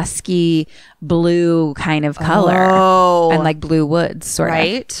dusky blue kind of color. Oh. And like blue woods, sort of.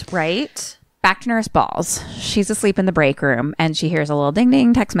 Right. Back to Nurse Balls. She's asleep in the break room and she hears a little ding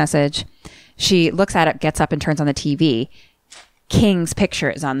ding text message. She looks at it, gets up and turns on the TV. King's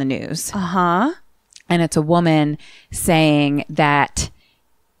picture is on the news. Uh-huh. And it's a woman saying that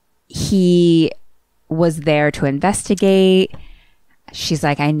he was there to investigate. She's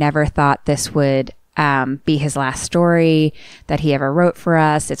like, I never thought this would be his last story that he ever wrote for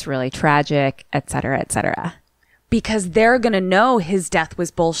us. It's really tragic, et cetera, et cetera. Because they're going to know his death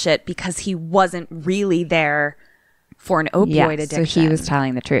was bullshit because he wasn't really there for an opioid addiction. So he was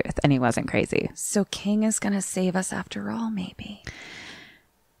telling the truth and he wasn't crazy. So King is going to save us after all, maybe.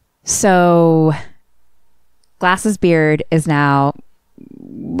 So Glass's beard is now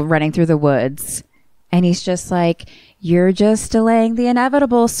running through the woods and he's just like, you're just delaying the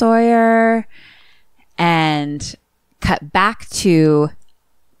inevitable, Sawyer. And cut back to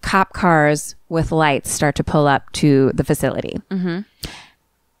cop cars with lights start to pull up to the facility. Mm-hmm.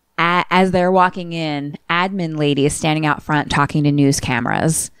 As they're walking in, admin lady is standing out front talking to news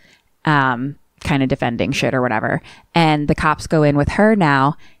cameras, kind of defending shit or whatever. And the cops go in with her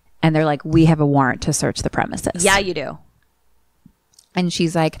now and they're like, we have a warrant to search the premises. Yeah, you do. And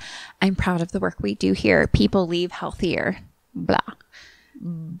she's like, I'm proud of the work we do here. People leave healthier. Blah.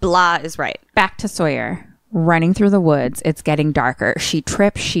 Blah is right. Back to Sawyer, running through the woods. It's getting darker. She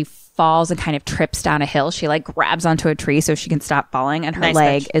trips. She falls and kind of trips down a hill. She like grabs onto a tree so she can stop falling, and her Nice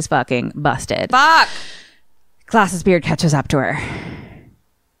leg bitch. is fucking busted. Fuck. Glass's beard catches up to her.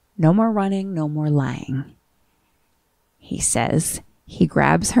 No more running, no more lying. He says. He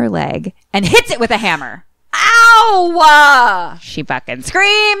grabs her leg and hits it with a hammer. Ow! She fucking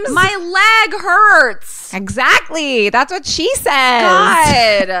screams. My leg hurts. Exactly. That's what she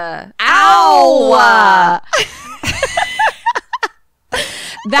says. God. Ow.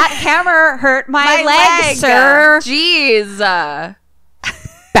 That hammer hurt my leg, sir. Jeez.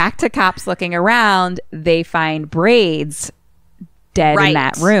 Back to cops looking around. They find braids dead in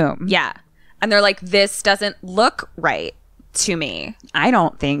that room. Yeah. And they're like, this doesn't look right to me. I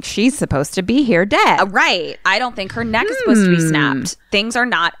don't think she's supposed to be here dead. Right. I don't think her neck is supposed to be snapped. Things are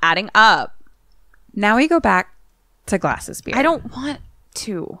not adding up. Now we go back to Glass's beard. I don't want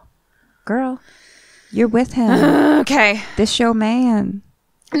to. Girl, you're with him. Okay. This your man.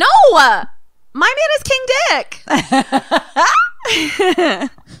 No! My man is King Dick.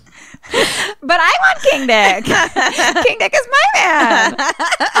 But I want King Dick. King Dick is my man. I'm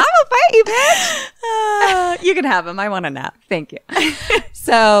gonna fight you, bitch. You can have him. I want a nap. Thank you.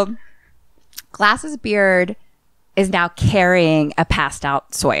 So, Glass's beard is now carrying a passed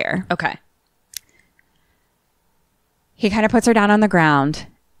out Sawyer. Okay. He kind of puts her down on the ground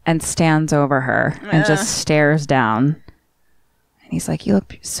and stands over her and just stares down. And he's like, you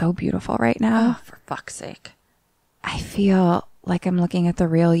look so beautiful right now. Oh, for fuck's sake. I feel like I'm looking at the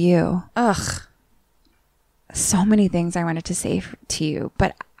real you. Ugh. So many things I wanted to say to you,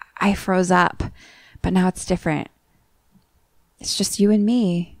 but I froze up. But now it's different. It's just you and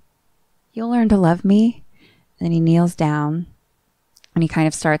me. You'll learn to love me. And then he kneels down and he kind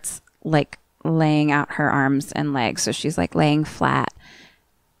of starts like laying out her arms and legs. So she's like laying flat.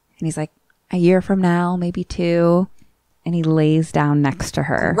 And he's like, a year from now, maybe 2. And he lays down next to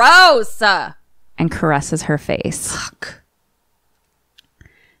her. Gross. And caresses her face. Fuck.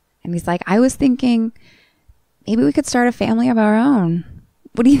 And he's like, I was thinking maybe we could start a family of our own.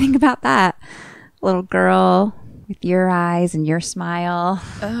 What do you think about that? Little girl with your eyes and your smile.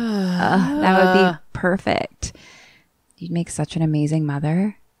 That would be perfect. You'd make such an amazing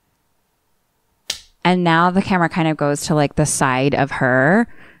mother. And now the camera kind of goes to like the side of her.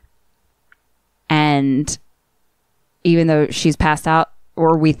 And even though she's passed out,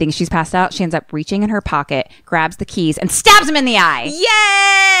 or we think she's passed out, she ends up reaching in her pocket, grabs the keys, and stabs him in the eye.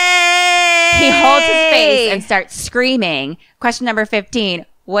 Yay! He holds his face and starts screaming. Question number 15.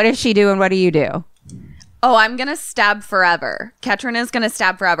 What does she do and what do you do? Oh, I'm going to stab forever. Ketrin is going to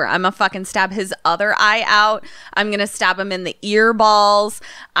stab forever. I'm going to fucking stab his other eye out. I'm going to stab him in the ear balls.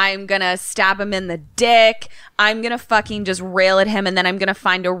 I'm going to stab him in the dick. I'm going to fucking just rail at him, and then I'm going to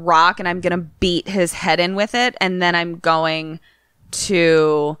find a rock and I'm going to beat his head in with it, and then I'm going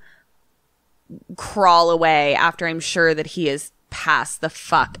to crawl away after I'm sure that he is passed the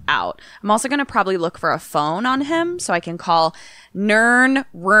fuck out. I'm also going to probably look for a phone on him so I can call Nern,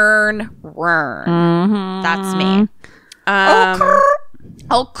 Rern. That's me. I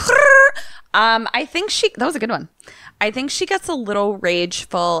think that was a good one. I think she gets a little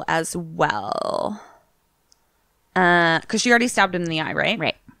rageful as well. Because she already stabbed him in the eye, right?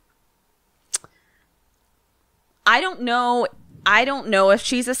 Right. I don't know if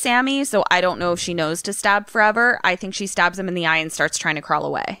she's a Sammy, so I don't know if she knows to stab forever. I think she stabs him in the eye and starts trying to crawl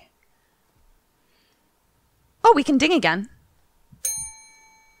away. Oh, we can ding again.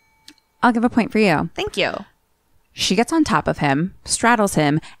 I'll give a point for you. Thank you. She gets on top of him, straddles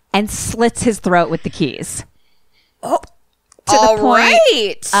him, and slits his throat with the keys. Oh, To all the point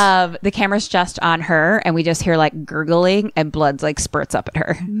right. of the camera's just on her, and we just hear like gurgling, and blood like spurts up at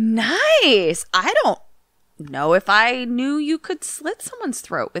her. Nice. I don't know if I knew you could slit someone's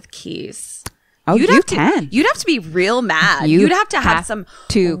throat with keys. Oh, you can. You'd have to be real mad. You You'd have to have have some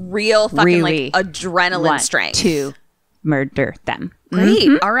to real fucking really like adrenaline Want strength to murder them. Great.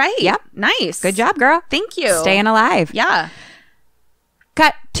 Mhm. All right. Yep. Nice. Good job, girl. Thank you. Staying alive. Yeah.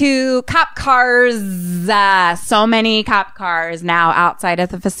 Cut to cop cars. So many cop cars now outside of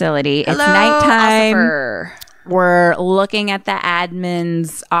the facility. Hello, it's nighttime. Ossifer. We're looking at the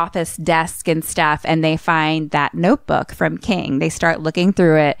admin's office desk and stuff, and they find that notebook from King. They start looking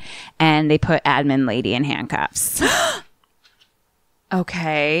through it, and they put admin lady in handcuffs.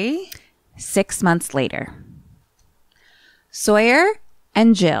 Okay. 6 months later, Sawyer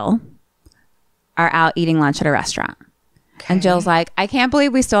and Jill are out eating lunch at a restaurant. And Jill's like, I can't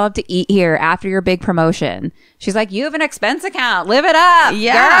believe we still have to eat here after your big promotion. She's like, you have an expense account. Live it up.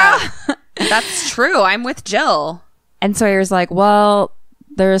 Yeah. Girl. That's true. I'm with Jill. And Sawyer's like, well,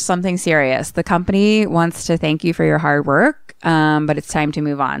 there's something serious. The company wants to thank you for your hard work, but it's time to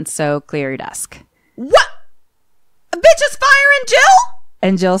move on. So clear your desk. What? A bitch is firing Jill?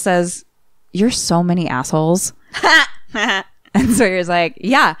 And Jill says, you're so many assholes. And Sawyer's like,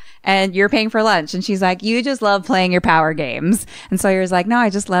 yeah, and you're paying for lunch. And she's like, you just love playing your power games. And Sawyer's like, no, I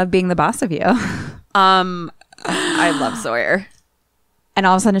just love being the boss of you. I love Sawyer. And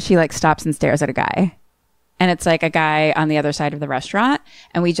all of a sudden she like stops and stares at a guy. And it's like a guy on the other side of the restaurant.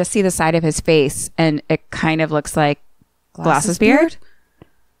 And we just see the side of his face. And it kind of looks like Glass's beard.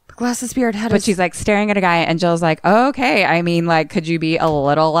 Glass's beard had But she's like staring at a guy. And Jill's like, oh, okay. I mean, like, could you be a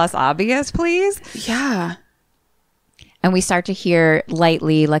little less obvious, please? Yeah. And we start to hear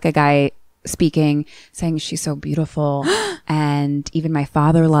lightly like a guy speaking, saying she's so beautiful. And even my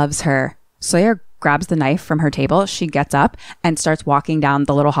father loves her. Sawyer grabs the knife from her table. She gets up and starts walking down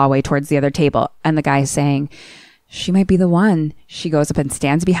the little hallway towards the other table. And the guy's saying, she might be the one. She goes up and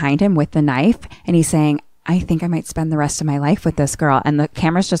stands behind him with the knife. And he's saying, I think I might spend the rest of my life with this girl. And the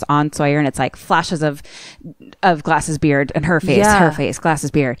camera's just on Sawyer. And it's like flashes of Glass's beard and her face, her face, Glass's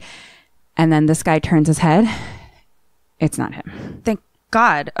beard. And then this guy turns his head. It's not him. Thank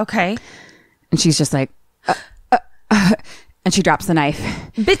God. Okay. And she's just like, and she drops the knife.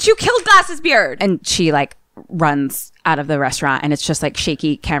 Bitch, you killed Glass's beard. And she like runs out of the restaurant, and it's just like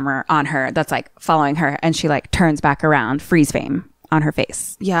shaky camera on her that's like following her. And she like turns back around, freeze frame on her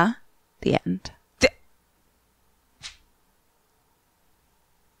face. Yeah. The end.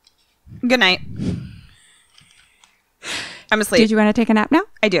 Good night. I'm asleep. Did you want to take a nap now?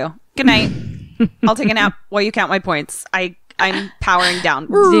 I do. Good night. I'll take a nap while you count my points. I'm powering down.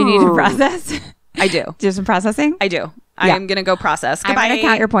 Do you need to process? I do. Do some processing? I do. I'm going to go process. Goodbye. I'm going to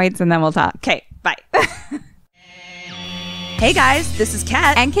count your points and then we'll talk. Okay. Bye. Hey guys, this is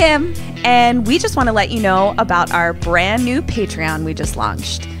Kat. And Kim. And we just want to let you know about our brand new Patreon we just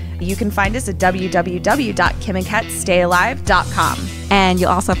launched. You can find us at www.kimandkatstayalive.com. And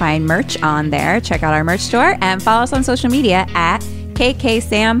you'll also find merch on there. Check out our merch store and follow us on social media at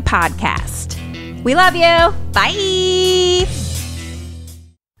kksampodcast. We love you. Bye.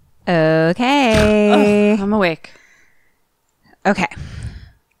 Okay. I'm awake. Okay.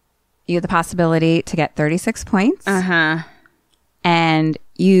 You have the possibility to get 36 points. Uh-huh. And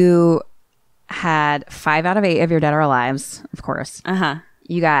you had 5 out of 8 of your dead or alives, of course. Uh-huh.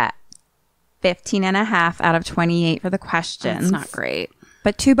 You got 15 and a half out of 28 for the questions. That's not great.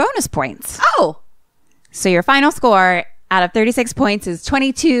 But 2 bonus points. Oh. So your final score out of 36 points is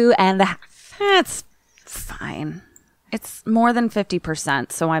 22 and a half. That's fine. It's more than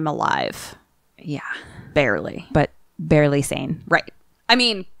 50%, so I'm alive. Yeah. Barely. But barely sane. Right. I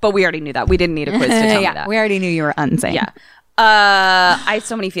mean, but we already knew that. We didn't need a quiz to tell me that. We already knew you were unsane. Yeah. I have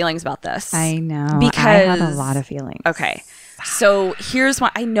so many feelings about this. I know. Because I have a lot of feelings. Okay. So here's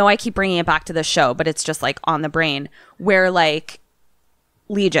what I know. I keep bringing it back to the show, but it's just like on the brain where like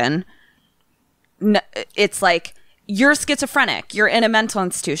Legion, it's like you're schizophrenic. You're in a mental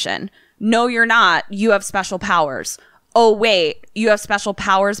institution. No, you're not. You have special powers. Oh, wait, you have special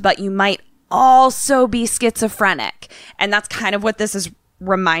powers, but you might also be schizophrenic. And that's kind of what this is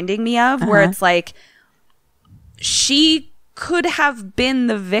reminding me of, where it's like, she could have been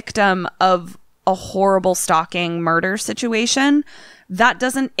the victim of a horrible stalking murder situation. That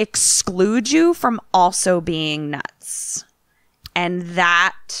doesn't exclude you from also being nuts. And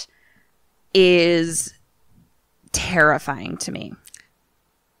that is terrifying to me.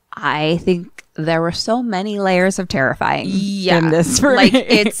 I think there were so many layers of terrifying in this for like me.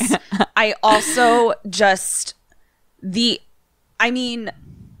 It's I also just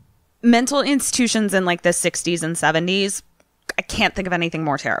mental institutions in like the 60s and 70s, I can't think of anything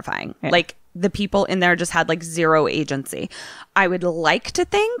more terrifying. Yeah. Like the people in there just had like zero agency. I would like to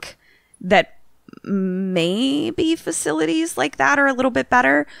think that maybe facilities like that are a little bit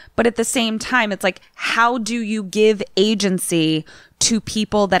better, but at the same time it's like, how do you give agency to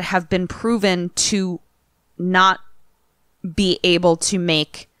people that have been proven to not be able to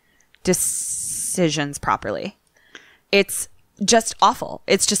make decisions properly? It's just awful.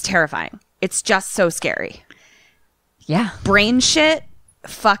 It's just terrifying. It's just so scary. Yeah. Brain shit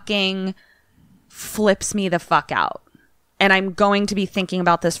fucking flips me the fuck out. And I'm going to be thinking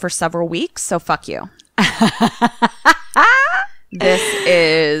about this for several weeks, so fuck you.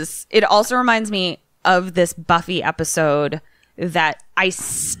 It also reminds me of this Buffy episode that I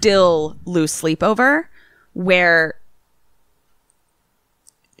still lose sleep over, where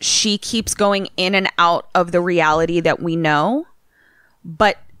she keeps going in and out of the reality that we know,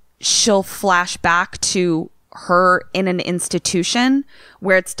 but she'll flash back to her in an institution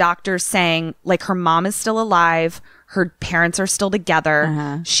where it's doctors saying like her mom is still alive, her parents are still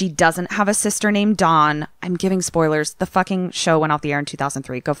together, she doesn't have a sister named Dawn. I'm giving spoilers. The fucking show went off the air in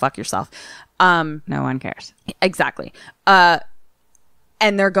 2003. Go fuck yourself. No one cares. Exactly. And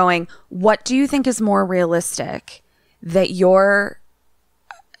they're going, what do you think is more realistic? That you're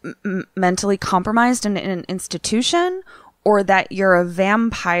mentally compromised in an institution, or that you're a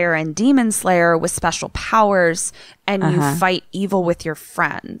vampire and demon slayer with special powers and you fight evil with your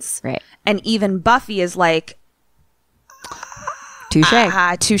friends? Right. And even Buffy is like, touche,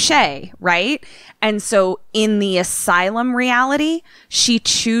 right? And so in the asylum reality, she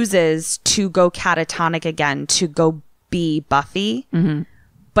chooses to go catatonic again, to go be Buffy.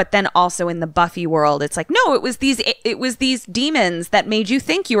 But then also in the Buffy world, it's like, no, it was these demons that made you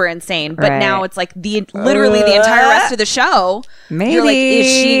think you were insane. But now it's like literally the entire rest of the show. Maybe. You're like, is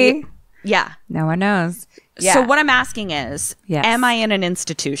she? Yeah. No one knows. Yeah. So what I'm asking is, Yes. am I in an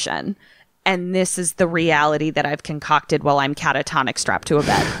institution? And this is the reality that I've concocted while I'm catatonic strapped to a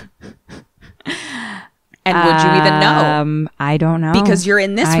bed. And would you even know? I don't know. Because you're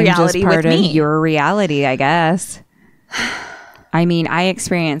in this I'm reality just part with me. of your reality, I guess. I mean, I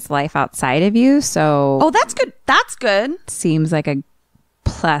experience life outside of you, so Oh, that's good. That's good. seems like a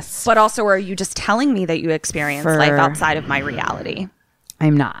plus. But also, are you just telling me that you experience For- life outside of my reality?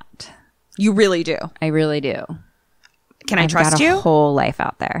 I'm not. You really do. I really do. Can I I've trust got a you? whole life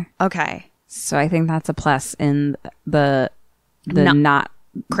out there. Okay. So I think that's a plus in the No. not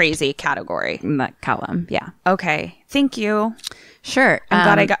Crazy category. in that column. Yeah. Okay. Thank you. Sure. I'm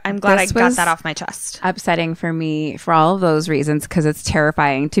glad I this got was that off my chest. upsetting for me for all of those reasons, because it's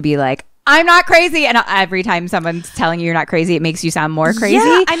terrifying to be like, I'm not crazy. And every time someone's telling you you're not crazy, it makes you sound more crazy.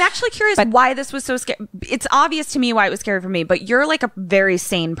 Yeah, I'm actually curious why this was so scary. It's obvious to me why it was scary for me, but you're like a very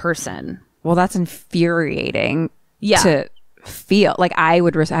sane person. Well, that's infuriating Yeah. to feel. Like I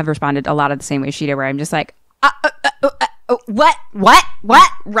would have responded a lot of the same way she did, where I'm just like, what?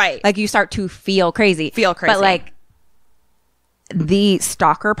 Right. Like you start to feel crazy. Feel crazy. But like the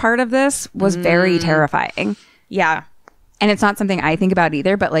stalker part of this was very terrifying. Yeah. And it's not something I think about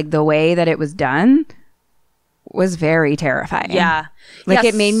either, but like the way that it was done was very terrifying. Yeah. Like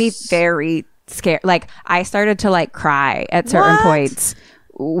Yes. it made me very scared. Like I started to like cry at certain What? points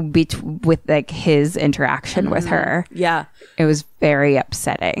with like his interaction with her. Yeah. It was very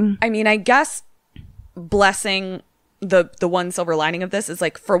upsetting. I mean, I guess blessing the one silver lining of this is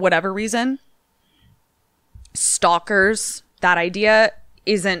like, for whatever reason, stalkers, that idea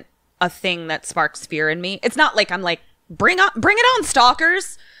isn't a thing that sparks fear in me. It's not like I'm like, bring it on,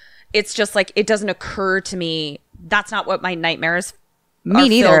 stalkers. It's just like, it doesn't occur to me. That's not what my nightmares Me are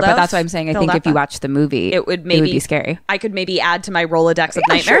neither, filled but of- that's what I'm saying. I filled think up if you of. watch the movie, It would maybe be scary. I could maybe add to my Rolodex of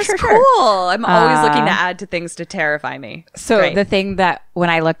Yeah, nightmares. sure. Cool. I'm always looking to add to things to terrify me. So Great. the thing that when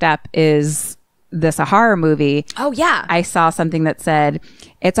I looked up is this a horror movie? Oh yeah. I saw something that said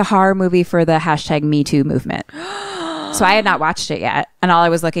it's a horror movie for the hashtag Me Too movement. So I had not watched it yet, and all I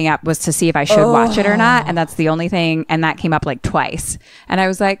was looking up was to see if I should watch it or not, and that's the only thing. And that came up like twice, and I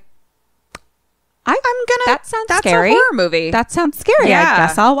was like, That sounds that's scary. a horror movie. That sounds scary. Yeah. I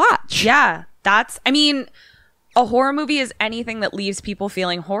guess I'll watch. Yeah, I mean, a horror movie is anything that leaves people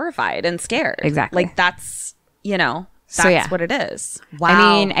feeling horrified and scared. Exactly. Like that's you know, that's So, yeah. what it is. Wow.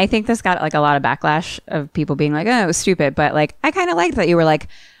 I mean, I think this got like a lot of backlash of people being like, oh, it was stupid. But like, I kind of liked that you were like,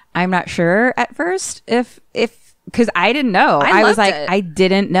 I'm not sure at first if because I didn't know. I was loved like, it. I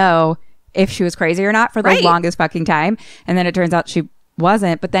didn't know if she was crazy or not for the Right. longest fucking time. And then it turns out she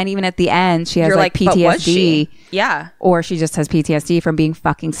wasn't. But then even at the end, she has You're like but was PTSD. she? Yeah. Or she just has PTSD from being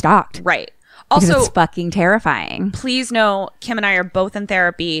fucking stalked. Right. Because Also, it's fucking terrifying. please know, Kim and I are both in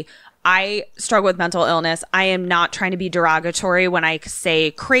therapy. I struggle with mental illness. I am not trying to be derogatory when I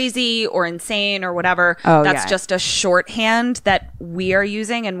say crazy or insane or whatever. Oh, That's yeah. just a shorthand that we are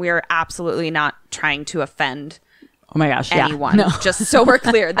using, and we are absolutely not trying to offend Oh my gosh. anyone. Yeah. No. Just so we're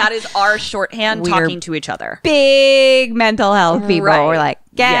clear. That is our shorthand We are talking to each other. Big mental health people. Right. We're like,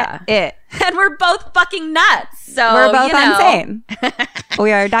 get it. And we're both fucking nuts. So We're both you know. insane.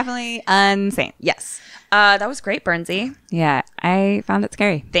 We are definitely insane. Yes. That was great, Bernsey. Yeah, I found it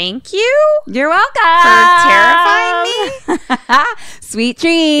scary. Thank you You're welcome for terrifying me. Sweet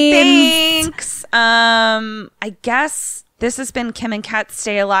dreams. Thanks. I guess this has been Kim and Kat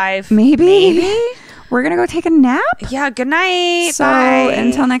Stay Alive. Maybe we're gonna go take a nap. Yeah, good night. So Bye.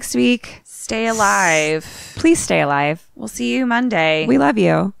 until next week, Stay alive. please stay alive. We'll see you Monday. We love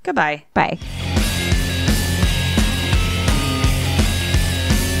you. Goodbye. Bye.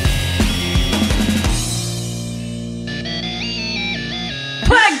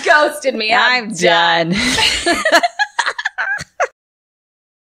 Ghosted me. I'm done.